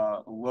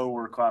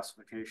lower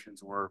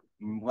classifications or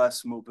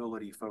less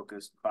mobility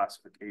focused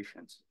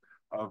classifications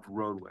of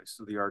roadways.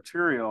 So the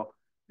arterial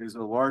is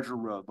a larger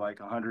road like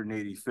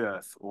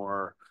 185th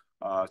or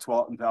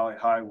Tualatin Valley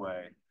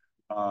Highway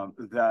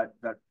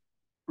that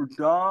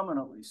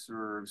predominantly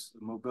serves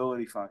the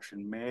mobility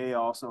function, may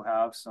also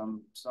have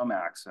some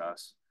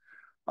access,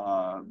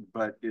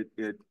 but it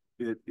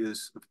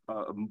is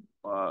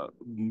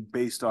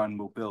based on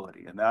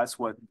mobility. And that's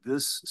what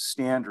this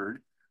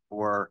standard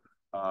or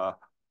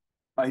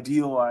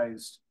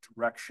idealized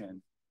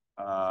direction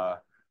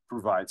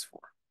provides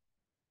for.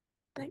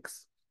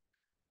 Thanks.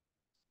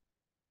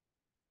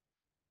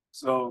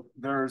 So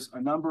there's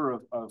a number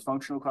of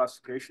functional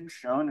classifications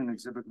shown in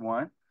Exhibit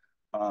 1.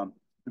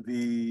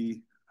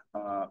 The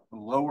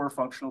lower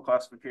functional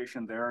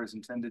classification there is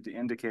intended to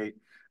indicate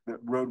that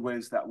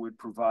roadways that would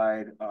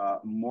provide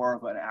more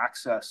of an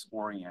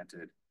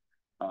access-oriented.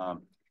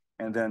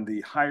 And then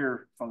the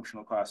higher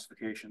functional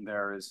classification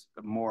there is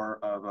more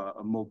of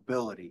a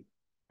mobility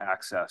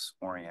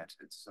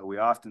access-oriented. So we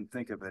often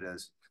think of it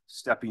as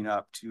stepping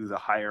up to the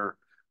higher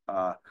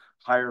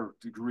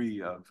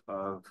degree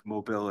of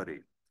mobility.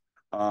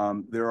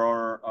 There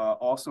are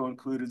also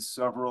included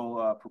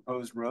several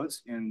proposed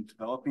roads in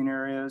developing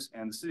areas,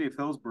 and the city of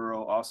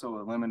Hillsborough also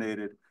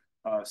eliminated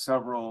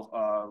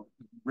several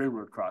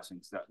railroad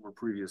crossings that were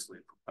previously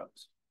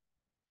proposed.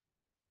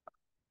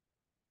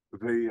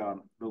 The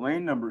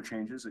lane number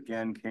changes,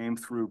 again, came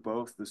through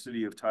both the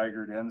city of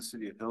Tigard and the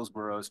city of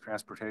Hillsborough's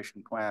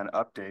transportation plan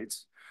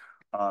updates.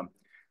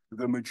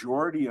 The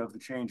majority of the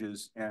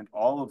changes, and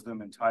all of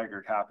them in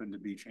Tigard, happen to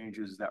be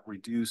changes that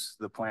reduce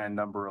the planned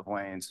number of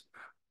lanes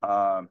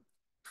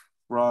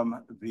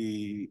from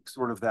the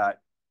sort of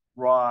that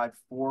broad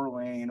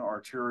 4-lane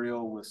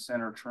arterial with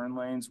center turn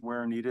lanes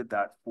where needed,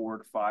 that 4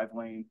 to 5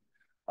 lane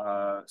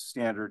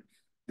standard,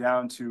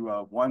 down to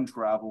 1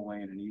 travel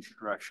lane in each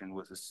direction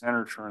with a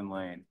center turn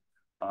lane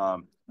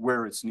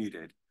where it's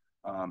needed.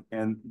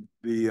 And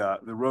the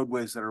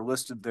roadways that are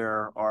listed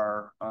there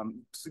are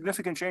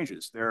significant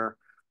changes. They're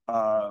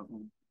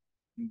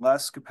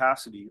less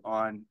capacity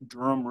on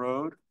Durham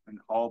Road and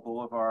Hall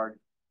Boulevard,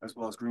 as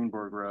well as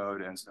Greenberg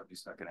Road and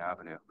 72nd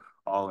Avenue,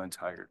 all in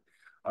Tigard.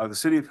 The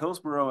city of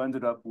Hillsborough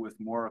ended up with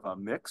more of a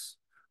mix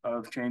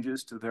of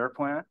changes to their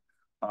plan.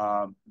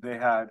 They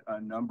had a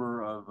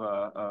number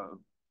of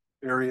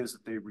areas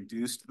that they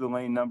reduced the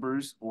lane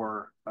numbers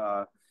or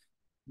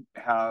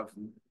have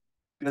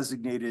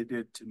designated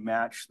it to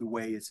match the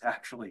way it's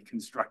actually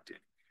constructed.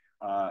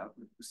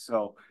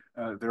 So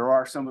there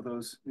are some of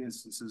those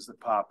instances that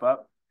pop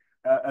up.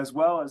 As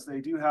well as they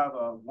do have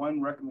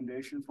one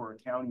recommendation for a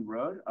county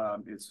road.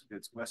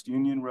 It's West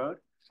Union Road,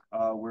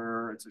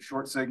 where it's a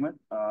short segment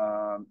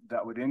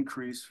that would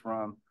increase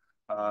from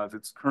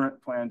its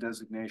current plan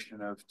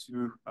designation of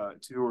 2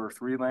 or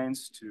 3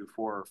 lanes to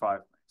 4 or 5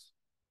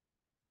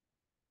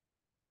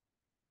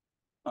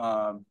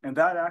 lanes. And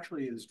that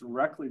actually is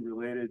directly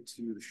related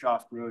to the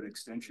Shaft Road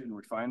extension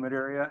refinement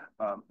area.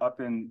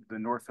 Up in the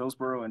North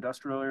Hillsborough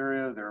industrial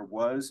area, there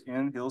was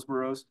in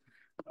Hillsborough's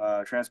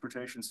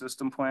transportation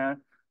system plan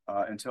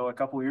until a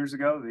couple of years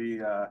ago,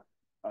 the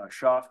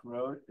Shaft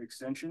Road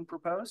extension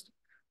proposed.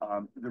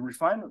 The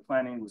refinement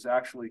planning was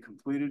actually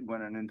completed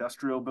when an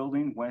industrial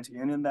building went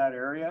in that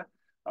area,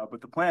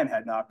 but the plan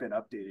had not been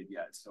updated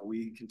yet. So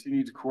we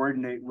continued to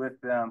coordinate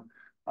with them,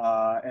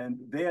 and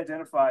they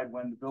identified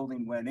when the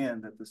building went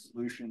in that the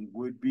solution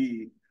would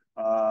be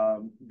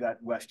that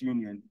West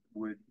Union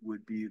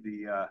would be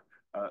the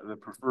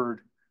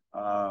preferred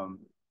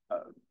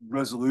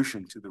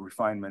resolution to the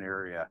refinement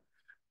area,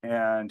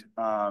 and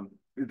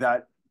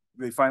that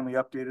they finally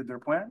updated their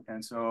plan.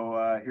 And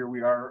so here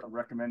we are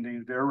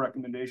recommending their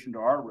recommendation to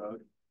our road,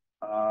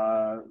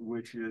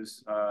 which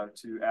is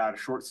to add a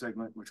short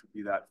segment, which would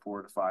be that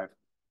 4 to 5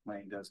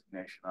 lane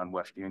designation on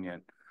West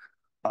Union.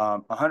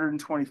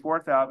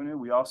 124th Avenue,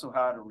 we also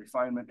had a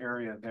refinement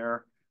area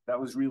there that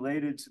was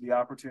related to the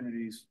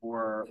opportunities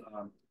for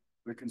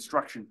the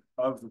construction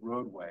of the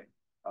roadway.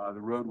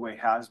 The roadway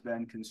has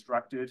been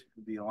constructed.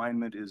 The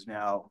alignment is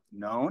now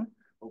known,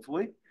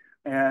 hopefully,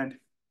 and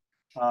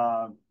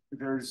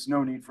there's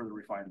no need for the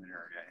refinement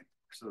area anymore.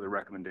 So the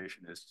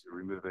recommendation is to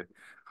remove it.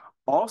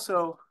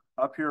 Also,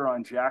 up here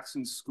on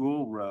Jackson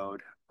School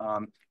Road,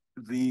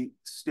 the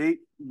state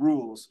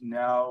rules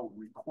now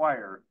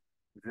require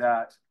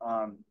that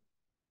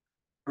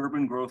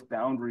urban growth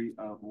boundary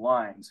of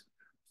lines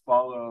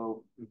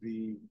follow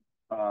the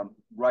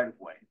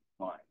right-of-way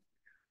line.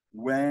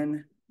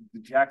 When the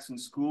Jackson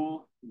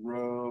School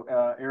Road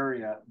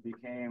area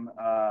became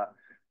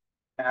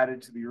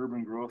added to the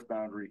urban growth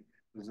boundary,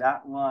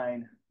 that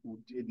line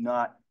did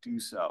not do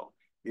so.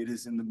 It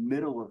is in the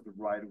middle of the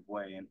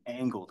right-of-way and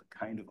angled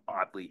kind of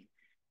oddly.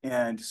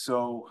 And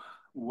so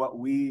what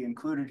we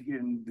included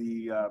in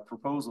the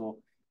proposal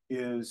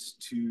is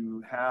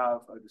to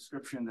have a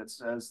description that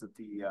says that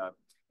the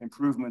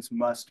improvements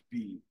must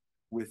be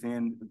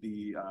within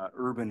the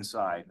urban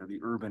side or the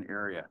urban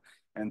area.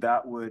 And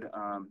that would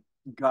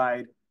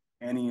guide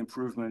any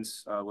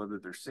improvements, whether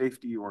they're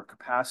safety or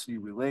capacity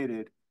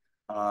related,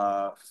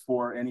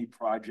 for any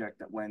project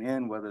that went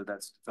in, whether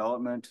that's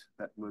development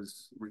that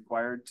was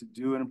required to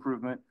do an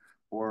improvement,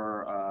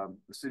 or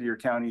the city or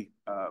county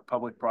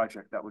public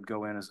project that would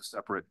go in as a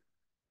separate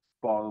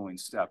following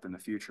step in the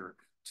future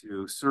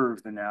to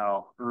serve the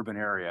now urban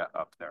area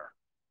up there.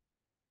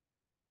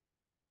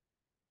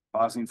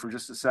 Pausing for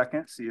just a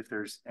second, see if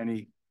there's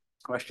any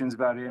questions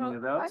about any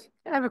of those.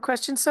 I have a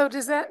question. So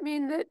does that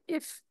mean that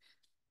if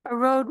a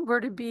road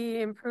were to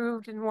be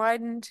improved and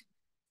widened,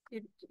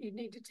 you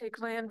need to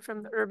take land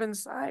from the urban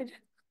side?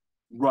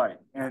 Right,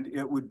 and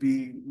it would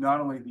be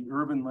not only the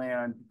urban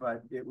land,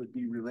 but it would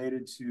be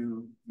related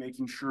to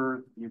making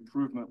sure the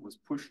improvement was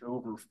pushed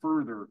over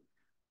further,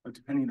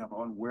 depending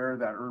upon where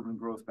that urban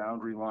growth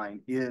boundary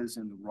line is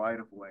in the right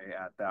of way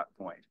at that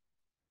point.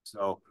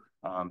 So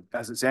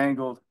as it's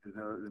angled,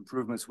 the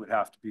improvements would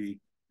have to be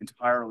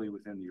entirely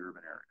within the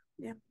urban area.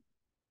 Yeah.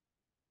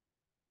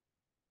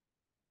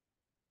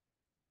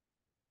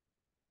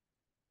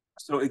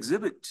 So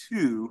Exhibit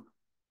 2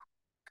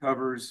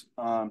 covers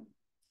the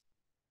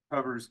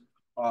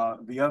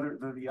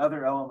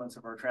other elements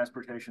of our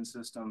transportation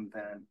system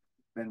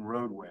than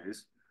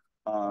roadways.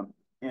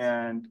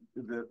 And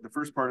the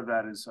first part of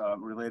that is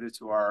related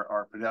to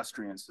our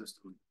pedestrian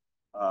system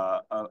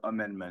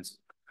amendments.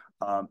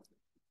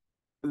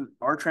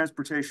 Our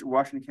transportation,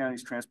 Washington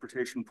County's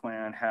transportation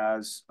plan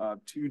has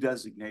 2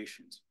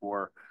 designations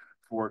for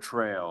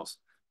trails,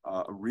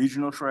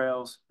 regional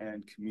trails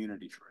and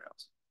community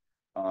trails.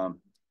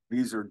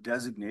 These are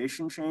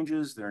designation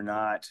changes. They're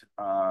not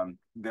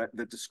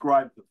that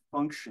describe the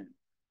function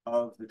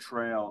of the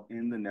trail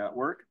in the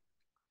network.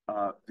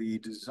 The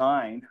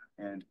design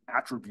and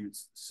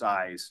attributes,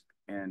 size,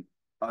 and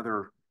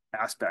other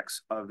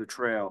aspects of the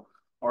trail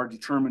are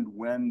determined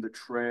when the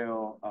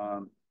trail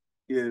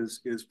is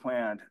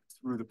planned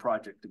through the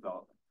project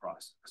development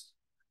process.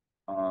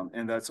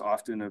 And that's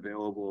often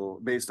available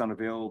based on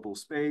available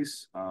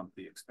space,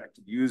 the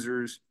expected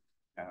users,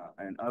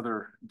 and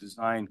other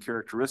design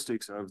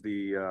characteristics of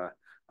the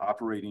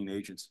operating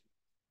agency.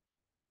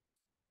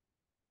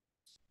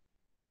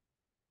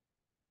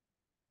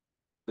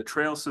 The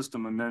trail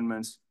system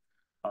amendments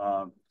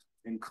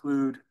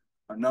include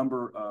a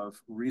number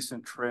of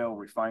recent trail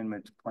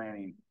refinement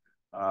planning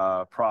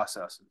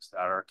processes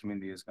that our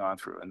community has gone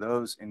through. And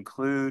those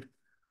include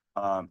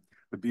the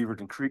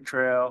Beaverton Creek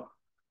Trail,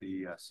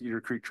 the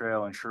Cedar Creek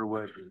Trail in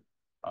Sherwood,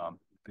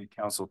 the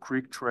Council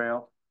Creek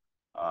Trail,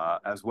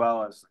 as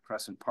well as the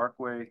Crescent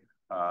Parkway,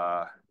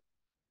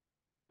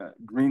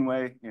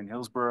 Greenway in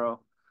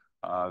Hillsborough,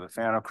 the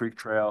Fano Creek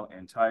Trail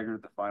in Tiger.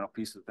 The final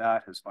piece of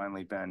that has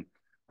finally been,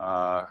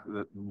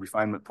 the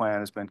refinement plan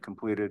has been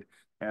completed,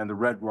 and the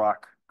Red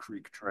Rock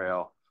Creek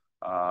Trail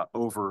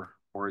over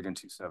Oregon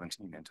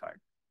 217 in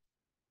Tiger.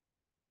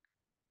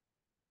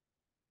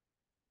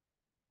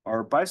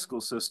 Our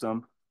bicycle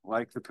system,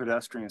 like the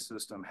pedestrian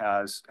system,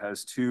 has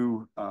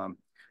 2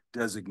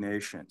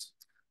 designations.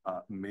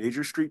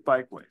 Major street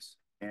bikeways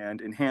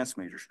and enhanced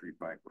major street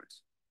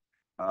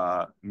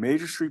bikeways.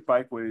 Major street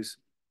bikeways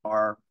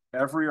are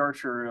every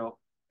arterial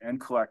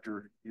and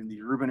collector in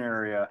the urban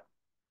area.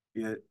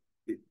 It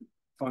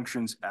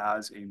functions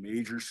as a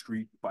major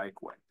street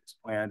bikeway. It's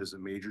planned as a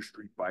major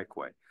street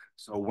bikeway.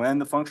 So when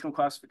the functional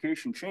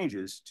classification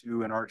changes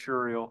to an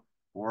arterial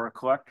or a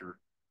collector,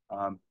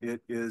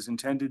 it is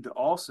intended to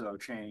also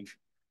change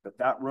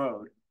that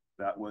road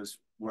that was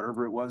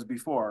whatever it was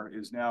before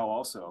is now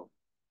also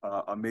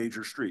a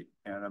major street,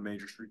 and a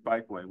major street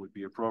bikeway would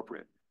be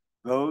appropriate.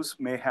 Those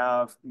may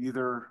have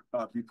either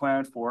be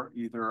planned for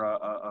either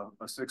a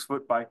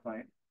 6-foot bike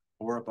lane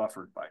or a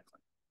buffered bike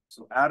lane.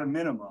 So at a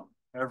minimum,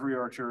 every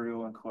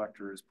arterial and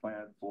collector is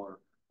planned for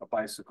a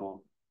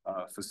bicycle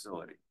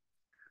facility.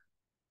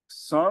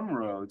 Some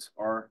roads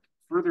are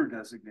further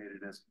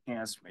designated as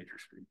enhanced major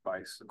street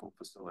bicycle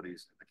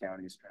facilities in the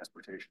county's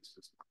transportation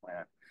system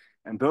plan.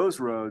 And those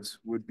roads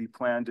would be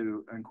planned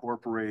to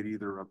incorporate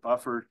either a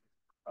buffered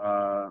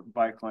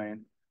bike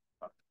lane,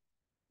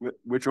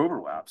 which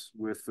overlaps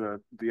with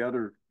the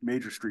other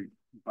major street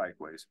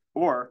bikeways,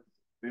 or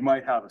they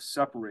might have a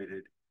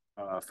separated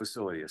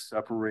facility, a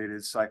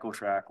separated cycle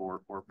track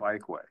or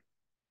bikeway.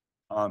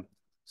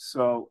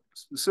 So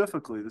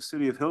specifically, the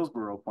City of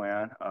Hillsborough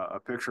plan, a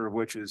picture of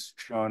which is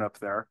shown up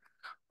there,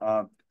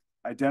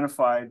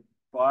 identified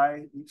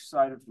by each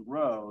side of the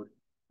road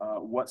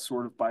what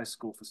sort of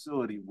bicycle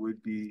facility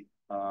would be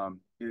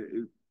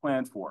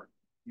planned for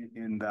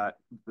in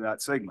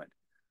that segment.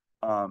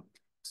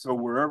 So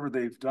wherever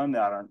they've done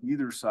that on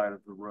either side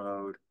of the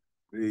road,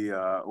 the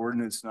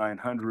Ordinance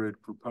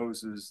 900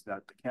 proposes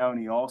that the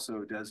county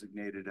also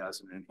designate it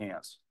as an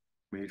enhanced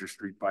major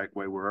street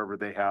bikeway wherever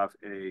they have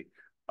a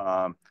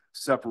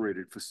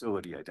separated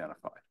facility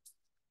identified.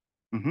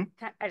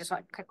 I just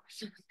want a quick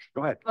question.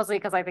 Go ahead. Mostly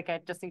because I think I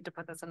just need to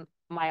put this in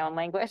my own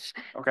language.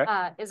 Okay.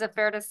 Is it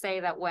fair to say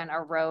that when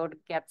a road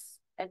gets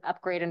an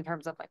upgrade in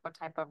terms of like what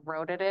type of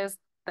road it is,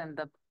 then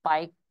the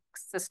bike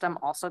system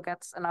also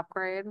gets an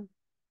upgrade?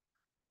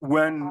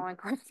 When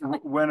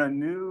a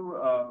new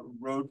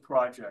road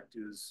project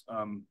is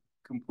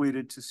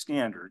completed to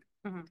standard,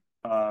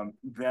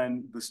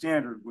 then the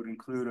standard would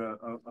include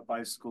a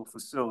bicycle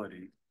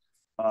facility,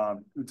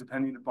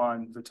 depending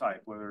upon the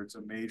type, whether it's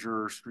a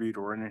major street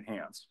or an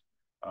enhanced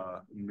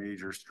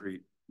major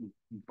street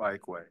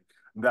bikeway.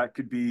 That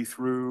could be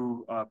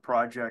through a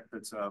project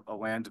that's a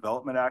land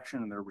development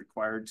action, and they're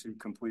required to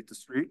complete the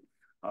street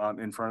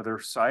in front of their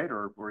site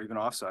or even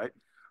off-site.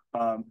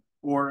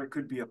 Or it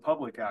could be a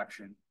public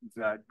action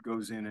that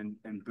goes in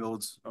and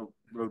builds a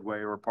roadway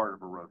or a part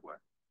of a roadway.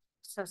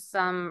 So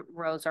some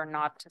roads are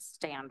not to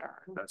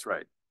standard. That's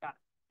right. Got it.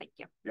 Thank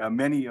you. Yeah,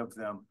 many of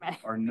them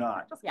are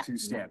not to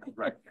standard,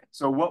 right?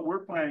 So what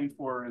we're planning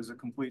for is a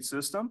complete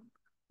system,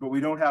 but we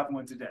don't have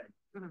one today.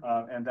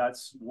 And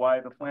that's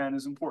why the plan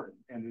is important,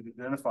 and it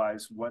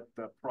identifies what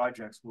the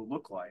projects will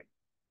look like,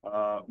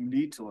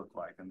 need to look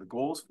like, and the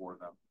goals for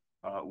them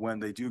when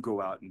they do go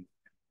out and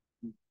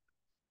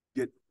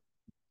get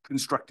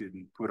constructed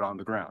and put on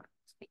the ground.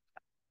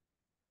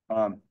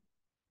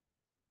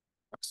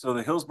 So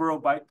the Hillsborough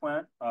Bike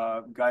Plan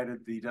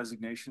guided the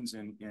designations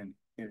in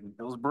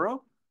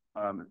Hillsborough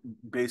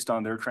based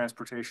on their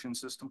transportation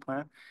system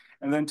plan.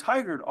 And then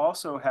Tigard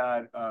also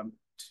had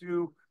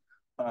two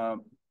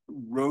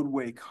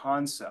roadway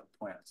concept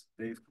plans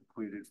they've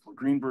completed for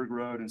Greenberg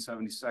Road and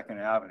 72nd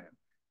Avenue.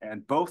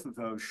 And both of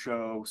those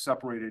show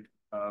separated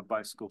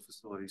bicycle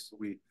facilities. So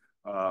we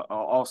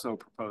also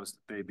propose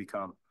that they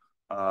become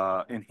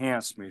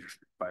enhanced major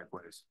street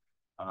bikeways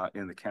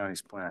in the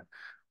county's plan.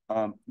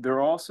 There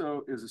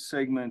also is a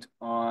segment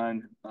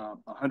on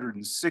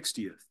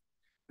 160th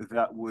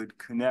that would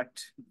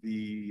connect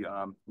the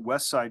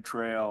West Side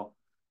Trail,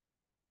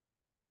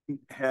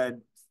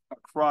 head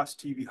across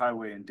TV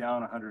Highway and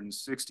down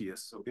 160th.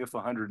 So if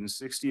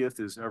 160th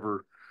is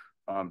ever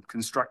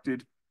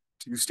constructed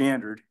to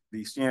standard,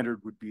 the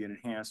standard would be an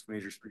enhanced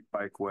major street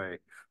bikeway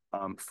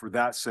for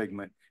that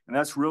segment. And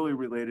that's really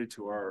related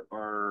to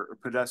our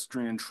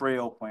pedestrian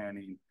trail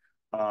planning,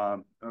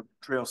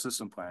 trail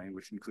system planning,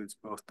 which includes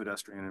both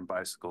pedestrian and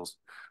bicycles.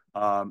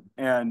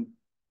 And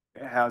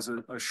it has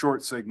a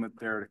short segment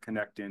there to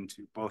connect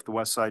into both the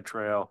West Side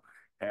Trail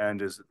and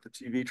is it the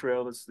TV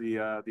Trail that's the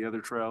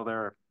other trail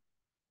there?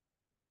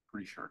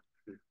 Pretty sure.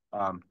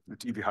 The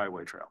TV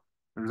Highway Trail.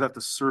 Or is that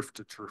the Surf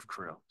to Turf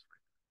Trail?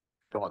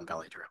 Dalton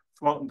Valley Trail.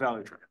 Dalton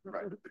Valley Trail,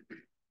 right.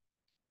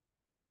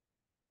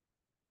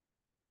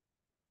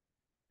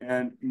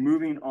 And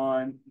moving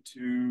on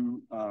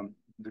to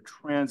the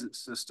transit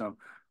system,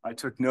 I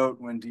took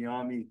note when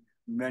Diami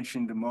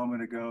mentioned a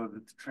moment ago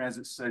that the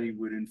transit study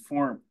would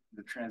inform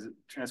the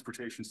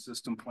transportation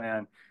system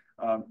plan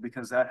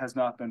because that has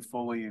not been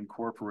fully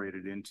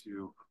incorporated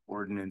into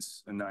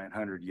Ordinance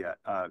 900 yet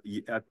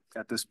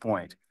at this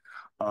point.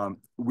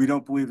 We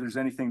don't believe there's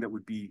anything that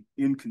would be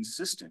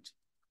inconsistent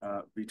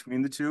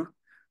between the two,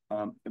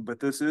 but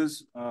this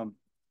is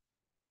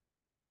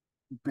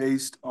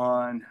based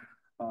on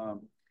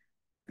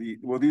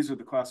these are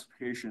the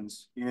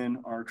classifications in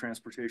our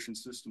transportation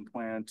system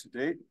plan to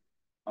date.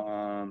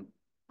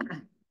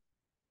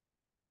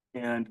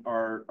 And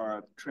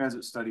our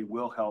transit study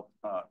will help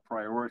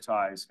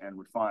prioritize and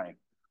refine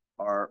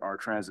our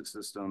transit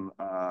system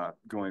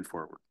going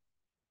forward.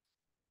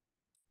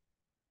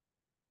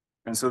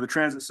 And so the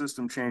transit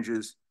system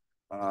changes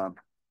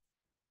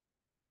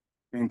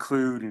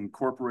include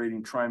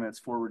incorporating TriMet's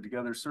Forward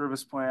Together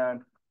service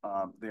plan.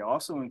 They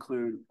also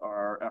include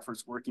our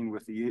efforts working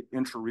with the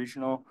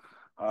interregional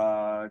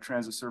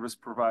transit service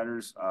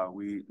providers.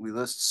 We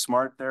list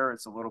SMART there.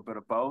 It's a little bit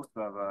of both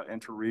of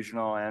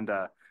interregional and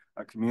a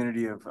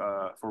community of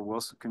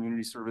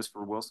community service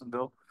for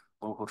Wilsonville,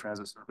 local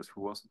transit service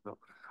for Wilsonville.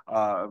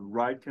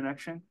 Ride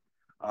Connection,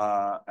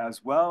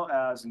 as well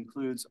as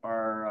includes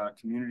our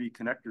community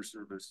connector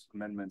service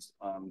amendments.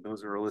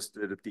 Those are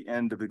listed at the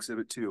end of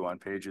Exhibit 2 on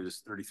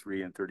pages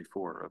 33 and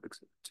 34 of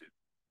Exhibit 2.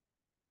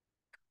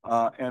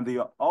 And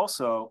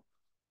also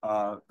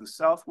the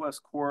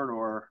Southwest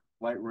Corridor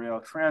Light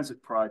Rail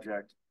Transit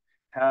Project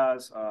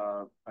has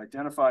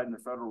identified in the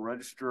Federal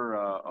Register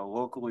a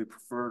locally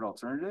preferred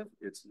alternative.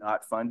 It's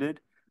not funded.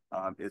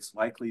 It's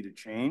likely to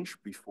change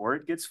before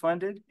it gets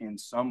funded in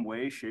some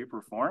way, shape,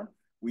 or form.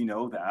 We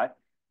know that,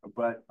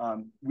 but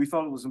we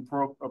thought it was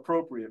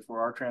appropriate for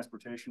our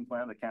transportation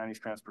plan, the county's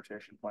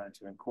transportation plan,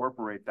 to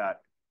incorporate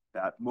that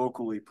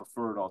locally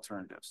preferred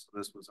alternative. So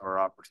this was our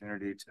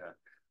opportunity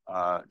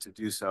to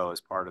do so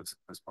as part of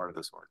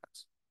this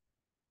ordinance.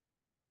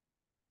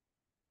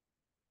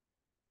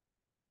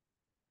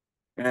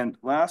 And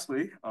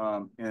lastly,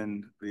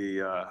 in the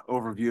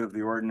overview of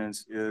the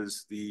ordinance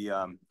is the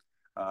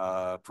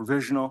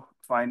provisional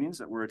findings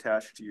that were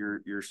attached to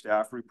your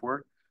staff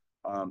report.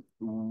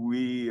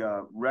 We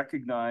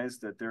recognize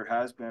that there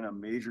has been a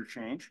major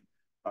change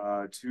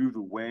to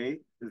the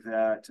way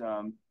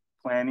that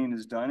planning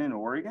is done in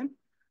Oregon.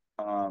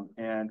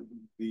 And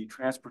the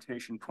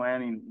transportation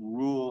planning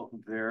rule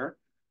there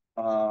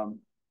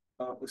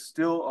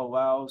still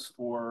allows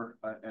for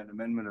an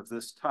amendment of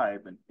this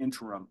type, an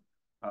interim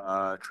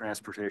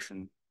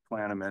transportation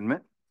plan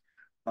amendment.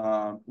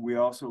 We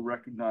also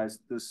recognize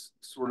this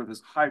sort of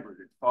as hybrid.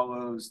 It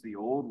follows the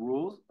old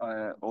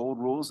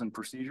rules and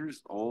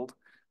procedures,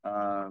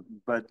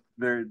 but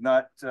they're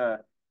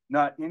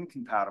not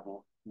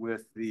incompatible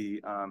with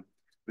the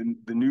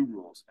new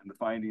rules, and the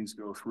findings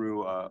go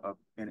through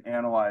and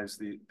analyze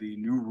the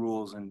new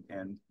rules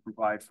and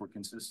provide for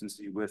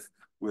consistency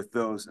with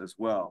those as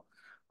well.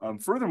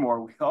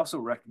 Furthermore, we also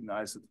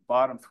recognize that the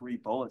bottom 3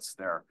 bullets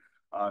there,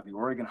 the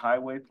Oregon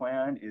Highway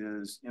Plan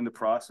is in the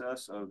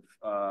process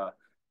of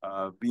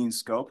being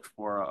scoped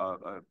for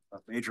a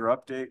major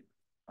update.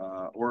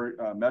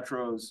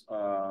 Metro's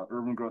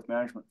Urban Growth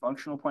Management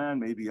Functional Plan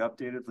may be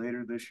updated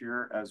later this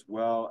year, as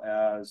well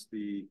as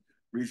the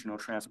Regional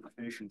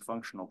Transportation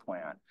Functional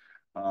Plan.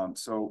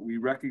 So we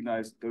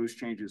recognize those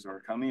changes are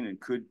coming and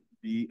could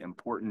be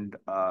important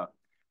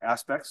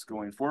aspects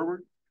going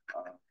forward,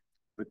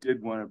 but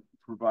did want to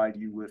provide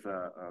you with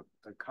a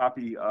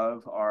copy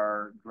of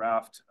our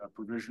draft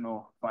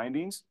provisional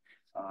findings.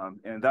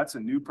 And that's a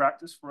new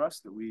practice for us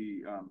that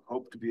we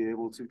hope to be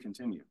able to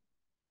continue.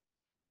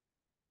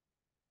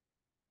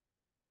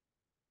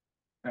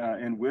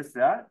 And with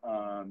that,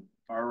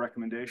 our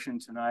recommendation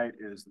tonight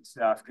is that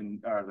staff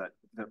that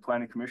the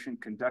Planning Commission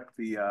conduct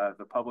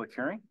the public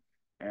hearing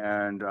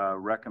and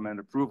recommend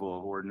approval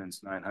of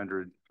Ordinance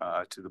 900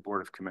 to the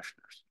Board of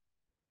Commissioners.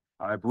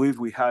 I believe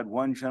we had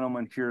one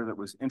gentleman here that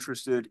was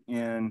interested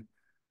in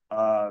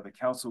the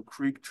Council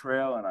Creek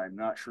Trail, and I'm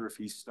not sure if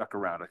he stuck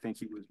around. I think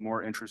he was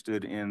more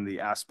interested in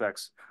the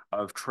aspects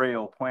of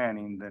trail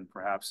planning than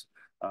perhaps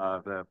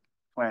the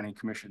Planning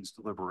Commission's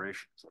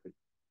deliberations. I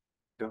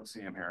don't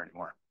see him here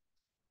anymore.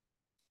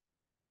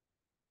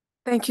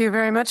 Thank you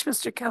very much,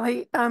 Mr.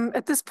 Kelly.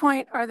 At this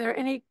point, are there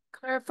any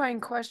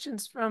clarifying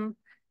questions from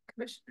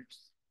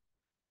commissioners?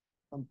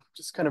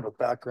 Just kind of a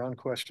background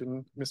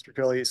question, Mr.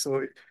 Kelly.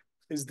 So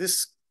is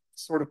this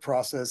sort of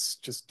process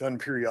just done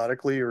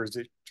periodically, or is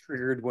it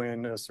triggered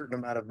when a certain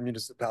amount of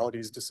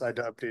municipalities decide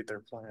to update their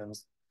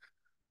plans?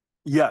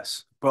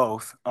 Yes,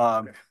 both.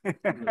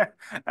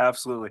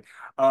 Absolutely.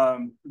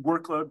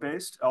 Workload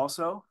based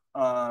also.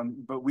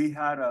 But we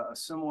had a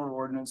similar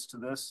ordinance to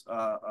this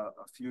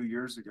a few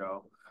years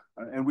ago.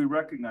 And we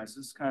recognize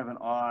this is kind of an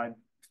odd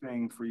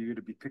thing for you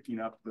to be picking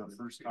up the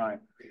first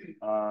time,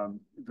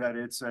 that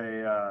it's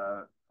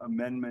a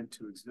amendment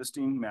to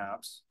existing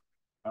maps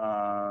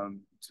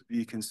to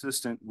be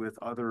consistent with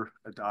other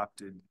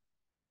adopted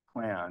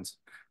plans.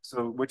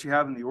 So what you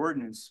have in the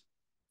ordinance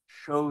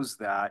shows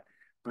that,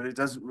 but it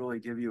doesn't really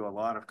give you a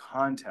lot of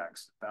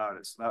context about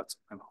it. So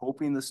I'm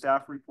hoping the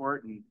staff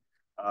report and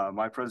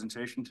my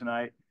presentation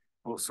tonight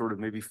will sort of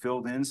maybe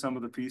filled in some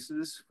of the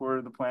pieces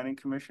for the Planning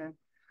Commission.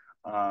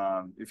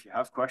 If you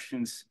have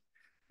questions,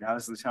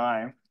 now's the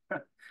time.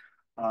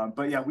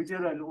 But yeah, we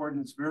did an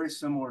ordinance very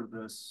similar to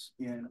this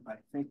in, I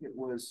think it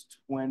was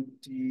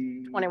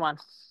 21.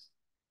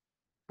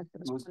 It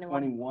was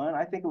 21.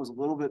 I think it was a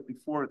little bit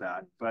before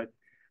that, but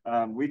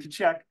we could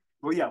check.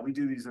 Well, yeah, we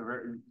do these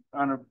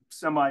on a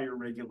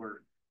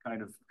semi-irregular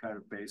kind of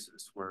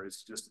basis, where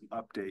it's just an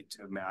update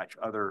to match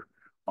other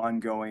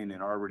ongoing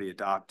and already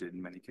adopted,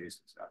 in many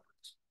cases,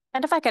 efforts.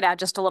 And if I could add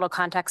just a little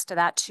context to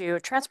that too,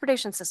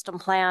 transportation system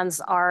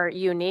plans are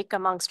unique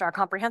amongst our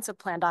comprehensive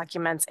plan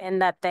documents in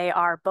that they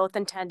are both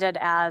intended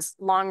as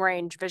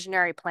long-range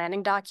visionary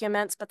planning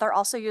documents, but they're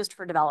also used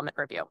for development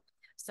review.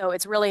 So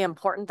it's really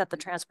important that the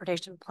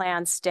transportation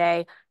plans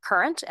stay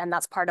current, and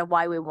that's part of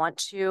why we want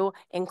to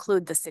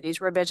include the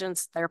city's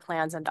revisions, their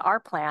plans into our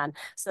plan,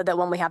 so that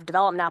when we have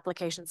development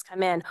applications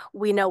come in,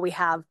 we know we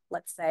have,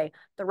 let's say,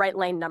 the right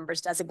lane numbers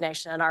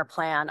designation in our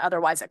plan.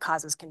 Otherwise, it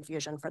causes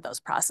confusion for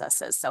those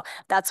processes. So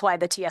that's why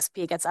the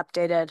TSP gets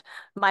updated,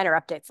 minor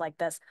updates like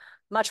this,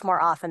 much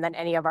more often than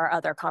any of our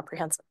other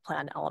comprehensive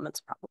plan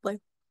elements,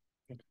 probably.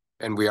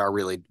 And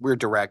we're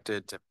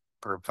directed to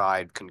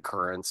provide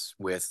concurrence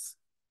with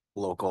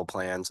local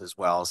plans as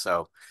well.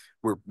 So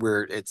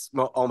it's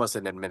almost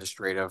an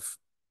administrative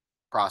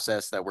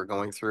process that we're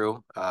going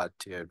through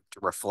to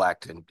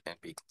reflect and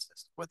be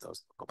consistent with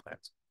those local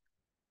plans.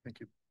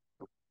 Thank you.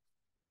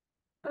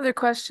 Other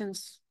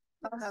questions?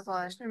 I'll have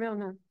one.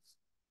 Milner.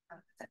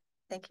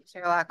 Thank you,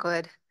 Chair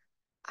Lockwood.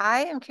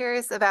 I am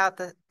curious about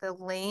the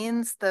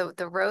lanes,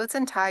 the roads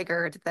in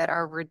Tigard that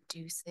are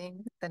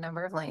reducing the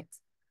number of lanes.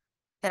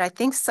 And I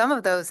think some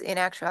of those in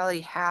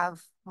actuality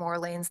have more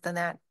lanes than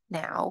that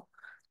now.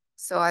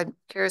 So I'm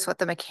curious what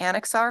the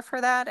mechanics are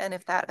for that and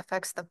if that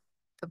affects the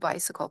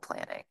bicycle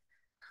planning.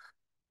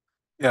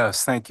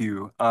 Yes, thank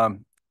you.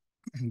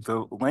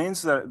 The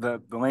lanes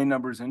the lane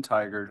numbers in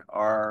Tigard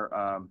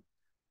are,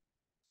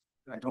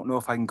 I don't know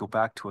if I can go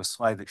back to a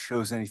slide that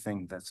shows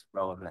anything that's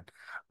relevant.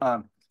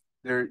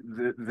 They're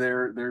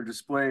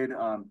displayed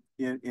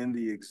in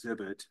the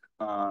exhibit,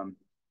 and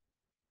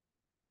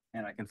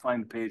I can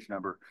find the page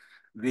number.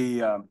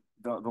 The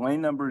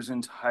lane numbers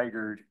in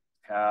Tigard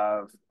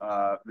have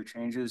the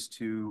changes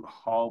to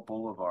Hall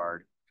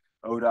Boulevard.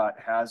 ODOT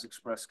has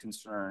expressed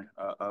concern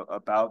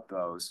about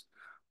those.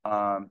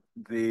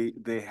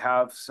 They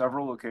have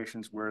several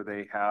locations where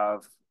they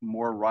have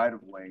more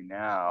right-of-way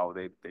now.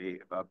 They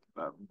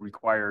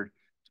required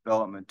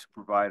development to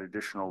provide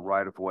additional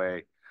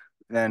right-of-way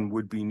than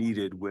would be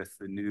needed with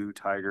the new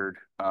Tigard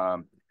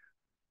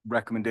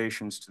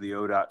recommendations to the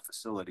ODOT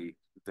facility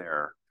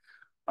there.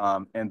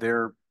 And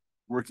they're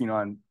working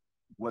on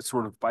what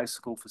sort of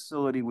bicycle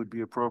facility would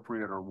be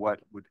appropriate or what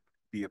would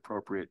be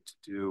appropriate to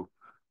do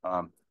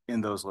in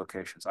those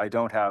locations. I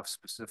don't have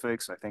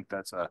specifics. I think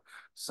that's a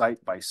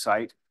site by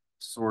site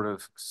sort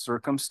of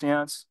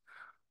circumstance.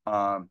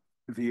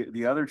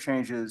 The other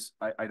changes,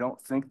 I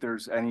don't think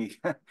there's any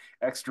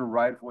extra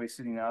right of way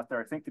sitting out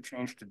there. I think the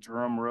change to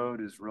Durham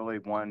Road is really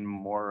one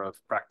more of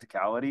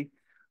practicality.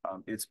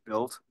 It's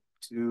built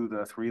to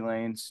the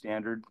 3-lane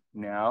standard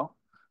now.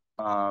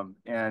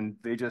 And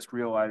they just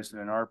realized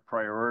that in our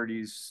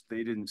priorities,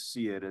 they didn't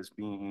see it as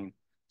being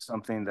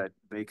something that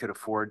they could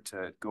afford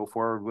to go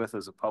forward with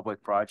as a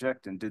public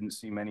project and didn't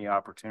see many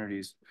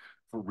opportunities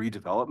for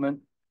redevelopment.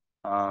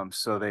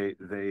 So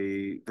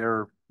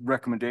their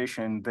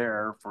recommendation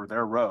there for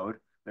their road,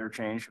 their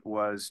change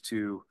was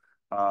to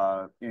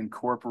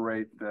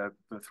incorporate the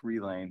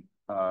 3-lane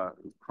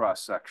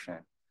cross section.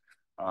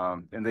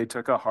 And they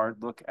took a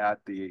hard look at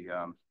the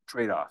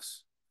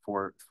trade-offs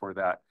for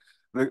that.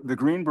 The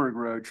Greenberg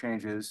Road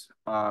changes,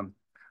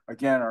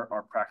 again,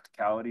 are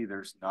practicality.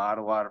 There's not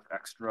a lot of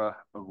extra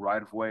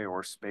right-of-way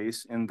or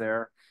space in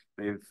there.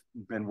 They've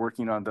been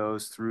working on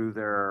those through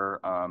their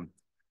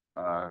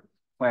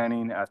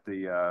planning at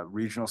the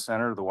regional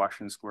center, the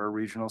Washington Square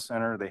Regional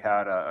Center. They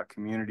had a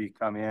community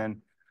come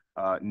in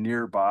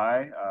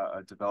nearby,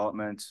 a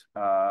development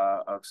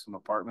of some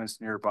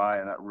apartments nearby,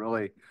 and that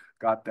really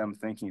got them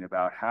thinking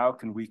about how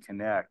can we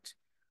connect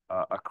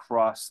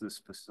across this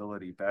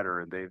facility better.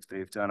 And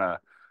they've done a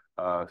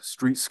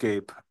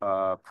streetscape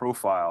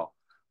profile,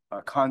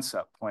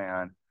 concept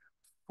plan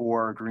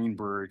for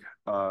Greenberg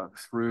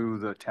through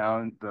the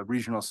town, the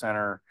regional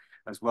center,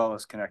 as well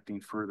as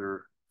connecting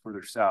further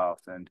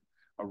south, and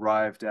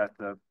arrived at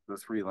the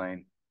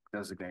 3-lane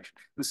designation.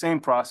 The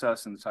same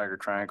process in the Tigard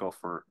Triangle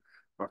for,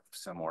 or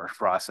similar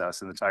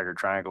process in the Tigard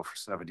Triangle for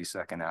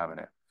 72nd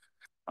Avenue.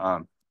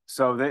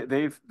 So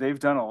they've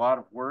done a lot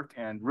of work,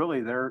 and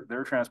really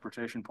their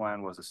transportation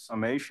plan was a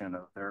summation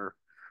of their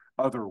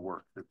other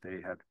work that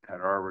they had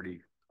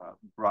already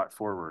brought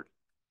forward.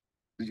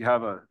 Did you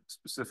have a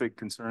specific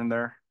concern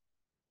there?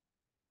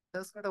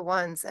 Those were the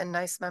ones, and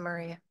nice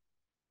memory.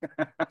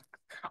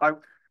 I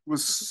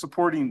was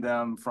supporting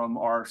them from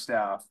our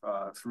staff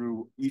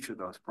through each of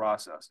those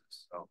processes,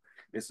 so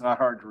it's not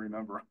hard to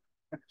remember.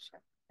 Sure.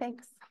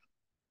 Thanks.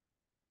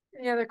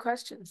 Any other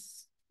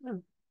questions,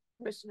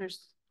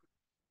 commissioners?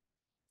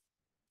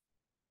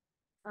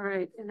 All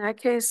right, in that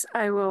case,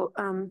 I will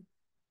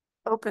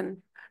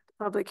open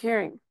the public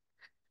hearing.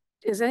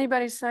 Is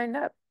anybody signed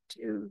up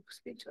to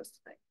speak to us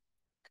tonight?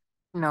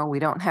 No, we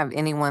don't have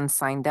anyone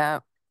signed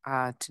up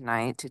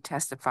tonight to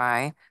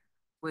testify.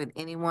 Would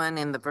anyone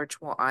in the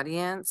virtual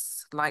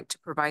audience like to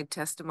provide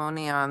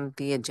testimony on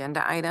the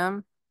agenda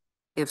item?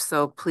 If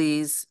so,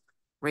 please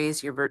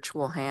raise your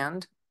virtual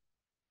hand.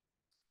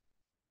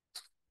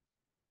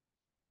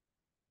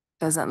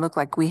 Doesn't look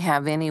like we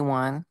have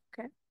anyone.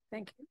 Okay,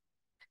 thank you.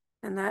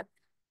 And that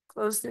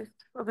closed the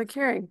public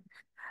hearing.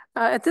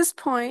 At this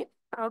point,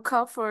 I'll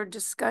call for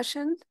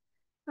discussion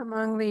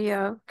among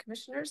the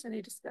commissioners.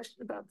 Any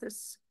discussion about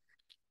this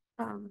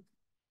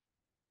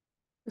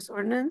this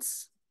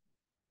ordinance?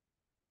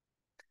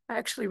 I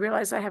actually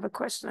realize I have a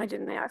question I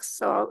didn't ask,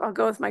 so I'll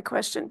go with my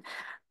question.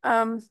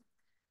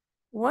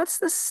 What's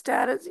the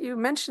status? You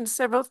mentioned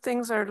several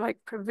things are like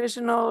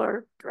provisional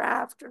or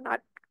draft or not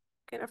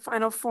in a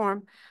final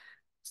form.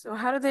 So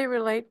how do they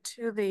relate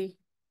to the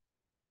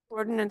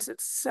ordinance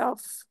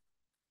itself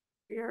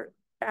you're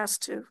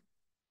asked to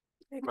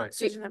make a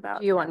decision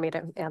about? Do you want me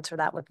to answer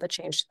that with the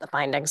change to the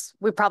findings?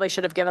 We probably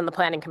should have given the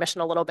Planning Commission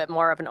a little bit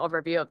more of an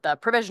overview of the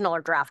provisional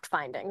or draft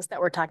findings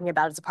that we're talking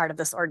about as a part of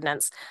this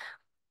ordinance.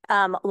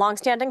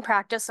 Longstanding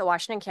practice at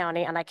Washington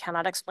County, and I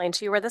cannot explain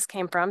to you where this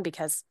came from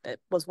because it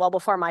was well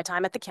before my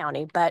time at the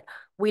county, but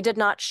we did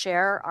not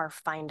share our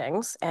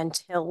findings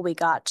until we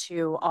got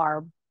to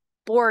our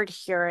board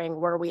hearing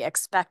where we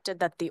expected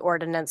that the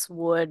ordinance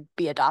would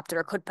be adopted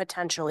or could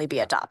potentially be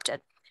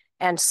adopted.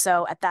 And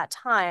so at that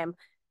time,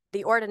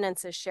 the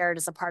ordinance is shared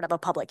as a part of a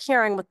public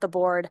hearing with the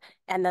board,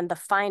 and then the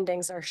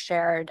findings are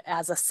shared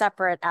as a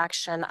separate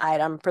action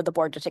item for the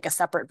board to take a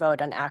separate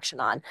vote and action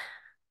on.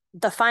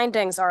 The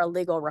findings are a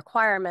legal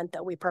requirement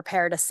that we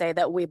prepare to say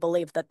that we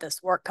believe that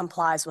this work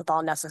complies with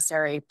all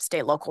necessary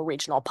state, local,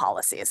 regional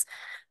policies.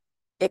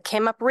 It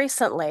came up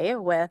recently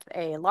with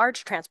a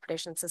large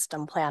transportation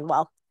system plan,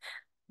 well,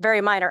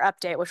 very minor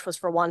update, which was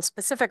for one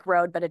specific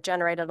road, but it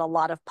generated a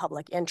lot of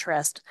public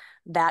interest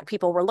that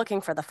people were looking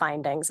for the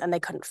findings and they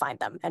couldn't find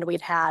them. And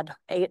we'd had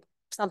 8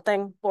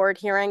 something board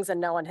hearings and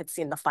no one had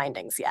seen the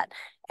findings yet.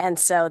 And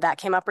so that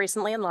came up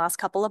recently in the last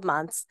couple of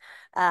months.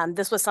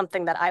 This was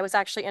something that I was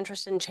actually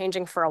interested in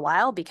changing for a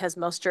while because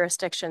most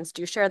jurisdictions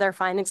do share their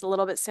findings a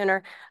little bit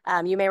sooner.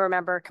 You may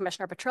remember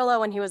Commissioner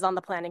Petrillo, when he was on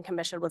the Planning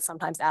Commission, would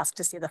sometimes ask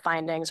to see the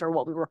findings or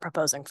what we were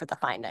proposing for the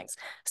findings.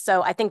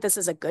 So I think this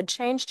is a good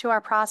change to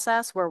our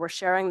process where we're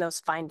sharing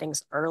those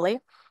findings early.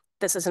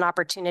 This is an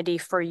opportunity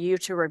for you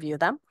to review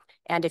them.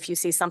 And if you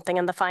see something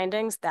in the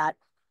findings that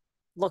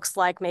looks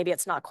like maybe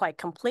it's not quite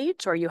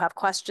complete or you have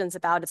questions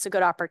about, it's a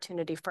good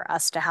opportunity for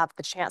us to have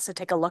the chance to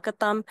take a look at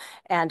them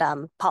and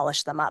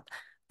polish them up.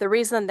 The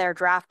reason they're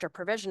draft or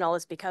provisional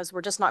is because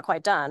we're just not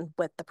quite done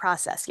with the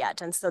process yet.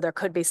 And so there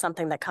could be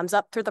something that comes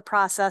up through the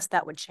process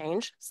that would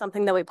change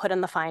something that we put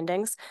in the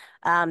findings.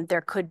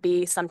 There could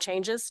be some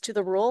changes to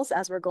the rules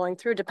as we're going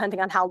through,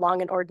 depending on how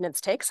long an ordinance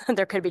takes.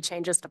 There could be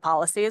changes to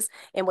policies,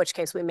 in which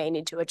case we may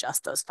need to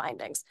adjust those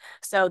findings.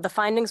 So the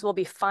findings will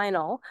be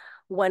final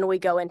when we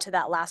go into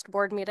that last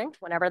board meeting.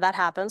 Whenever that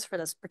happens for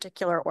this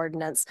particular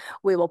ordinance,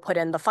 we will put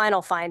in the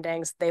final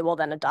findings. They will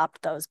then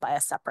adopt those by a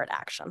separate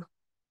action.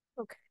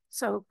 Okay,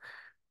 so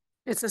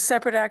it's a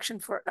separate action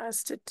for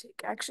us to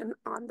take action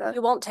on the.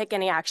 You won't take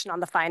any action on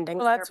the findings.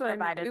 Well, that's They're what I mean.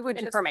 provided We would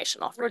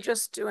informational. We're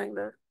just doing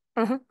the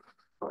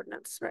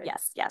ordinance, right?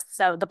 Yes, yes.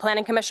 So the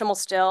Planning Commission will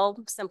still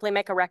simply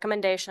make a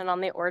recommendation on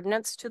the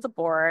ordinance to the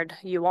board.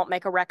 You won't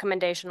make a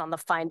recommendation on the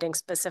findings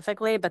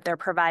specifically, but they're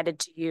provided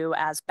to you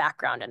as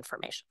background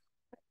information.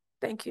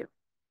 Thank you.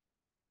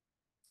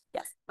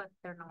 Yes. But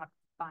they're not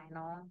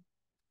final.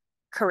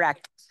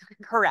 Correct.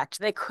 Correct.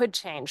 They could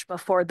change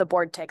before the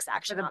board takes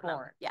action the on them.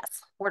 board.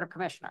 Yes. Board of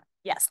Commissioner.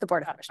 Yes, the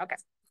Board of Commissioners. Okay.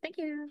 Thank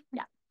you.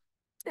 Yeah.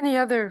 Any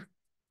other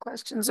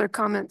questions or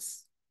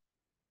comments?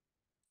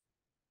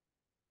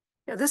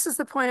 Yeah, this is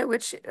the point at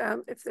which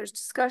if there's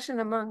discussion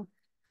among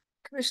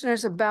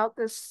commissioners about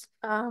this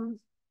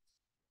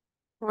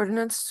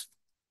ordinance,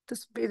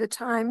 this would be the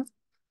time.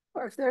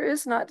 Or if there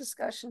is not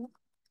discussion,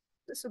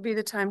 this will be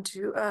the time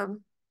to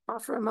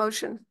offer a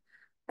motion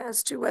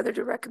as to whether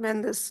to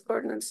recommend this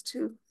ordinance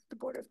to the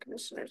Board of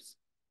Commissioners.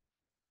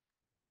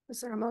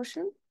 Is there a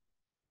motion?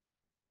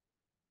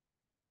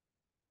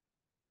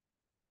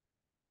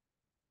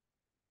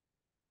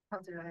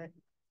 I'll do it.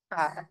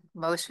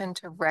 Motion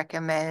to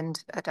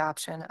recommend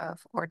adoption of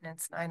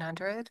Ordinance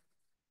 900.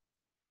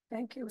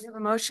 Thank you. We have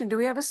a motion. Do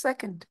we have a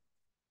second?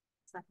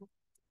 Second.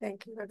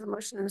 Thank you. We have a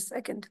motion and a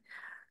second.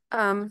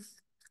 I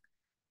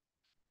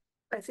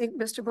think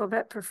Mr.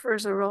 Bobette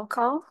prefers a roll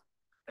call.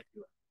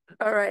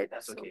 All right.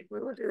 That's okay. So we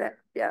will do that.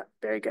 Yeah,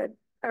 very good.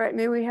 All right.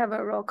 May we have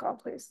a roll call,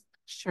 please?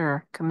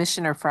 Sure.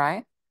 Commissioner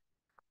Fry,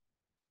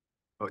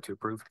 Vote to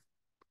approve.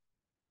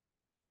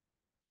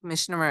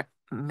 Commissioner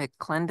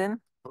McClendon,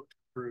 Vote to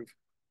approve.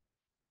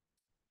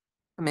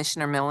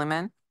 Commissioner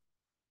Milliman,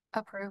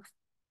 Approve.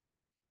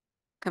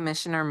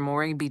 Commissioner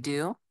Mori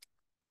Bidu,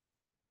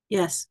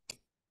 Yes.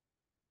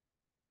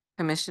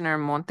 Commissioner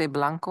Monte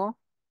Blanco.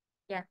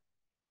 Yeah.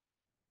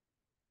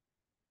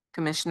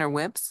 Commissioner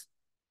Whips,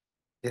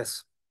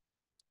 Yes.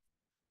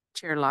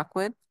 Chair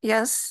Lockwood.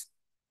 Yes.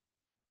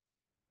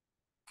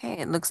 Okay,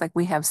 it looks like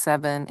we have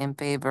 7 in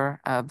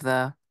favor of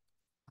the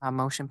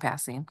motion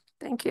passing.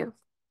 Thank you.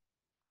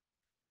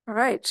 All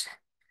right.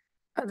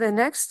 The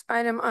next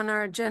item on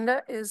our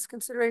agenda is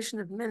consideration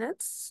of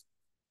minutes.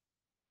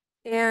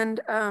 And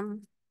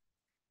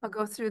I'll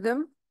go through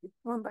them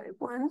one by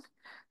one.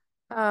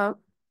 Planning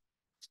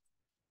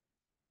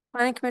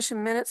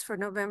Commission minutes for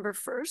November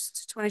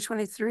 1st,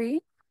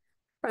 2023.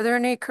 Are there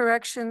any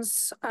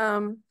corrections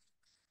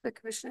the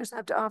commissioners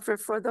have to offer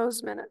for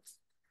those minutes?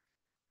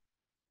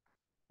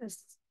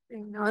 There's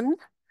being none.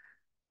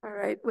 All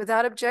right,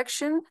 without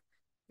objection,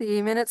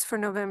 the minutes for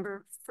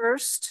November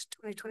 1st,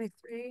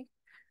 2023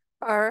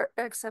 are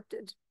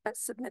accepted as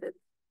submitted.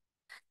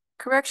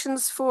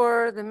 Corrections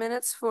for the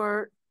minutes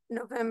for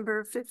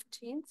November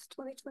 15th,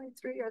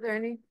 2023. Are there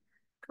any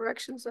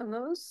corrections on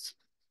those?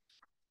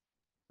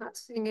 Not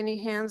seeing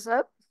any hands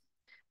up.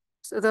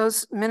 So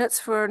those minutes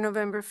for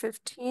November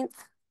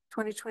 15th,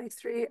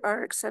 2023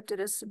 are accepted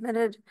as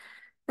submitted.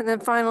 And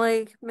then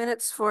finally,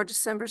 minutes for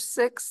December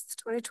 6th,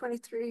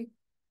 2023.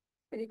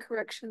 Any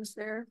corrections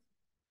there?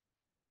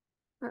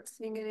 Not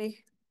seeing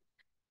any.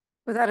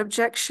 Without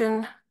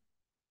objection,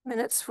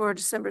 minutes for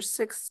December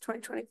 6th,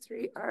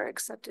 2023 are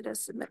accepted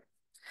as submitted.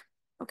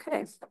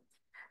 Okay.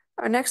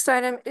 Our next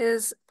item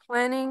is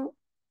Planning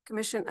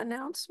Commission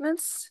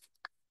announcements.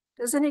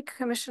 Does any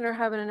commissioner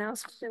have an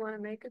announcement they want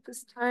to make at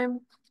this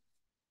time?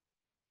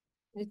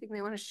 Anything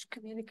they want to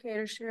communicate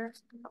or share?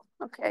 No.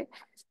 Okay.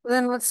 Well,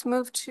 then let's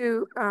move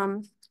to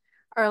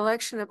our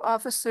election of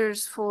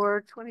officers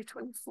for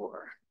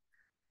 2024.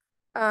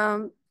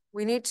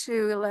 We need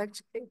to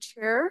elect a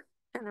chair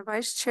and a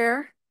vice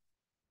chair.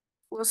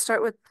 We'll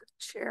start with the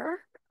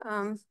chair.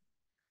 We'll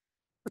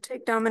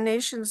take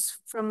nominations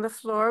from the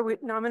floor.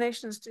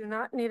 Nominations do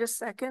not need a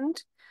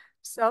second.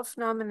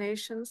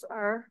 Self-nominations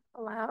are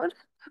allowed.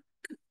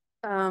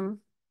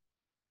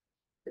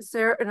 Is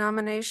there a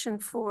nomination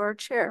for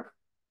chair?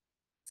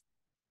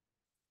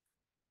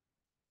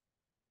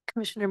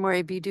 Commissioner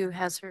Mori Bidu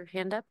has her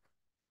hand up.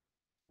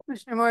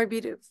 Commissioner Mori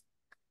Bidu.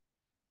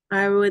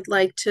 I would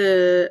like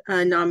to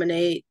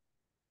nominate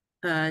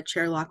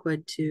Chair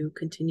Lockwood to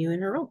continue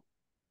in her role.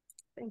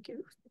 Thank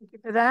you. Thank you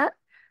for that.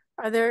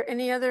 Are there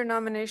any other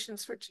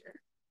nominations for chair?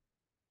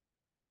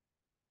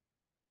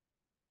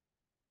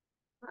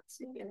 Not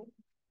seeing any.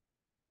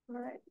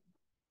 All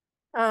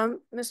right.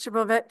 Mr.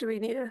 Bovet, do we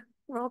need a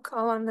roll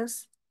call on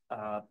this?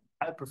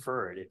 I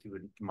prefer it if you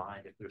wouldn't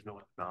mind if there's no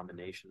other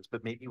nominations,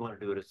 but maybe you want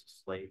to do it as a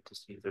slate to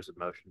see if there's a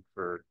motion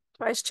for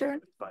Vice Chair?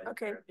 Vice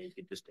Okay. Chair. You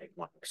could just take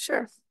one.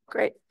 Sure.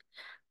 Great.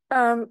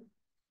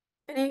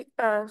 Any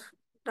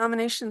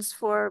nominations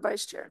for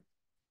Vice Chair?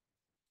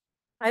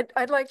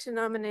 I'd like to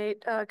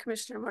nominate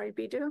Commissioner Mori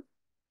Bidu.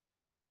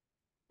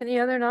 Any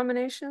other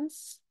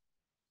nominations?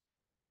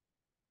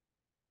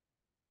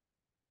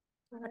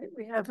 All right,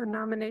 we have a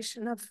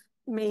nomination of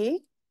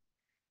me,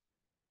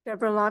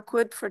 Deborah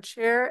Lockwood for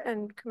chair,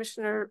 and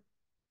Commissioner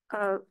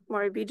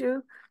Mori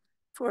Bidu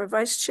for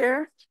vice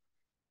chair.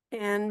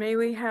 And may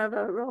we have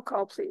a roll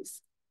call,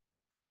 please?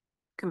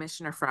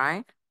 Commissioner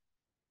Fry,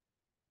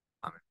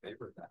 I'm in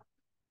favor of that.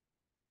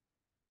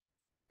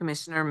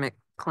 Commissioner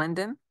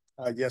McClendon,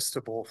 Yes to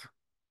both.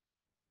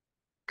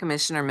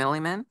 Commissioner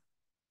Milliman,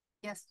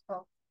 Yes,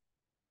 well,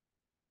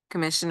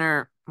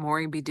 Commissioner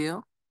Mori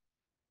Bidu,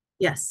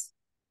 Yes.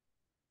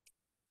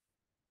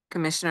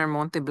 Commissioner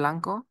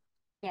Monteblanco,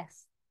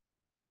 Yes.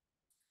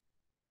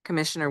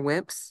 Commissioner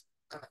Whips,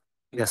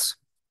 Yes.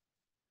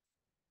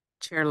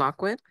 Chair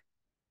Lockwood.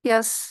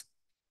 Yes.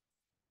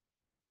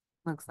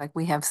 Looks like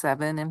we have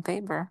 7 in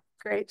favor.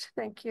 Great,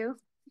 thank you.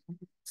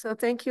 So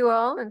thank you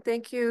all, and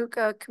thank you,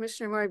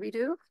 Commissioner Mori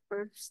Bidu,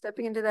 for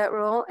stepping into that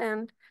role,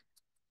 and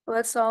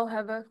let's all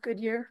have a good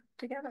year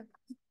together.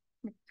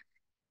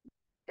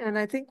 And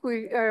I think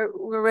we're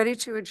ready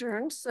to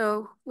adjourn,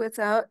 so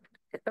without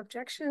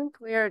objection,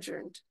 we are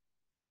adjourned.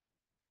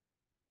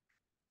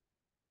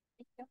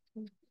 Thank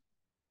you.